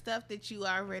paid for stuff that you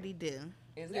already do.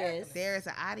 Exactly. Yes. There is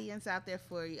an audience out there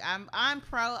for you. I'm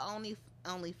pro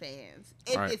OnlyFans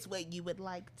if Right. it's what you would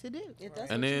like to do. If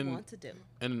that's And what then- you want to do.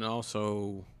 And then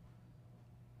also,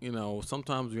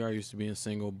 sometimes we are used to being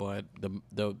single, but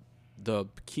the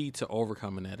key to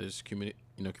overcoming that is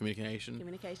communication.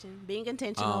 Communication, being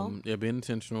intentional. Yeah, being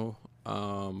intentional.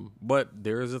 But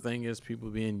there is a thing is people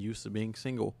being used to being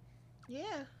single. Yeah.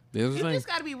 There's a You thing. just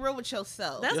got to be real with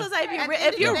yourself. That's Yeah. what I say. At the If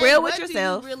end of you're the day, real with what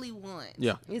yourself, do you really want?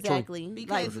 Yeah, true. exactly.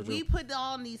 Because True. we put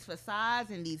on these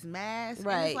facades and these masks. And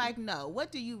Right. it's like, no,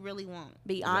 what do you really want?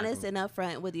 Be honest and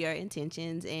upfront with your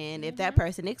intentions, and if Mm-hmm. that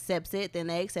person accepts it, then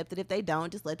they accept it. If they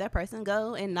don't, just let that person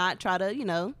go and not try to,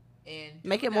 And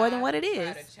Make do it more than not what it Try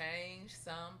is. to change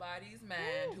somebody's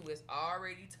mind who has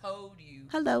already told you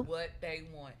Hello. what they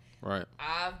want. Right.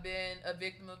 I've been a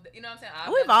victim of, you know what I'm saying? I've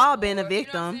We've done it all been a before, you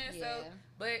know what I'm victim. saying? So, Yeah.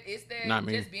 but it's that Not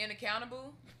me. just being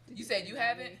accountable. You said you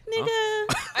haven't? nigga.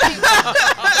 I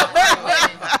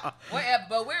mean, whatever,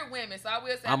 but we're women, so I will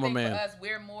say I I'm a think man. for us,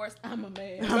 we're more. I'm a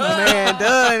man. I'm a man,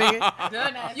 duh, nigga.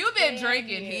 Done. You've been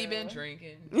drinking. He been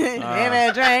drinking.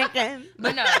 Women drinking.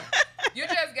 But no, you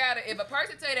just gotta. If a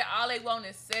person tell you that all they want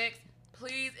is sex,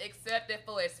 please accept it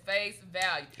for its face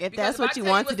value. If Because that's what I you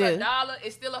tell want to it's do. $1,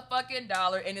 it's still a fucking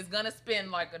dollar, and it's gonna spend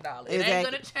like $1. It ain't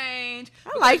Exactly. gonna change.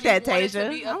 I like because that, you want it to Tasia.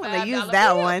 be a I want to $5 use that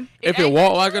bill. one. If it ain't walk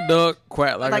gonna like a change. duck,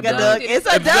 quack like Like a a duck. duck. It's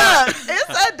a duck. It's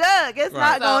a duck. It's Right.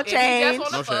 not So gonna if you change.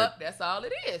 just No want to shade. fuck, that's all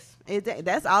it is.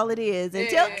 That's all it is.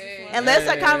 Yeah. Unless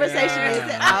a conversation is,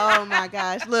 Yeah. oh my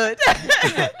gosh, look.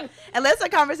 Unless a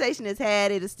conversation is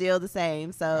had, it is still the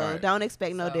same. So Right. don't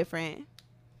expect no So- different.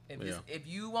 If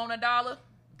you want $1,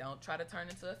 don't try to turn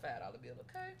into a $5 bill,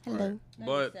 okay? Hello.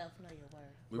 But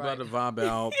we about to vibe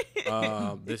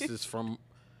out. This is from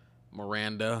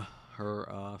Miranda.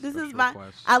 Her This special is my.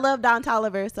 request. I love Don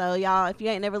Tolliver. So y'all, if you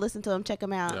ain't never listened to him, check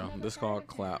him out. Yeah, this called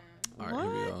Clap. All right, here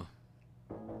we go.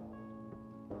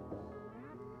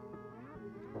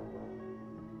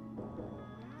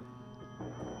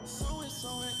 So it's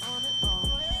on and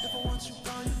on. If I want you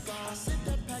gone, you gone. I sit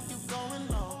that pack, you going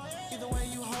long. Either way,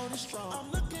 you hold it strong.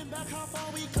 I'm looking back how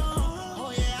far we come.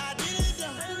 Oh yeah, I did it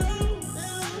done.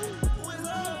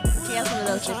 He has one of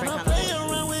those different kind of Play voices.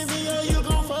 around with me or you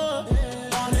gon' fuck.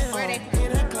 On and on.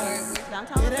 Hit that clap. Don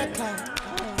Hit Tolliver. that clap.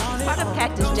 Part of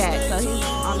Cactus Jack, so he's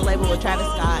on the label with Travis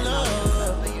Scott and all that.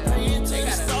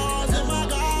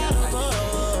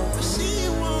 She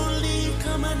won't leave,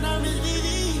 coming out Miss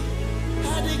Vivi.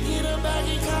 Had to get her back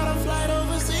and caught a flight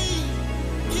overseas.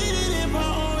 Get it in my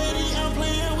already, I'm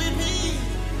playing with me.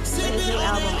 Sipping new on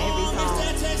album, that every old, song.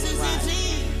 it's that Texas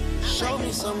ET. Show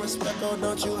me some respect, oh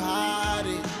don't you hide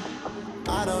it.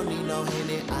 I don't need no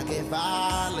Henny, I get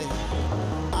violent.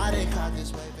 I didn't caught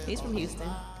this way. He's from Houston.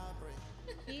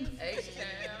 H-Town.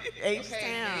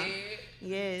 H-Town. Okay,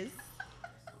 Yes.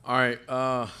 All right.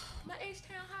 my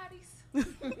H-Town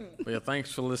hotties. Yeah,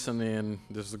 thanks for listening.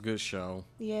 This is a good show.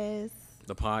 Yes.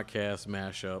 The podcast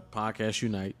mashup, podcast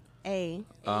unite. A.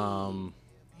 Um,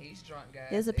 He's drunk, guys.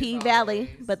 It's a as P Valley,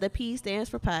 always. but the P stands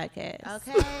for podcast.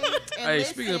 Okay. And Hey,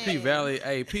 speaking of P listen,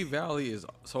 Valley, P Valley is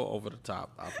so over the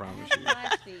top. I promise you.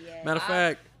 watched it yet. Matter of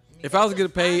fact, if I was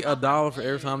getting paid $1 for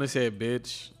every time they said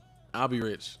bitch, I'll be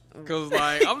rich. Cause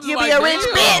like I'm just You like, be a rich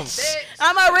damn. bitch.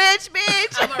 I'm a rich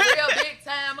bitch. I'm a real big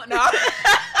time. No.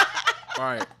 All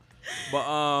right, but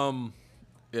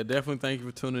yeah, definitely thank you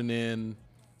for tuning in.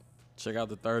 Check out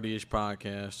the 30ish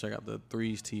podcast. Check out the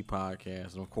 3's T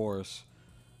podcast, and of course,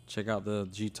 check out the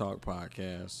G Talk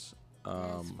podcast.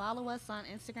 Yes, follow us on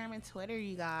Instagram and Twitter,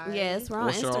 you guys. Yes, we're on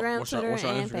What's your Instagram, Twitter, what's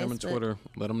your and Instagram Facebook. and Twitter?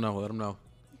 Let them know.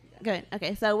 Good.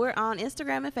 Okay, so we're on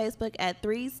Instagram and Facebook at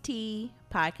 3's T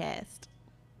Podcast.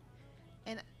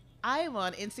 And I am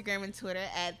on Instagram and Twitter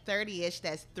at 30ish.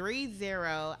 That's 30IRTY_ISH.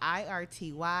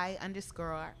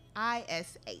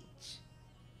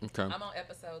 Okay. I'm on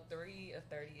episode 3 of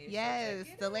 30ish. Yes,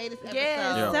 the latest episode.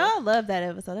 Yes, Yeah. so I love that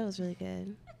episode. That was really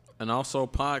good. And also,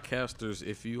 podcasters,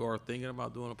 if you are thinking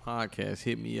about doing a podcast,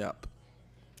 hit me up.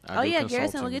 I do Garrison will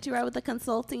consulting. get you right with the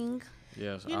consulting.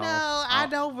 Yes. You know, I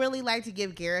don't really like to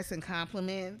give Garrison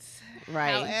compliments.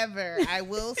 Right. However, I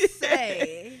will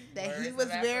say that he Words was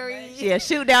of very... affirmation. Yeah,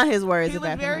 shoot down his words He of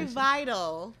was very affirmation.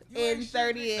 vital in ain't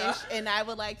 30ish, shit. and I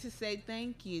would like to say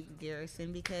thank you,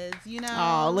 Garrison, because, you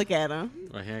know... Oh, look at him.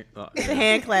 My hand- The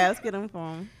hand claps. Get him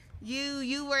for him.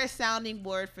 You were a sounding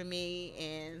board for me,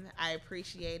 and I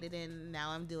appreciate it, and now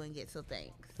I'm doing it, so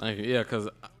thanks. Thank you. Yeah, because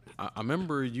I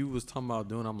remember you was talking about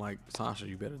doing. I'm like, Sasha,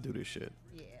 you better do this shit.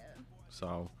 Yeah.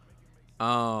 So,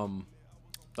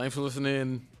 thanks for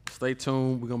listening. Stay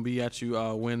tuned. We're gonna be at you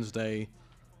Wednesday.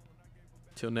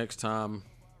 Till next time.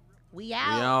 We We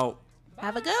out. out.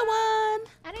 Have a good one.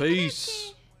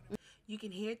 Peace. You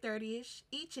can hear 30ish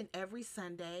each and every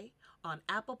Sunday on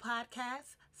Apple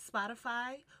Podcasts,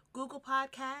 Spotify, Google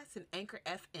Podcasts, and Anchor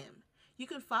FM. You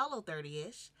can follow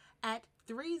 30ish at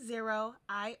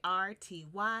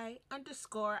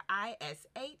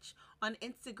 30IRTY_ISH on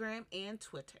Instagram and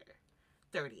Twitter.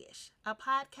 30ish, a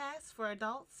podcast for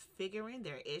adults figuring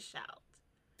their ish out.